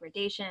environmental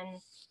degradation,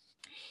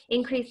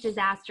 increased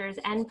disasters,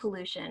 and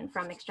pollution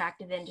from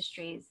extractive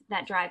industries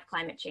that drive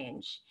climate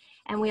change.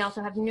 And we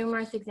also have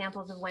numerous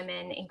examples of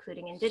women,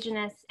 including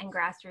Indigenous and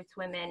grassroots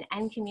women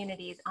and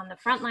communities on the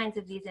front lines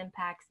of these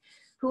impacts,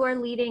 who are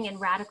leading in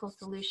radical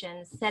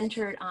solutions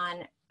centered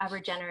on a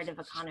regenerative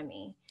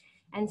economy.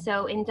 And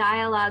so in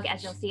dialogue,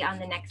 as you'll see on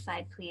the next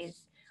slide,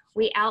 please,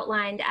 we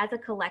outlined as a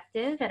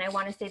collective, and I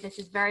want to say this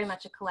is very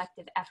much a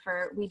collective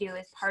effort. We do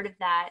as part of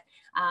that,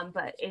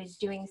 but is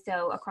doing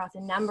so across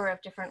a number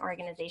of different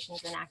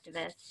organizations and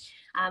activists.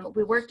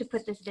 We work to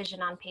put this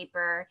vision on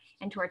paper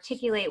and to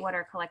articulate what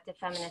our collective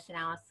feminist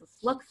analysis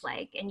looks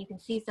like. And you can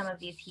see some of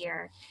these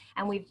here.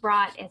 And we've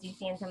brought, as you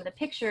see in some of the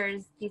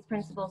pictures, these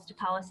principles to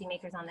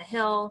policymakers on the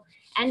Hill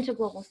and to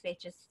global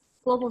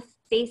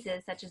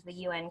spaces such as the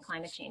UN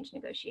climate change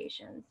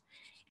negotiations.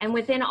 And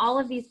within all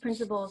of these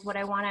principles, what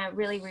I want to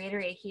really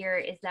reiterate here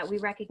is that we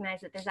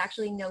recognize that there's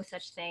actually no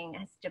such thing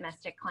as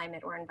domestic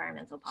climate or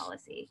environmental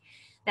policy.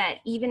 That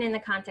even in the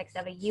context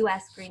of a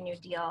US Green New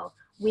Deal,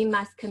 we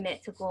must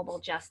commit to global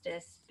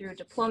justice through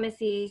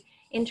diplomacy,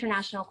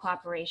 international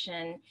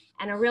cooperation,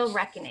 and a real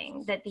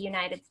reckoning that the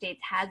United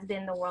States has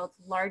been the world's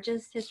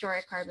largest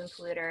historic carbon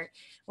polluter,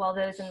 while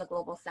those in the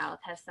global South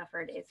have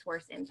suffered its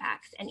worst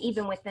impacts. And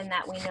even within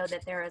that, we know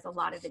that there is a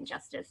lot of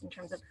injustice in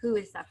terms of who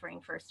is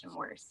suffering first and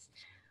worst.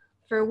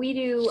 For We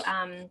Do,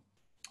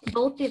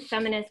 both the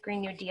Feminist Green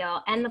New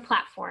Deal and the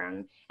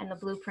platform and the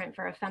blueprint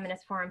for a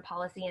feminist foreign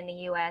policy in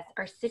the US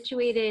are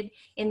situated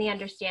in the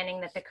understanding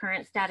that the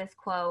current status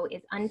quo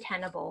is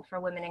untenable for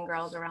women and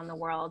girls around the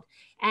world,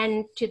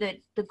 and to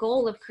the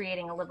goal of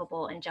creating a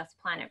livable and just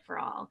planet for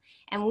all.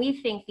 And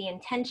we think the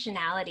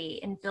intentionality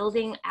in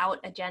building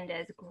out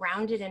agendas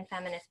grounded in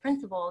feminist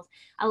principles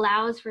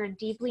allows for a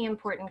deeply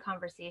important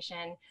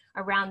conversation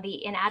around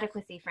the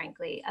inadequacy,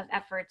 frankly, of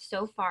efforts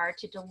so far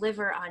to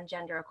deliver on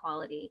gender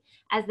equality,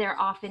 as they're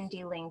often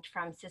delinked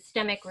from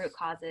systemic root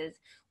causes,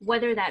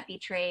 whether that be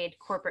trade,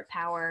 corporate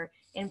power,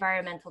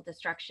 environmental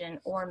destruction,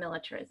 or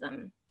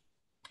militarism.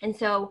 And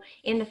so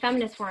in the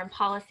feminist foreign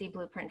policy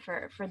blueprint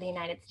for the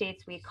United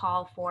States, we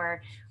call for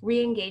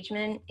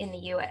re-engagement in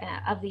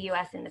of the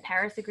US in the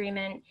Paris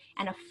Agreement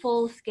and a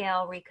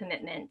full-scale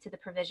recommitment to the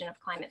provision of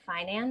climate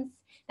finance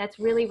that's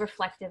really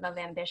reflective of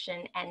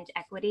ambition and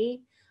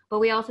equity. But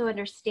we also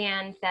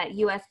understand that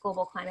US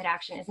global climate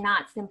action is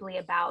not simply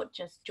about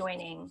just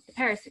joining the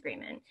Paris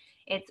Agreement.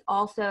 It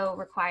also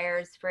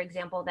requires, for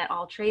example, that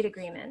all trade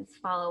agreements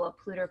follow a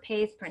polluter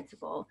pays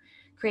principle,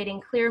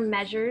 creating clear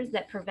measures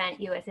that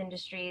prevent US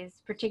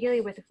industries,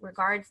 particularly with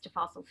regards to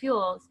fossil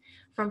fuels,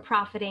 from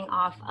profiting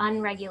off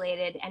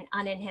unregulated and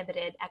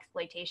uninhibited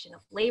exploitation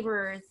of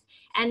laborers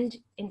and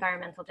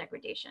environmental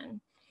degradation.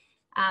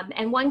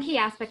 And one key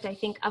aspect, I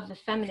think, of the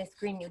feminist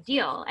Green New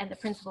Deal and the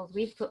principles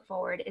we've put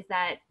forward is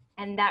that,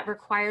 and that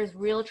requires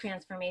real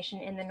transformation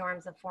in the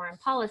norms of foreign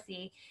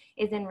policy,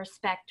 is in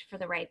respect for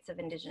the rights of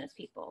Indigenous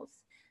peoples.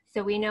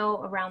 So we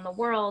know around the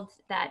world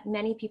that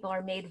many people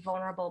are made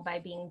vulnerable by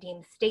being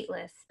deemed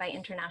stateless by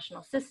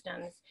international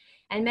systems,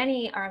 and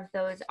many of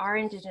those are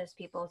Indigenous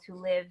peoples who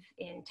live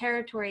in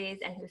territories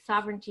and whose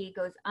sovereignty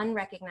goes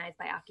unrecognized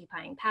by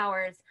occupying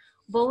powers,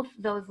 both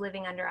those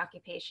living under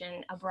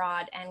occupation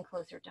abroad and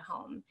closer to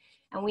home.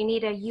 And we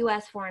need a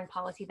US foreign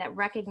policy that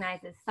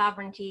recognizes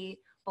sovereignty,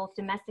 both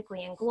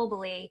domestically and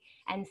globally,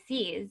 and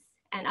sees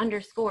and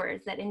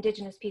underscores that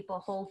Indigenous people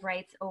hold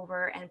rights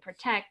over and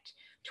protect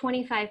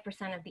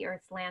 25% of the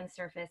Earth's land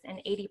surface and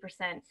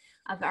 80%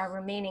 of our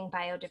remaining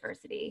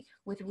biodiversity,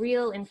 with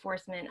real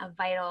enforcement of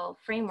vital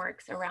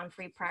frameworks around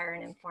free, prior,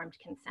 and informed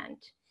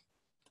consent.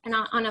 And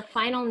on a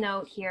final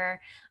note here,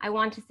 I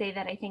want to say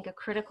that I think a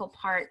critical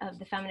part of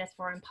the feminist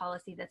foreign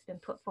policy that's been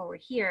put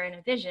forward here in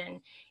a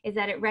vision is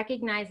that it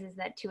recognizes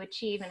that to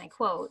achieve, and I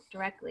quote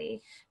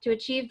directly, to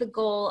achieve the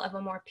goal of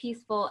a more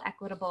peaceful,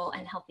 equitable,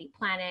 and healthy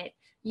planet,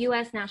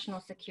 US national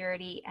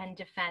security and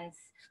defense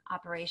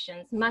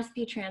operations must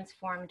be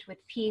transformed, with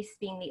peace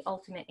being the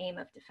ultimate aim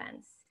of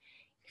defense.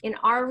 In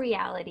our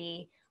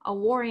reality, a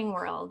warring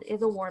world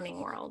is a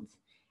warming world.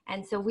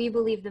 And so we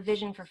believe the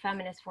vision for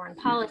feminist foreign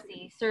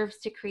policy serves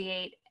to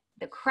create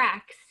the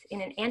cracks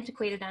in an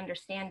antiquated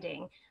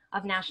understanding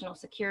of national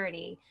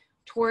security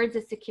towards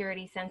a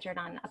security centered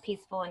on a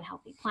peaceful and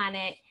healthy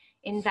planet,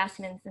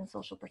 investments in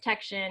social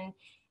protection,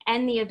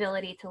 and the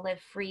ability to live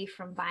free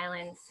from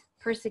violence,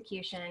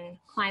 persecution,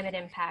 climate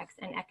impacts,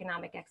 and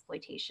economic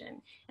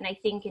exploitation. And I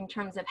think in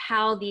terms of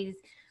how these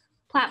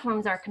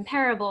platforms are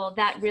comparable,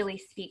 that really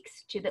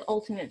speaks to the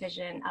ultimate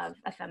vision of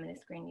a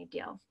feminist Green New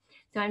Deal.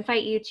 So I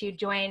invite you to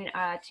join,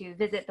 to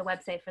visit the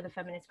website for the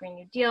Feminist Green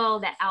New Deal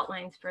that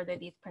outlines further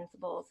these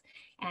principles.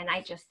 And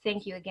I just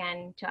thank you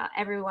again to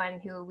everyone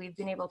who we've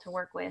been able to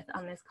work with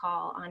on this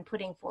call on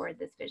putting forward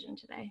this vision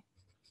today.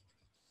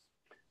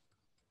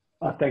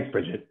 Thanks,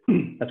 Bridget.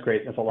 That's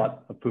great. That's a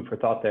lot of food for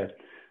thought there.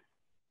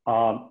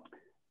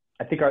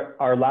 I think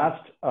our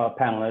last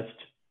panelist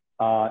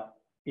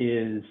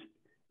is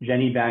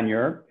Jenny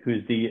Vanier,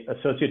 who's the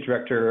Associate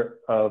Director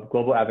of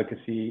Global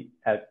Advocacy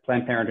at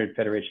Planned Parenthood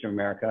Federation of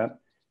America.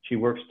 She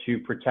works to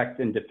protect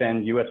and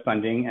defend US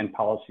funding and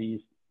policies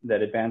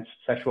that advance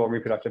sexual and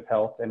reproductive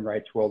health and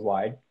rights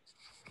worldwide.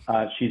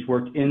 She's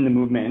worked in the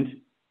movement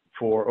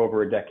for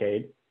over a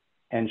decade,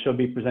 and she'll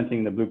be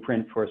presenting the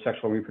blueprint for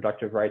sexual and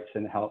reproductive rights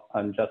and health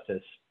and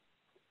justice.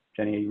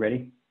 Jenny, are you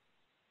ready?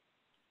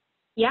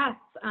 Yes,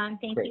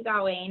 thank Great. you,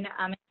 Gawain.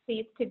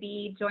 pleased to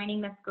be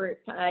joining this group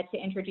to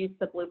introduce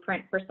the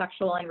Blueprint for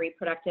Sexual and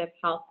Reproductive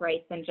Health,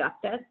 Rights, and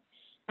Justice,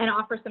 and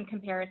offer some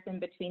comparison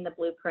between the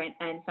Blueprint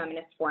and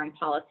Feminist Foreign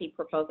Policy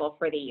proposal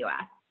for the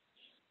U.S.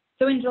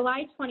 So in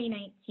July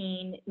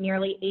 2019,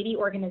 nearly 80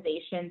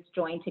 organizations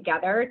joined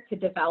together to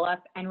develop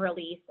and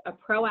release a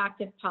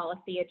proactive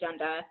policy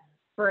agenda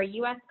for a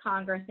U.S.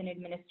 Congress and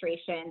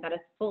administration that is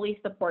fully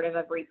supportive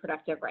of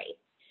reproductive rights,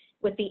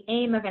 with the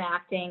aim of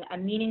enacting a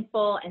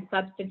meaningful and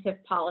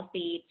substantive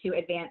policy to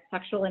advance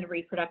sexual and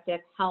reproductive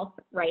health,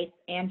 rights,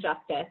 and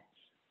justice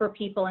for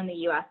people in the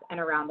U.S. and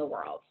around the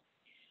world.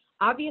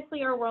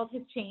 Obviously, our world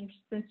has changed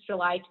since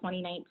July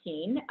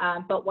 2019,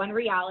 but one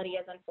reality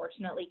is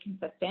unfortunately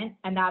consistent,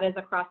 and that is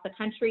across the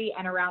country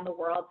and around the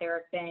world, there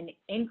have been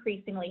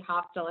increasingly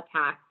hostile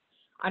attacks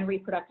on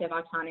reproductive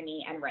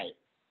autonomy and rights.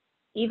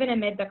 Even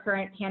amid the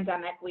current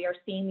pandemic, we are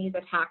seeing these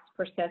attacks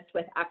persist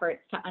with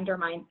efforts to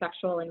undermine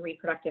sexual and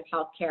reproductive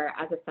health care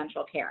as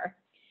essential care.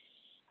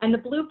 And the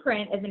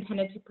Blueprint is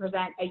intended to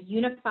present a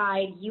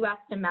unified U.S.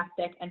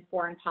 domestic and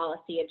foreign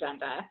policy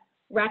agenda,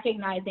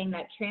 recognizing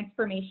that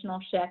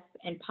transformational shifts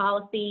in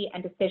policy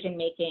and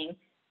decision-making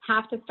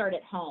have to start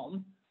at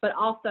home, but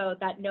also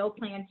that no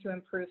plan to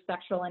improve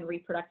sexual and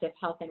reproductive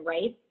health and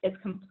rights is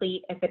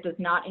complete if it does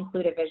not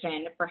include a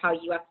vision for how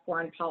U.S.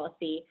 foreign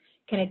policy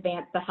can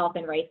advance the health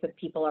and rights of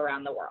people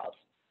around the world.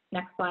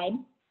 Next slide.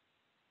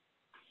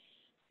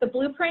 The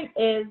Blueprint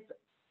is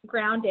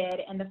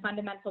grounded in the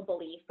fundamental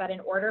belief that in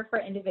order for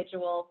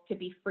individuals to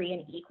be free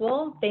and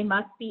equal, they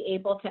must be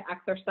able to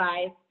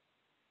exercise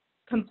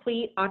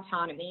complete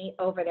autonomy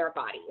over their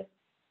bodies.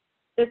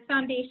 This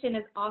foundation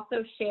is also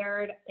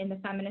shared in the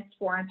Feminist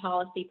Foreign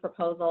Policy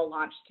proposal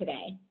launched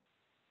today.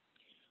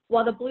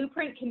 While the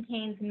Blueprint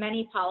contains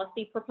many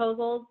policy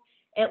proposals,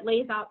 it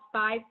lays out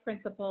 5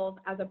 principles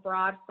as a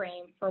broad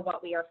frame for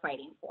what we are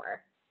fighting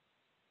for.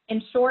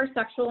 Ensure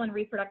sexual and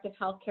reproductive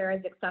health care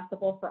is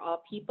accessible for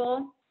all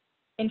people.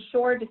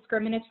 Ensure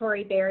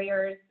discriminatory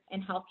barriers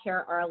in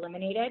healthcare are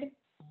eliminated.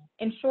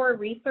 Ensure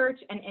research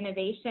and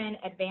innovation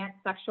advance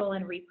sexual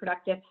and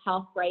reproductive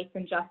health, rights,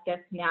 and justice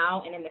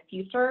now and in the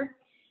future.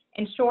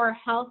 Ensure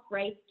health,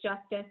 rights,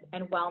 justice,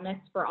 and wellness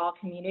for all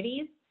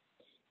communities.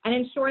 And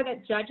ensure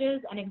that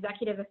judges and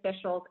executive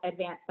officials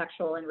advance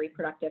sexual and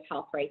reproductive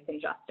health, rights,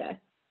 and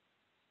justice.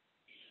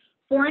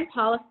 Foreign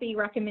policy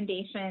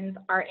recommendations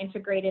are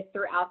integrated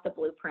throughout the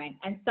Blueprint,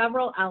 and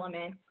several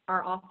elements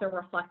are also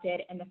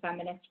reflected in the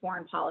Feminist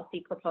Foreign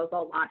Policy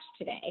proposal launched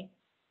today.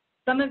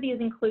 Some of these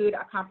include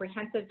a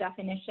comprehensive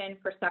definition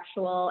for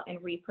sexual and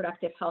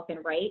reproductive health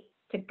and rights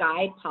to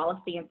guide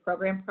policy and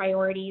program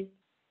priorities,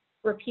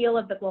 repeal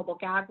of the global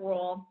gag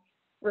rule,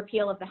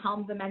 repeal of the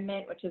Helms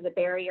Amendment, which is a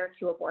barrier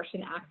to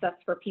abortion access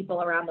for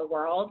people around the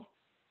world,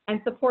 and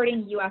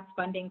supporting U.S.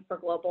 funding for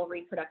global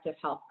reproductive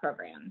health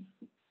programs.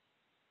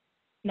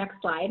 Next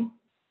slide.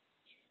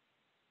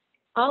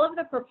 All of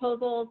the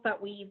proposals that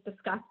we've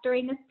discussed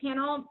during this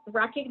panel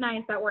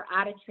recognize that we're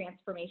at a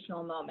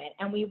transformational moment,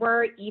 and we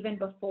were even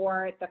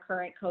before the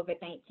current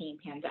COVID-19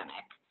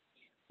 pandemic.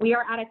 We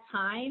are at a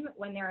time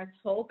when there is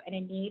hope and a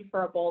need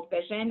for a bold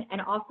vision,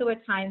 and also a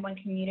time when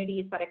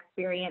communities that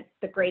experience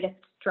the greatest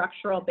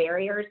structural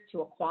barriers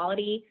to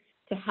equality,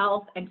 to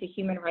health, and to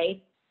human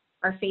rights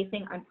are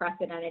facing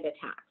unprecedented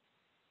attacks.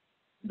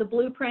 The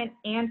Blueprint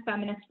and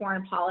Feminist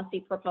Foreign Policy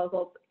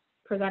proposals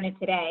presented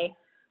today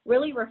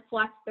really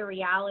reflects the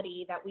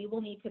reality that we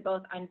will need to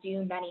both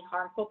undo many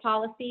harmful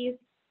policies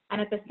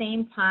and at the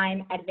same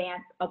time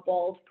advance a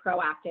bold,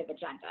 proactive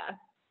agenda.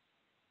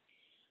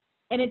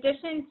 In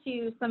addition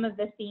to some of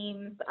the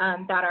themes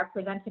that are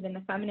presented in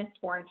the Feminist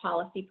Foreign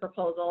Policy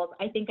proposals,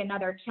 I think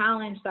another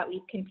challenge that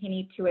we've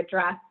continued to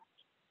address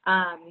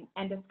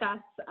and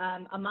discuss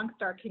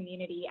amongst our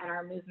community and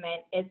our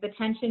movement is the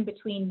tension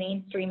between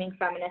mainstreaming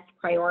feminist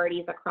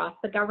priorities across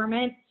the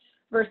government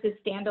versus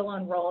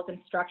standalone roles and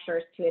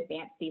structures to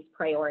advance these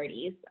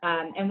priorities.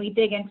 And we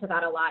dig into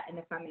that a lot in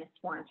the Feminist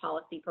Foreign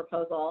Policy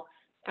proposal,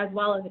 as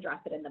well as address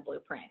it in the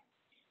Blueprint.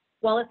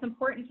 While it's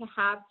important to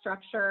have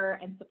structure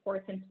and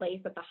supports in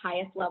place at the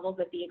highest levels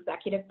of the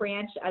executive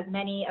branch, as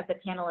many of the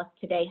panelists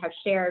today have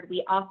shared,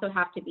 we also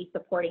have to be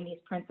supporting these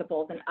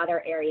principles in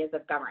other areas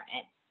of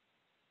government.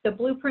 The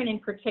Blueprint in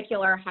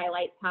particular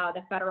highlights how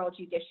the federal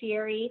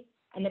judiciary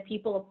and the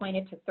people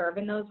appointed to serve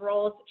in those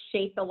roles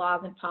shape the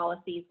laws and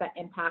policies that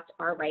impact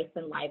our rights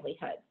and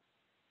livelihoods.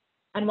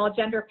 And while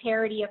gender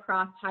parity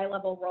across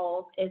high-level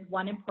roles is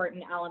one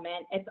important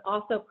element, it's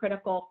also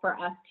critical for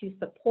us to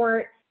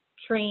support,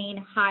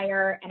 train,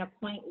 hire, and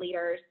appoint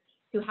leaders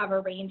who have a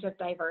range of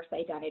diverse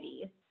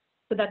identities,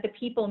 so that the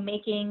people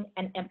making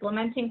and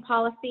implementing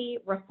policy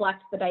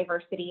reflect the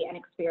diversity and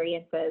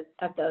experiences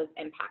of those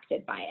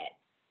impacted by it.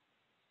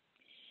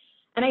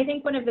 And I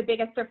think one of the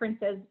biggest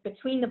differences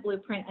between the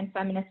Blueprint and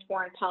Feminist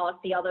Foreign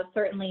Policy, although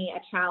certainly a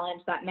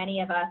challenge that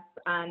many of us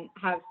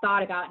have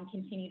thought about and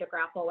continue to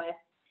grapple with,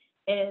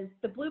 is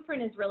the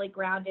Blueprint is really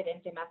grounded in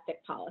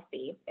domestic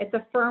policy. It's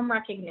a firm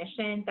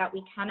recognition that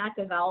we cannot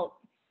develop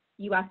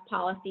U.S.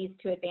 policies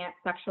to advance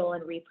sexual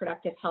and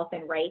reproductive health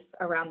and rights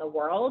around the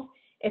world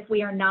if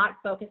we are not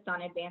focused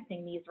on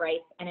advancing these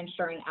rights and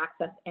ensuring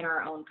access in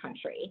our own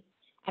country.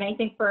 And I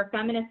think for a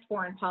feminist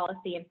foreign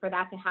policy and for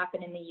that to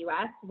happen in the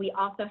US, we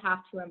also have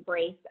to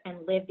embrace and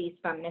live these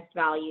feminist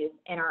values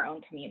in our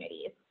own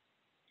communities.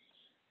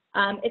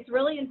 It's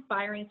really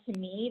inspiring to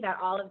me that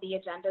all of the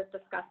agendas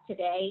discussed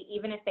today,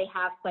 even if they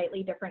have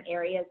slightly different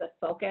areas of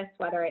focus,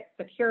 whether it's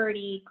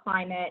security,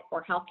 climate,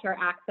 or healthcare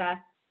access,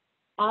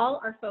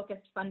 all are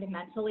focused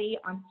fundamentally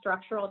on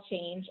structural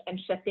change and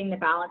shifting the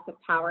balance of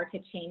power to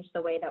change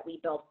the way that we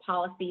build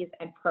policies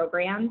and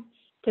programs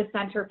to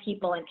center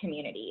people and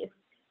communities.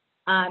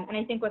 And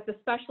I think what's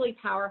especially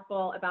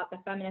powerful about the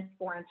feminist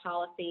foreign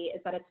policy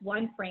is that it's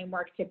one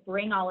framework to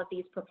bring all of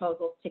these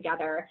proposals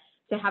together,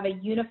 to have a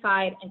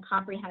unified and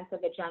comprehensive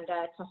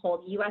agenda to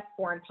hold US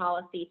foreign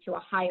policy to a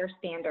higher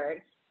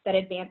standard that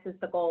advances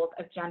the goals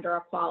of gender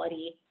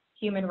equality,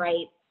 human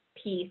rights,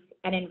 peace,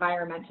 and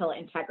environmental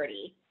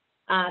integrity.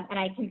 And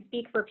I can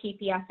speak for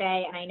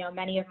PPFA, and I know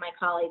many of my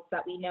colleagues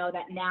that we know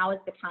that now is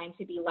the time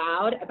to be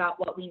loud about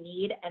what we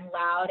need and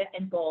loud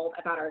and bold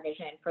about our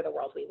vision for the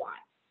world we want.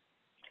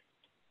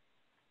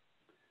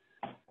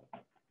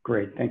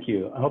 Great, thank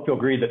you. I hope you'll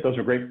agree that those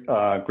are great,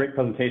 great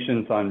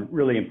presentations on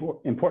really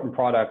important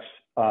products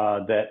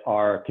that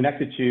are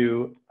connected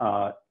to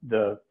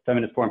the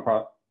feminist foreign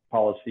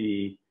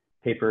policy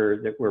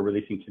paper that we're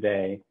releasing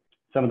today.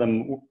 Some of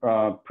them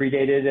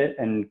predated it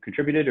and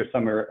contributed, or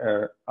some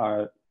are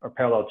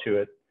parallel to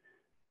it.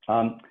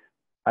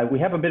 We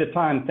have a bit of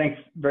time. Thanks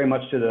very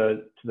much to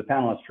the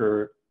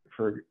panelists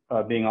for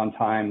being on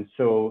time.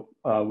 So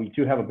we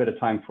do have a bit of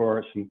time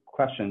for some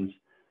questions.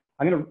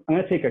 I'm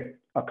gonna take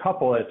a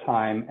couple at a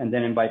time and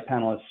then invite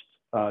panelists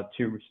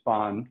to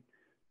respond.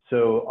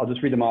 So I'll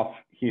just read them off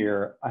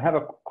here. I have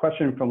a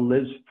question from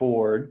Liz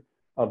Ford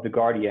of The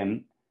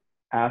Guardian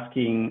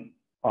asking,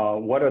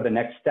 what are the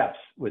next steps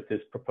with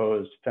this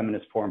proposed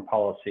feminist foreign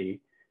policy?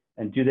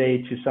 And do they,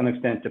 to some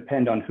extent,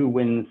 depend on who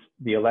wins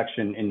the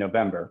election in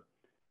November?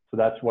 So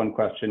that's one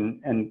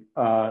question. And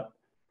a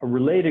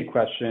related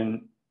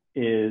question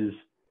is,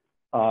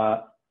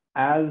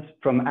 as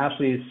from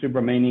Ashley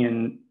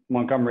Subramanian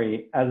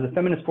Montgomery, as the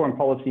feminist foreign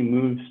policy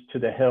moves to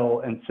the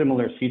Hill and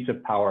similar seats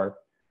of power,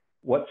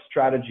 what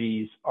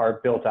strategies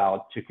are built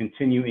out to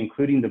continue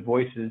including the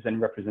voices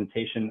and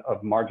representation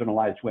of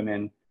marginalized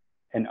women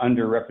and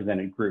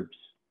underrepresented groups?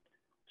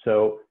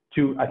 So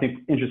two, I think,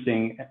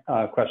 interesting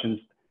questions.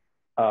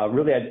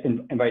 Really, I'd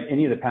invite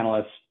any of the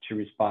panelists to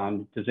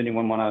respond. Does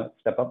anyone want to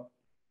step up?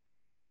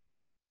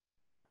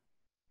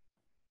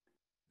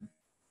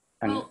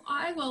 Well,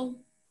 I will.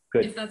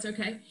 Good. If that's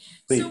okay.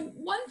 Please. So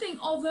one thing,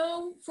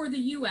 although for the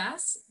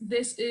US,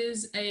 this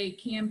is a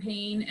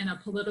campaign and a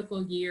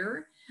political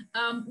year,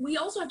 we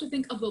also have to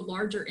think of the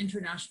larger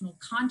international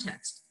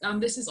context.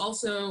 This is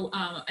also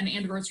an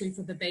anniversary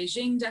for the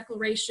Beijing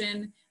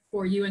Declaration,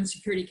 for UN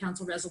Security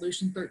Council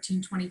Resolution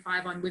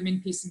 1325 on women,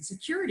 peace, and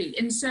security.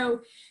 And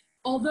so,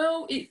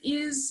 although it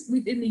is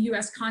within the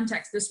US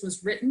context, this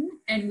was written,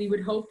 and we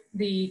would hope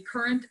the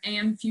current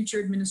and future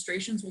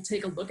administrations will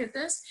take a look at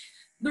this,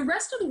 the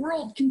rest of the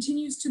world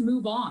continues to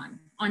move on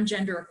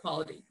gender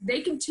equality.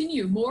 They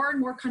continue, more and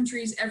more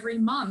countries every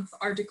month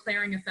are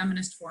declaring a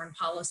feminist foreign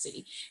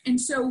policy.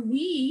 And so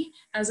we,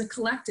 as a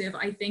collective,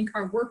 I think,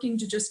 are working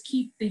to just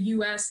keep the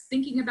US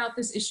thinking about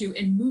this issue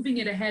and moving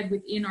it ahead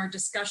within our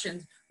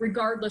discussions,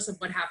 regardless of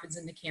what happens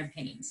in the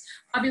campaigns.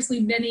 Obviously,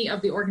 many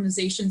of the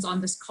organizations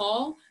on this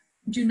call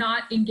do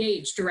not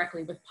engage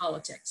directly with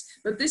politics,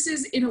 but this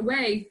is, in a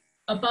way,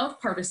 above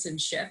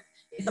partisanship.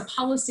 It's a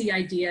policy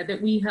idea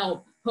that we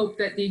hope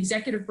that the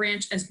executive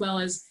branch, as well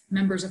as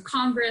members of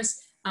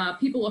Congress,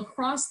 people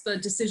across the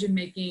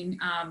decision-making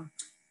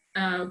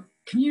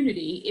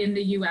community in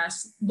the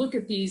US, look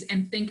at these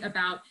and think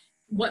about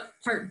what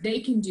part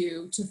they can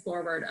do to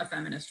forward a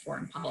feminist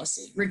foreign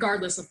policy,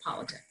 regardless of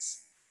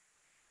politics.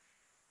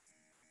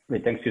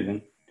 Great, thanks,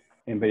 Susan.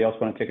 Anybody else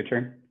want to take a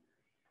turn?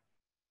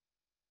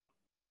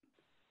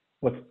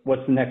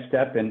 What's the next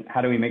step, and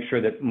how do we make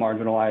sure that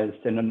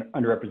marginalized and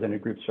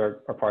underrepresented groups are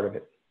part of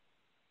it?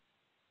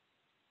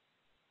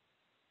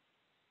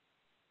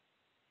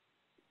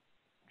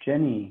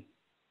 Jenny,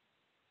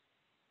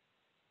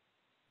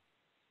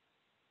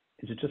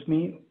 is it just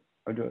me,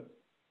 or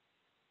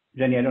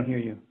Jenny, I don't hear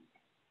you.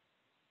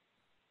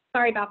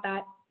 Sorry about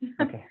that.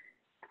 Okay.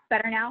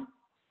 Better now?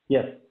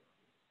 Yes.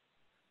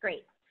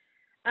 Great.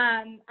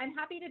 I'm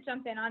happy to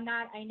jump in on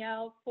that. I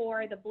know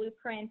for the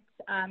blueprint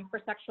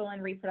for sexual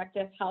and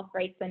reproductive health,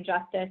 rights, and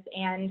justice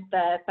and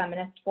the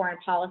feminist foreign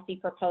policy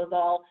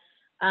proposal,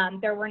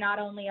 there were not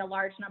only a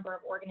large number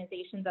of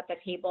organizations at the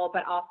table,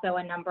 but also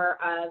a number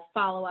of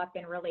follow-up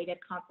and related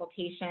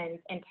consultations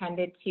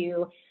intended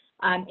to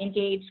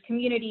engage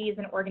communities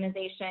and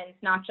organizations,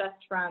 not just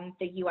from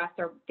the US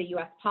or the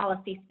US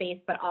policy space,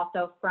 but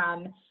also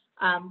from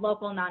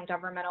local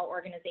non-governmental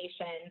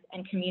organizations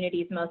and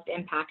communities most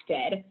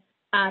impacted.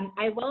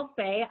 I will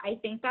say, I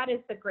think that is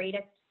the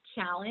greatest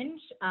challenge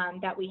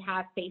that we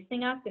have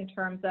facing us in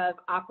terms of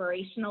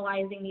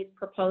operationalizing these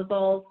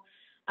proposals,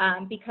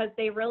 because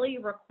they really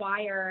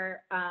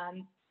require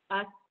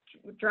us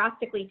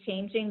drastically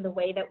changing the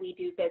way that we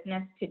do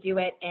business to do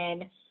it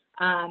in,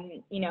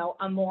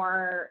 a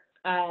more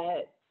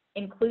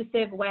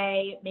inclusive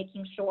way,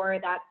 making sure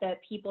that the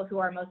people who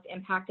are most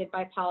impacted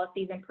by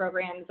policies and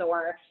programs,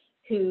 or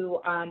who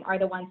are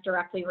the ones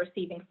directly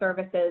receiving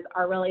services,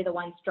 are really the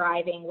ones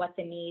driving what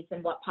the needs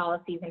and what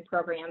policies and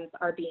programs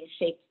are being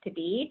shaped to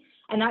be.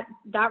 And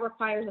that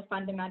requires a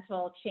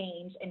fundamental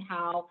change in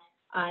how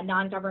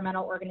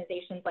non-governmental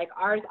organizations like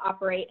ours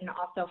operate, and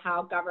also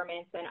how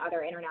governments and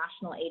other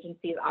international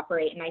agencies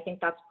operate. And I think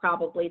that's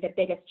probably the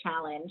biggest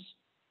challenge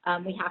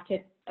we have to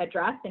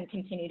address and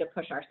continue to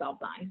push ourselves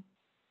on.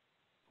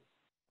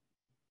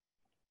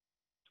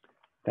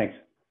 Thanks.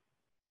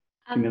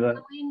 Camila,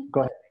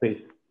 go ahead,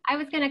 please. I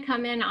was going to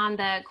come in on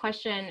the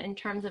question in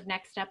terms of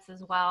next steps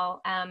as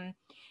well.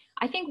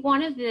 I think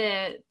one of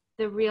the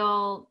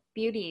real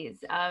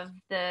beauties of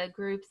the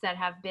groups that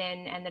have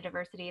been, and the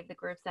diversity of the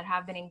groups that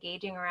have been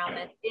engaging around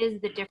this,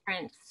 is the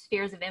different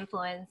spheres of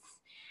influence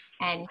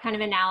and kind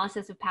of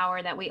analysis of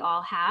power that we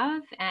all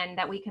have and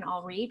that we can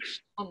all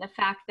reach. And the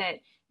fact that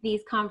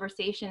these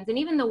conversations, and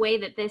even the way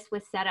that this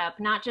was set up,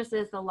 not just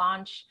as the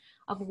launch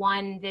of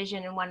one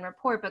vision and one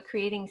report, but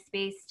creating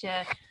space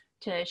to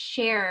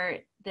share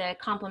the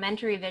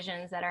complementary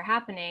visions that are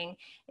happening,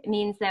 it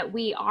means that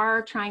we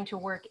are trying to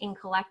work in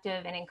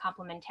collective and in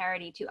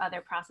complementarity to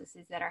other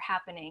processes that are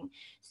happening.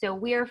 So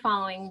we're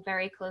following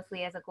very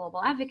closely, as a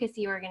global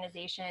advocacy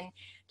organization,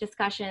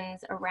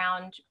 discussions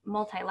around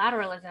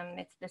multilateralism.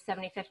 It's the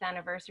 75th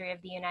anniversary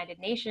of the United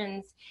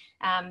Nations.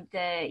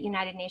 The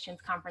United Nations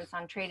Conference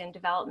on Trade and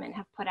Development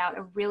have put out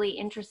a really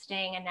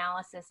interesting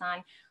analysis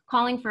on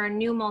calling for a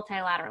new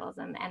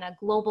multilateralism and a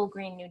global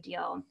Green New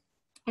Deal.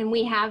 And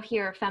we have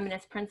here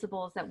feminist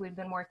principles that we've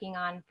been working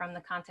on from the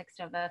context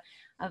of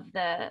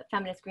the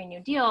feminist Green New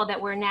Deal that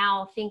we're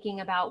now thinking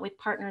about with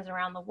partners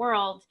around the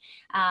world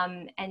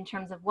in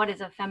terms of what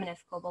does a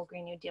feminist global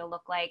Green New Deal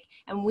look like.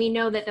 And we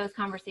know that those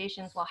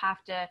conversations will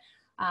have to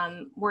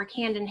work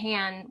hand in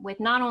hand with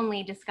not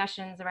only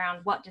discussions around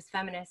what does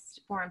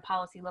feminist foreign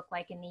policy look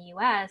like in the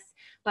US,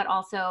 but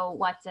also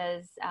what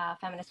does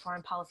feminist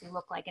foreign policy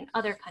look like in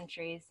other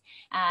countries,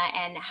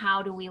 and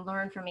how do we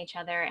learn from each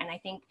other. And I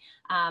think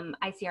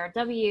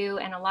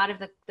ICRW and a lot of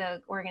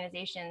the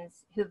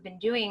organizations who've been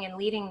doing and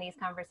leading these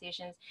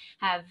conversations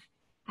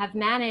have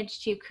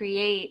managed to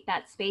create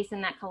that space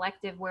and that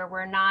collective where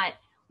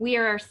we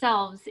are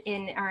ourselves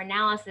in our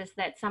analysis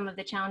that some of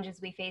the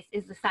challenges we face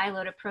is the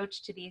siloed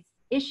approach to these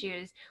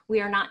issues. We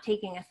are not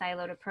taking a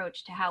siloed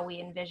approach to how we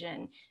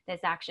envision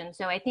this action.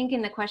 So I think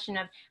in the question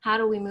of how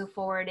do we move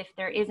forward if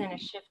there isn't a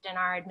shift in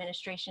our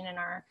administration in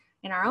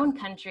our own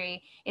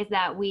country, is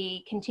that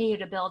we continue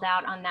to build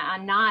out on that,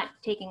 on not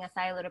taking a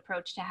siloed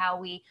approach to how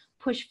we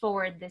push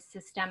forward this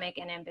systemic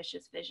and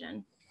ambitious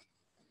vision.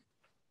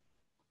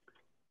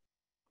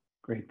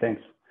 Great,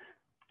 thanks.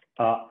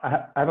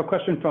 I have a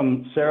question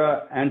from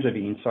Sarah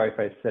Angevine, sorry if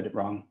I said it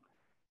wrong,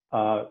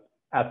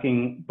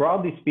 asking,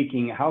 broadly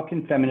speaking, how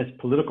can feminist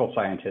political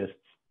scientists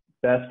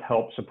best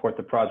help support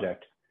the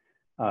project?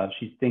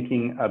 She's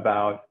thinking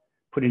about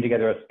putting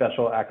together a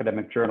special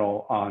academic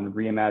journal on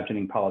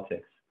reimagining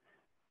politics.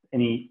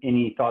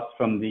 Any thoughts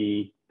from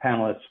the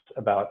panelists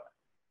about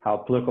how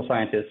political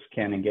scientists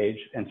can engage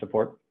and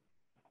support?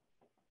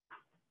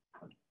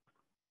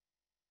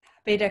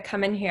 Happy to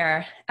come in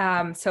here.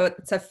 So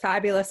it's a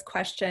fabulous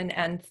question,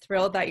 and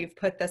thrilled that you've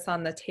put this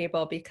on the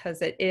table,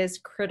 because it is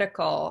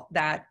critical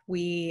that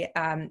we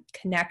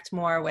connect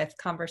more with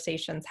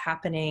conversations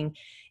happening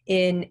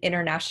in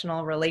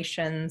international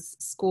relations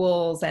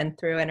schools and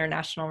through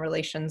international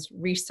relations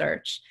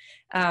research.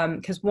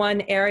 Because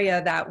one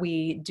area that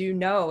we do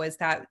know is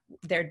that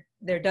there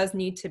does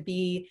need to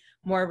be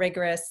more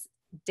rigorous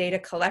data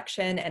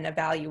collection and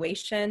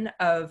evaluation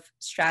of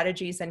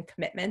strategies and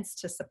commitments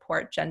to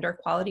support gender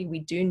equality. We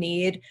do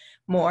need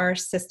more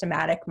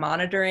systematic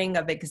monitoring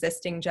of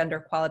existing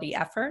gender equality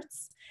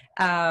efforts,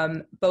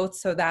 both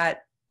so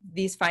that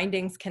these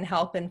findings can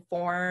help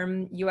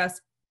inform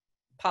US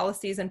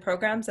policies and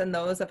programs and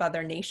those of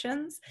other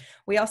nations.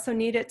 We also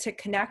need it to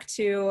connect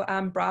to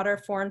broader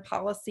foreign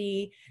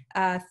policy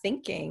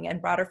thinking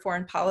and broader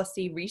foreign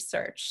policy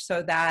research,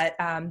 so that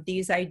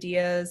these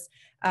ideas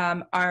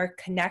are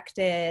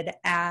connected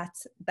at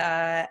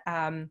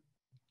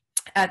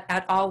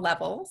all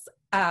levels,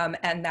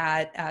 and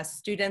that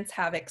students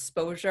have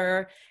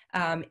exposure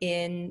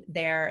in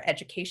their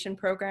education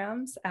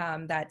programs,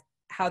 that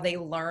how they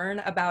learn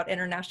about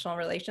international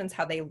relations,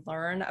 how they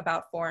learn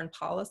about foreign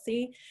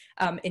policy,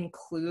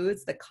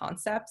 includes the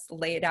concepts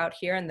laid out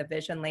here and the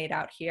vision laid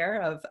out here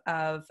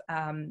of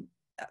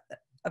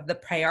the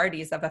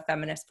priorities of a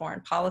feminist foreign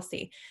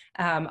policy.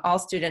 All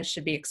students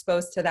should be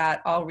exposed to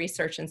that. All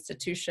research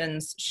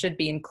institutions should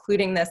be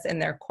including this in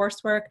their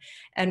coursework.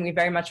 And we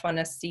very much want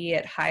to see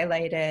it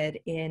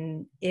highlighted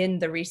in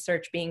the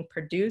research being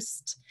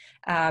produced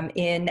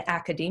in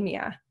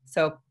academia.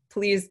 So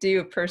please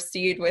do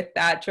proceed with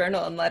that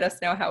journal and let us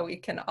know how we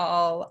can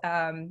all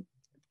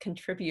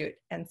contribute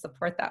and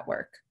support that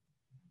work.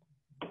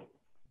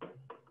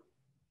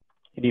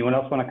 Anyone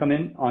else want to come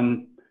in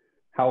on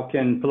How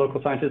can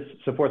political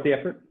scientists support the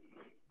effort?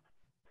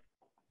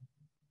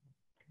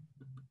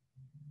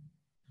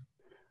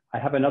 I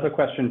have another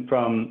question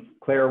from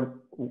Claire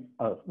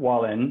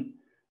Wallen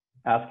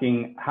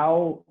asking,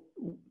 how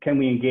can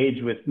we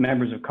engage with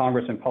members of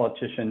Congress and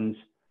politicians,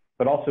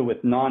 but also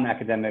with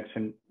non-academics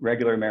and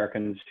regular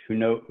Americans who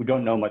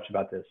don't know much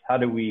about this? How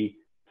do we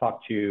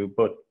talk to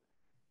both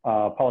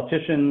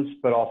politicians,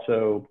 but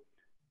also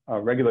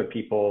regular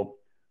people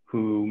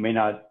who may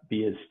not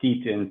be as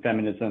steeped in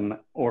feminism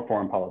or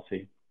foreign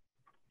policy?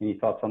 Any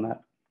thoughts on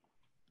that?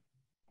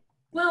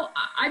 Well,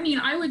 I mean,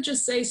 I would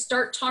just say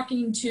start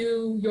talking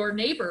to your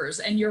neighbors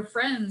and your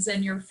friends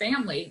and your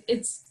family.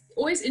 It's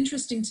always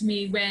interesting to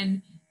me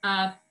when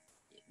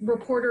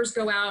reporters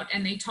go out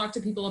and they talk to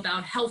people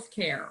about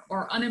healthcare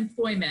or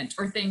unemployment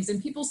or things,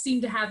 and people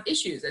seem to have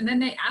issues. And then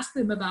they ask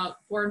them about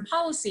foreign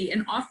policy,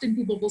 and often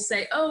people will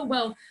say, oh,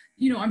 well,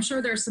 you know, I'm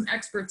sure there's some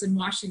experts in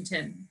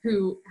Washington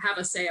who have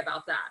a say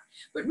about that.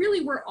 But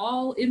really, we're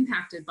all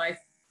impacted by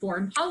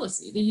foreign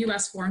policy, the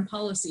US foreign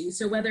policy.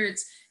 So whether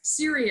it's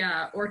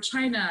Syria or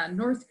China,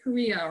 North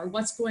Korea, or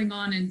what's going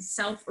on in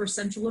South or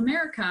Central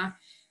America,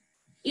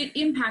 it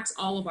impacts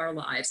all of our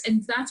lives.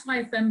 And that's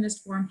why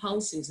feminist foreign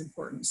policy is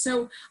important.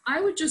 So I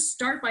would just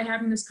start by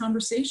having this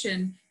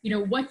conversation, you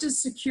know, what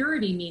does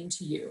security mean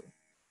to you?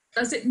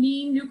 Does it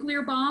mean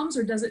nuclear bombs,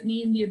 or does it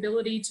mean the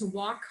ability to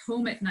walk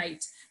home at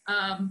night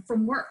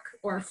from work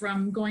or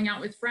from going out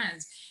with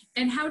friends?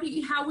 And how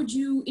would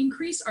you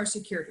increase our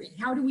security?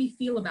 How do we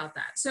feel about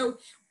that? So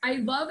I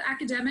love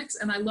academics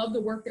and I love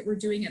the work that we're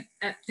doing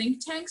at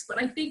think tanks,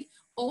 but I think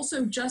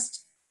also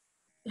just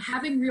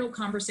having real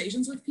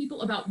conversations with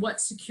people about what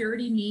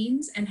security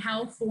means and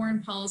how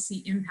foreign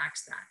policy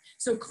impacts that.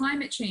 So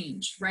climate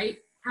change, right?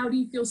 How do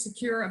you feel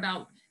secure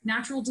about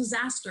natural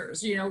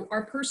disasters, you know,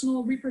 our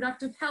personal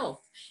reproductive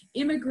health,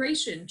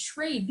 immigration,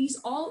 trade? These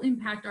all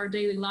impact our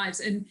daily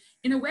lives. And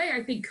in a way,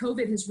 I think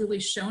COVID has really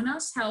shown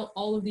us how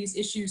all of these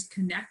issues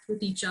connect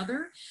with each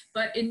other.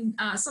 But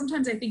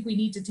sometimes I think we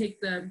need to take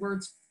the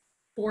words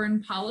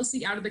foreign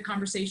policy out of the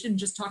conversation and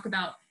just talk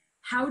about,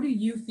 how do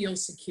you feel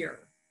secure?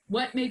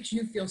 What makes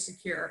you feel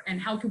secure?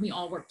 And how can we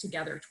all work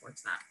together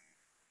towards that?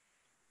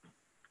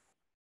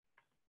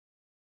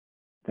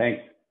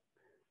 Thanks.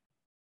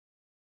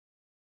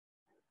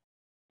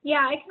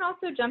 Yeah, I can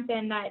also jump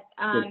in that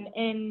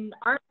in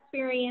our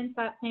experience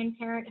at Planned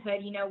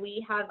Parenthood, you know,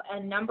 we have a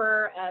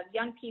number of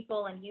young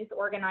people and youth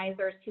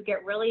organizers who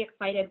get really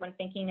excited when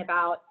thinking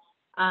about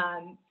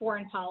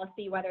foreign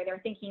policy, whether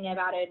they're thinking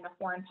about it in a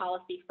foreign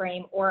policy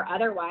frame or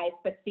otherwise,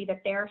 but see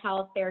that their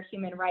health, their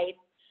human rights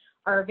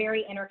are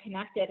very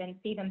interconnected and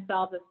see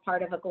themselves as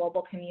part of a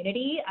global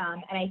community.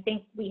 And I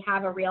think we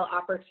have a real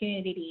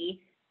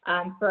opportunity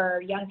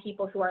for young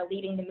people who are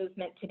leading the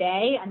movement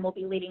today and will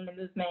be leading the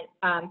movement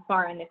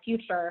far in the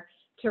future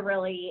to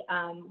really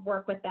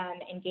work with them,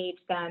 engage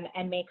them,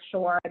 and make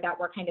sure that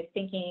we're kind of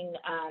thinking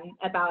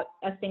about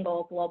a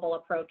single global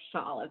approach to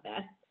all of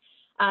this.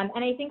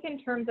 And I think in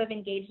terms of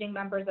engaging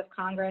members of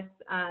Congress,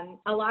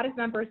 a lot of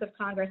members of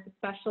Congress,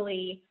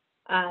 especially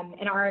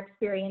in our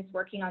experience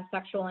working on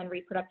sexual and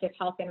reproductive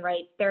health and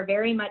rights, they're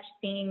very much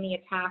seeing the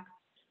attacks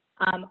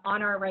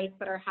on our rights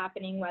that are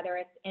happening, whether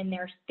it's in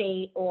their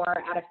state or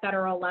at a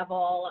federal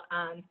level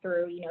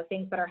through, you know,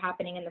 things that are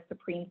happening in the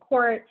Supreme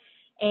Court.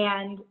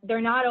 And they're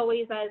not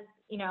always as,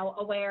 you know,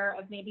 aware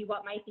of maybe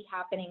what might be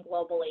happening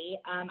globally.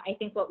 I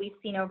think what we've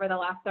seen over the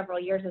last several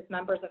years is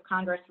members of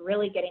Congress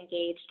really get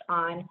engaged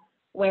on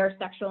where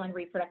sexual and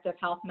reproductive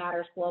health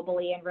matters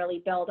globally and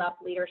really build up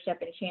leadership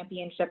and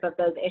championship of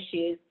those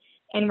issues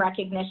in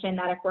recognition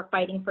that if we're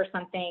fighting for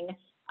something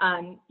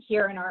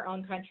here in our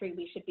own country,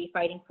 we should be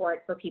fighting for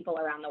it for people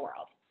around the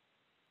world.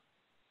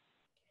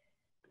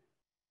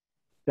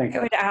 Thanks. I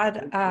would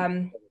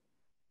add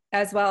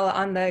as well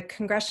on the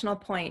congressional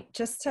point,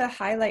 just to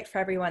highlight for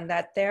everyone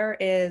that there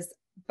is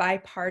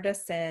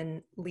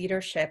bipartisan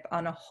leadership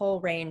on a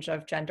whole range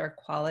of gender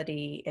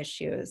equality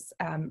issues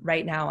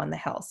right now on the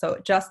Hill. So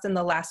just in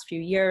the last few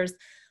years,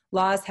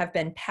 laws have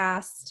been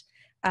passed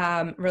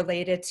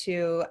related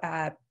to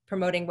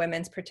promoting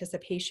women's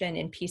participation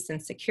in peace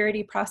and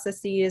security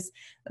processes,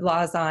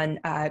 laws on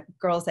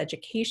girls'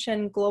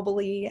 education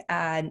globally,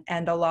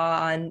 and a law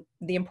on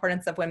the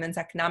importance of women's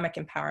economic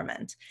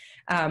empowerment.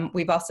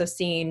 We've also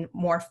seen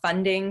more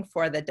funding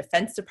for the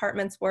Defense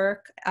Department's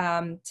work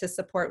to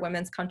support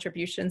women's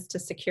contributions to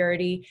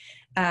security.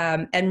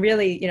 And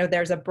really, you know,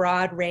 there's a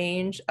broad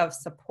range of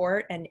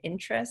support and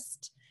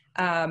interest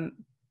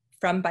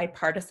from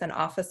bipartisan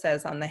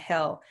offices on the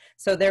Hill.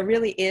 So there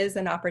really is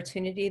an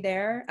opportunity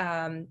there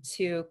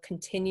to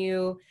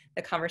continue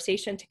the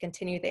conversation, to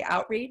continue the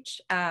outreach,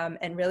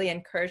 and really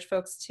encourage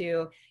folks to,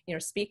 you know,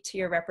 speak to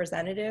your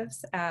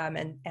representatives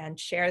and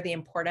share the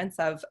importance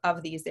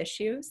of these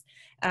issues.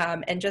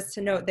 And just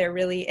to note, there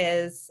really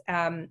is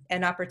an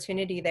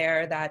opportunity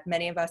there that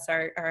many of us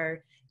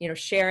are you know,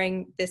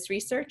 sharing this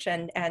research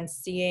and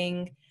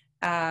seeing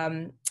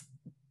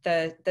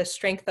the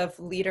strength of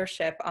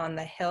leadership on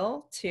the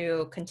Hill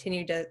to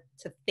continue to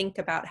think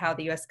about how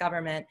the US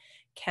government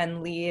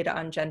can lead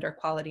on gender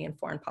equality and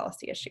foreign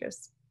policy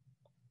issues.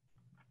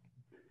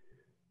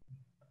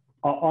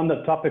 On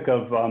the topic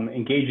of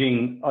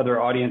engaging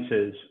other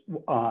audiences,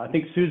 I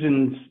think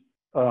Susan's,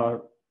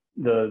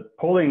 the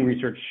polling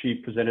research she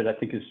presented, I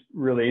think is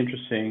really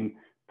interesting,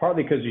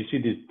 partly because you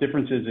see these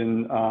differences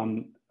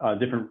in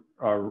different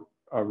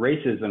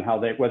races and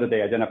how whether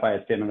they identify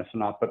as feminists or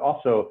not, but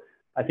also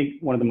I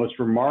think one of the most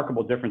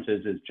remarkable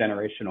differences is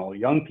generational.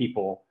 Young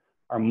people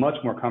are much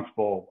more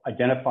comfortable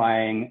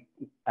identifying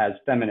as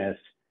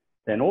feminists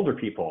than older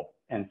people.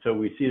 And so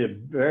we see a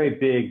very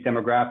big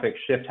demographic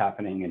shift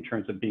happening in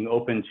terms of being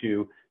open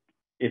to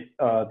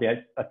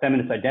a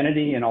feminist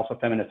identity and also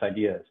feminist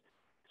ideas.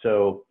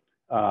 So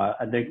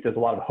I think there's a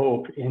lot of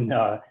hope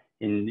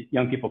in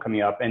young people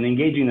coming up, and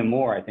engaging them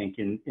more, I think,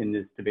 in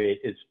this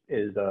debate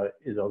is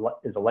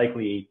a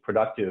likely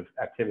productive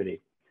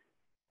activity.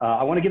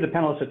 I want to give the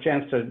panelists a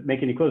chance to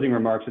make any closing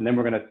remarks, and then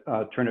we're going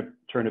to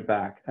turn it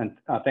back. And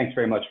thanks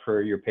very much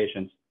for your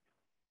patience.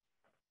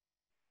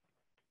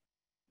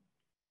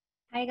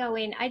 Hi,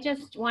 Gawain. I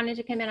just wanted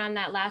to come in on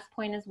that last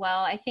point as well.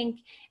 I think,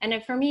 and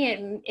for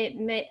me,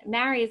 it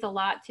marries a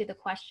lot to the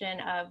question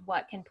of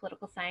what can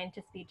political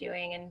scientists be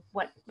doing and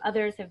what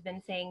others have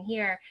been saying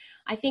here.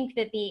 I think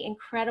that the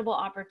incredible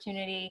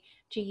opportunity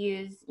to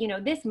use,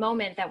 this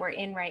moment that we're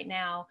in right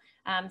now.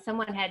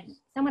 Someone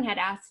had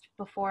asked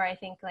before, I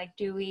think, like,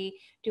 do we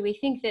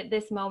think that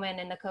this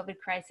moment in the COVID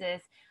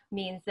crisis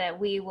means that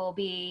we will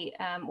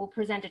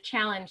present a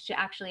challenge to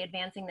actually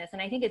advancing this?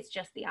 And I think it's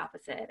just the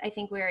opposite. I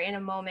think we're in a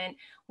moment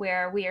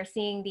where we are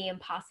seeing the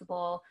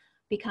impossible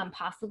become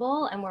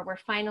possible, and where we're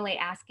finally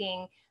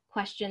asking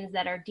questions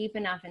that are deep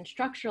enough and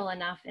structural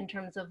enough in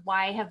terms of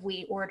why have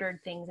we ordered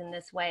things in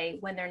this way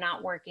when they're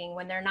not working,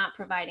 when they're not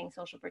providing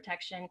social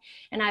protection.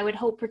 And I would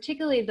hope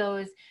particularly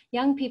those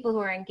young people who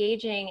are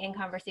engaging in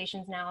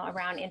conversations now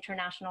around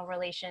international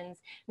relations,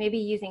 maybe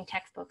using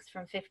textbooks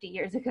from 50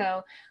 years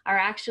ago, are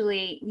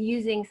actually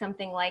using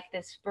something like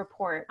this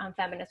report on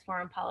feminist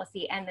foreign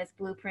policy and this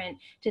blueprint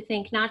to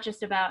think not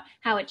just about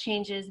how it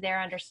changes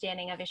their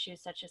understanding of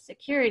issues such as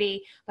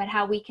security, but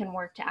how we can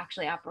work to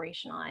actually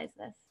operationalize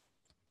this.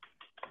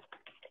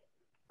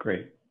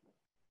 Great.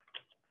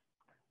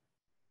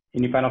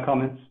 Any final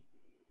comments?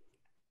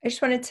 I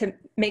just wanted to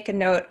make a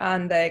note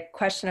on the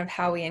question of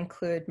how we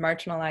include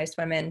marginalized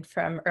women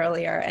from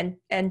earlier,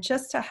 and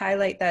just to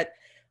highlight that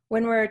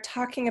when we're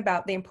talking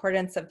about the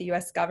importance of the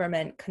US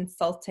government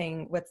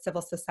consulting with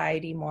civil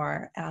society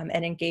more and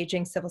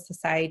engaging civil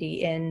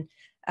society in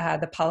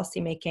the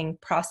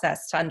policymaking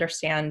process to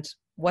understand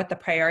what the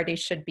priorities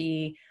should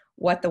be,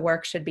 what the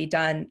work should be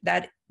done,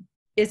 that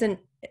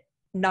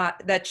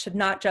should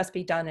not just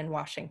be done in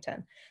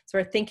Washington. So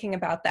we're thinking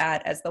about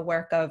that as the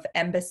work of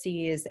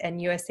embassies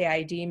and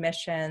USAID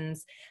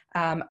missions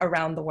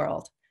around the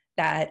world,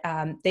 that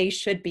they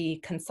should be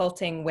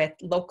consulting with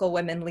local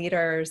women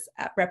leaders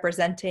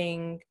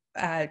representing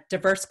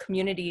diverse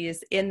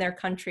communities in their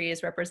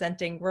countries,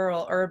 representing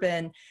rural,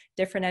 urban,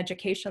 different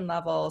education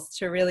levels,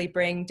 to really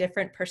bring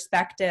different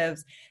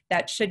perspectives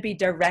that should be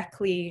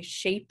directly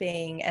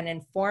shaping and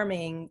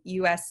informing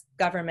US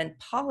government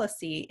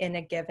policy in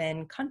a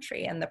given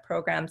country and the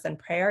programs and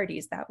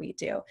priorities that we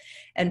do.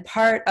 And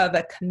part of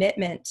a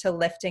commitment to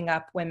lifting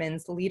up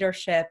women's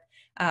leadership,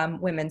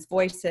 women's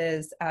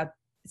voices,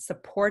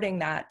 supporting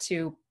that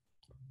to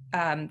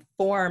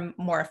form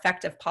more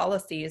effective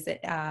policies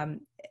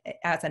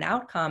as an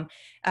outcome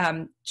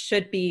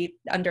should be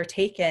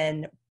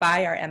undertaken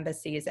by our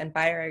embassies and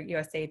by our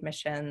USAID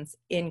missions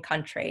in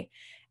country.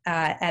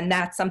 And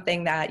that's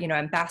something that,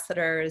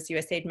 ambassadors,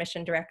 USAID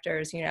mission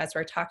directors, as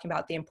we're talking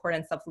about the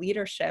importance of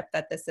leadership,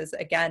 that this is,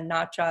 again,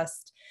 not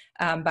just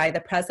by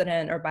the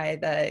president or by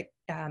the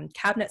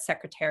cabinet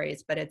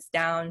secretaries, but it's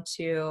down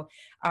to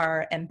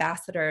our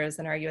ambassadors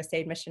and our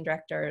USAID mission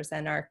directors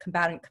and our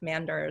combatant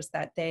commanders,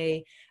 that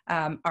they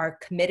are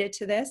committed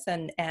to this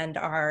and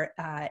are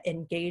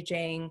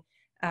engaging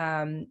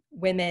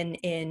women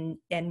in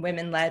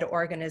women-led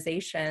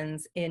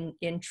organizations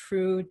in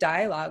true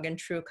dialogue and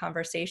true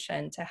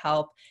conversation to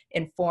help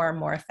inform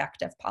more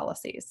effective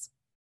policies.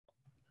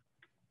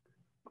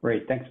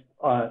 Great, thanks.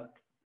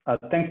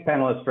 Thanks,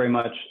 panelists, very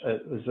much.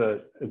 It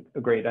was a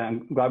great,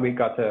 I'm glad we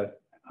got to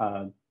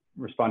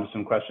respond to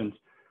some questions.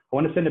 I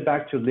want to send it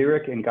back to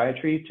Lyric and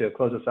Gayatri to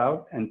close us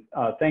out. And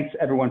thanks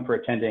everyone for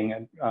attending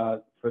and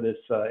for this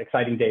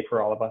exciting day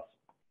for all of us.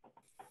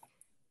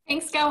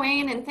 Thanks,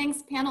 Gawain, and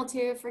thanks panel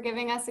too for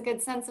giving us a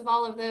good sense of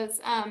all of those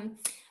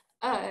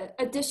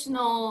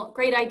additional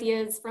great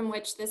ideas from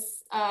which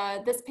this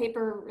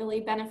paper really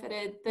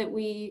benefited that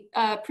we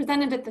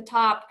presented at the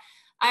top.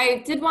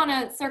 I did want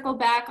to circle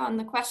back on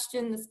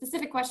the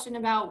specific question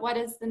about what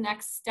is the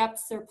next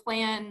steps or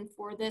plan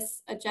for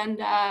this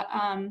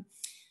agenda,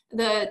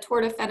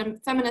 toward a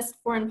feminist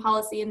foreign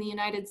policy in the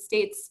United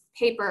States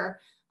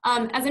paper.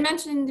 As I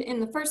mentioned in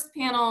the first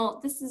panel,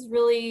 this is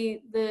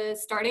really the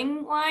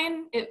starting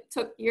line. It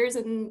took years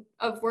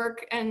of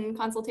work and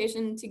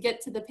consultation to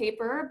get to the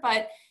paper,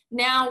 but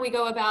now we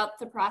go about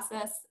the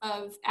process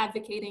of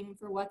advocating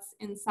for what's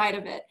inside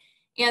of it.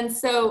 And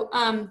so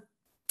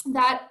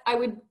that I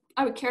would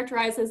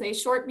characterize as a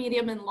short,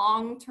 medium, and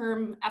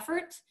long-term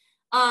effort.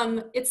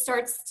 It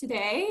starts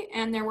today,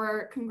 and there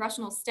were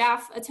congressional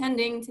staff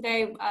attending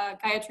today.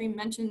 Gayatri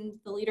mentioned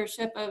the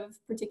leadership of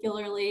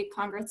particularly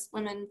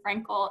Congresswomen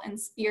Frankel and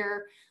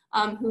Spear,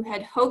 who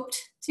had hoped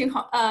to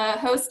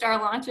host our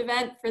launch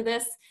event for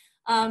this,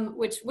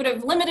 which would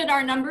have limited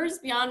our numbers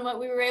beyond what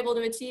we were able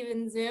to achieve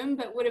in Zoom,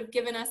 but would have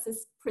given us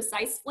this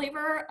precise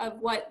flavor of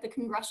what the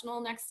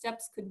congressional next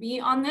steps could be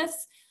on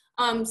this.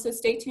 So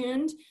stay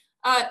tuned.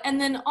 And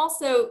then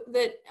also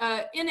that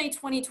in a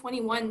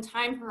 2021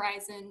 time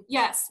horizon,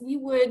 yes, we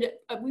would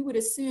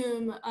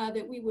assume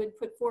that we would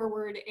put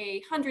forward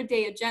a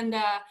 100-day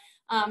agenda,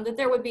 that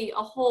there would be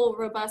a whole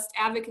robust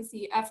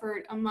advocacy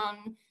effort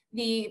among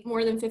the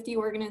more than 50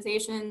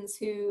 organizations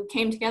who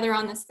came together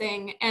on this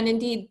thing. And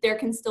indeed, there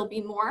can still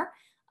be more.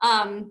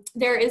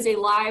 There is a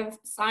live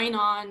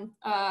sign-on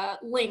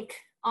link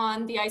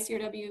on the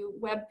ICRW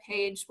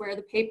webpage where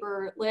the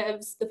paper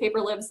lives. The paper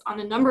lives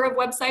on a number of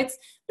websites,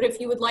 but if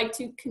you would like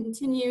to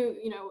continue,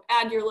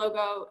 add your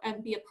logo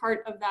and be a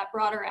part of that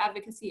broader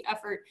advocacy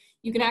effort,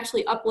 you can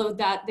actually upload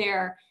that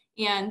there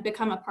and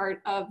become a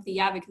part of the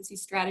advocacy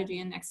strategy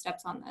and next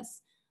steps on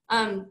this.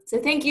 So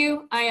thank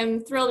you. I am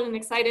thrilled and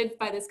excited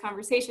by this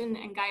conversation,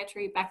 and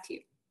Gayatri, back to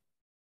you.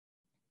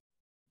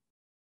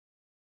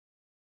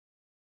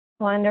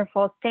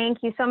 Wonderful. Thank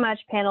you so much,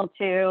 panel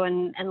 2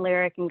 and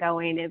Lyric and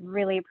Gawain. I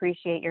really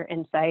appreciate your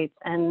insights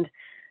and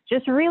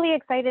just really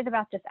excited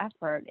about this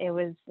effort. It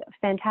was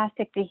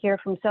fantastic to hear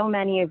from so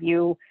many of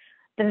you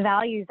the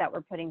values that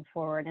we're putting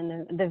forward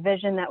and the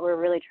vision that we're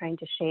really trying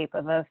to shape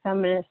of a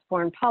feminist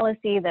foreign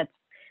policy that's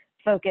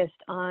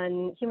focused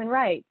on human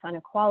rights, on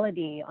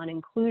equality, on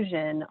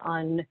inclusion,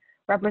 on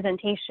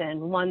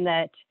representation, one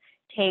that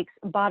takes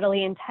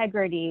bodily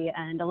integrity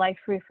and a life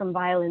free from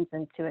violence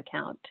into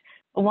account,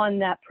 one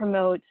that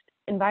promotes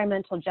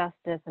environmental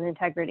justice and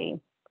integrity,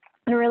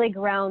 and really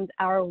grounds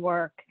our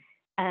work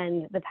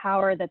and the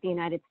power that the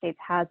United States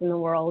has in the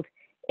world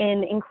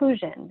in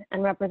inclusion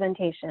and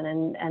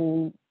representation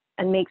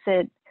and makes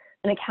it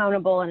an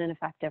accountable and an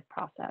effective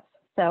process.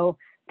 So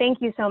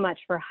thank you so much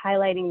for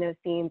highlighting those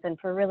themes and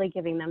for really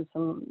giving them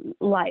some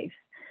life.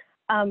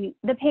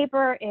 The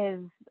paper is,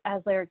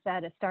 as Lyric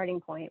said, a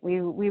starting point. We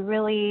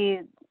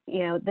really,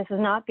 this is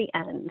not the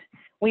end.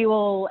 We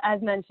will,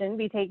 as mentioned,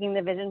 be taking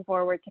the vision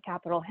forward to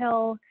Capitol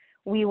Hill.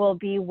 We will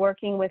be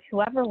working with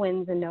whoever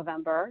wins in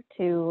November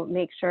to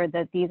make sure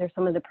that these are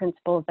some of the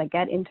principles that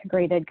get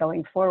integrated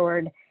going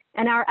forward.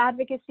 And our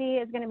advocacy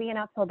is going to be an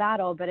uphill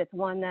battle, but it's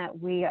one that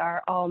we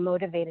are all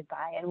motivated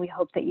by, and we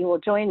hope that you will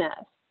join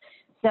us.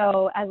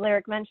 So as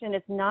Lyric mentioned,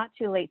 it's not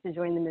too late to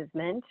join the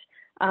movement.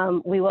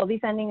 We will be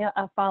sending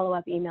a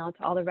follow-up email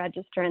to all the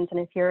registrants, and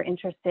if you're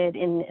interested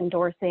in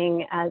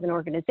endorsing as an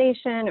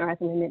organization or as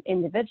an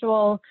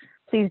individual,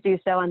 please do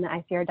so on the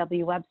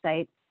ICRW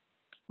website,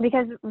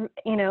 because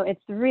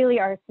it's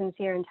really our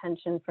sincere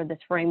intention for this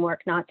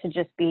framework not to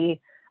just be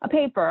a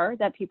paper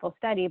that people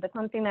study, but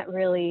something that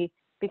really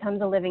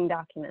becomes a living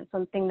document,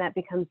 something that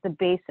becomes the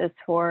basis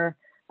for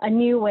a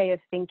new way of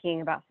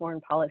thinking about foreign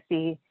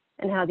policy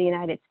and how the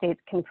United States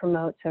can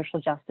promote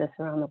social justice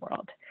around the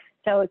world.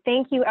 So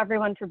thank you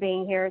everyone for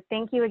being here.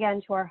 Thank you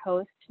again to our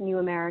host, New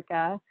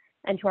America,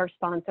 and to our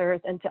sponsors,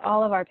 and to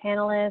all of our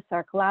panelists,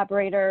 our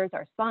collaborators,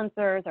 our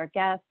sponsors, our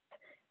guests.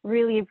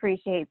 Really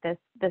appreciate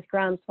this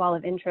groundswell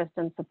of interest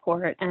and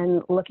support,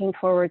 and looking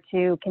forward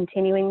to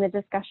continuing the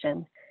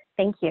discussion.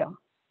 Thank you.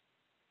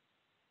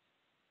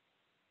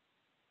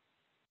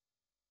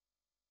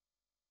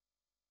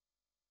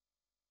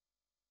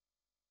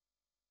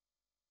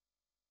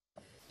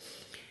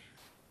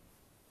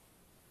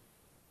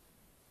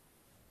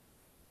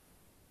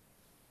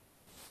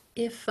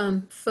 If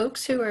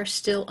folks who are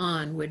still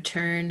on would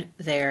turn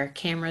their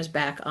cameras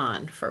back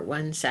on for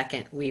 1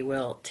 second, we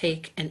will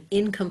take an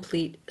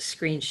incomplete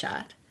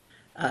screenshot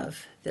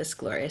of this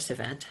glorious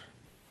event.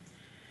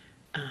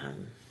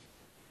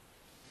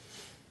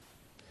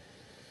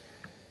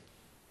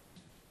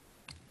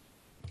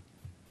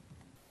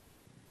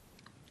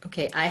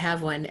 Okay, I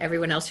have one.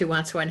 Everyone else who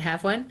wants one,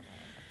 have one.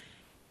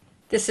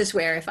 This is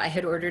where if I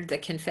had ordered the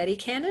confetti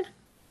cannon,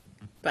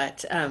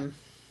 but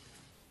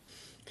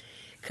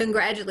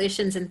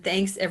congratulations and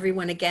thanks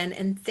everyone again.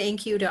 And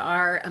thank you to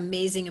our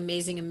amazing,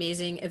 amazing,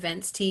 amazing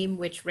events team,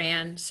 which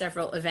ran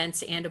several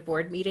events and a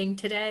board meeting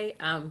today.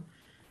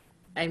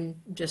 I'm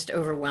just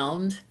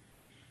overwhelmed.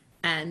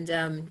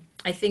 And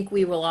I think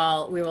we will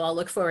all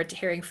look forward to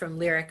hearing from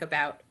Lyric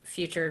about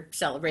future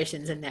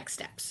celebrations and next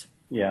steps.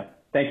 Yeah,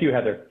 thank you,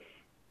 Heather.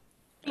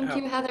 Thank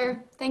you,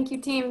 Heather. Thank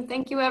you, team.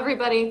 Thank you,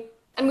 everybody.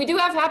 And we do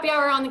have happy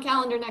hour on the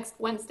calendar next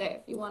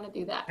Wednesday if you want to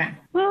do that.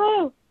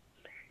 Woo!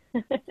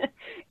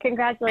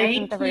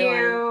 Congratulations, Thank everyone.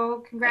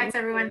 you. Congrats,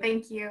 everyone.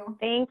 Thank you.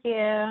 Thank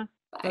you.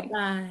 Bye.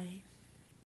 Bye-bye.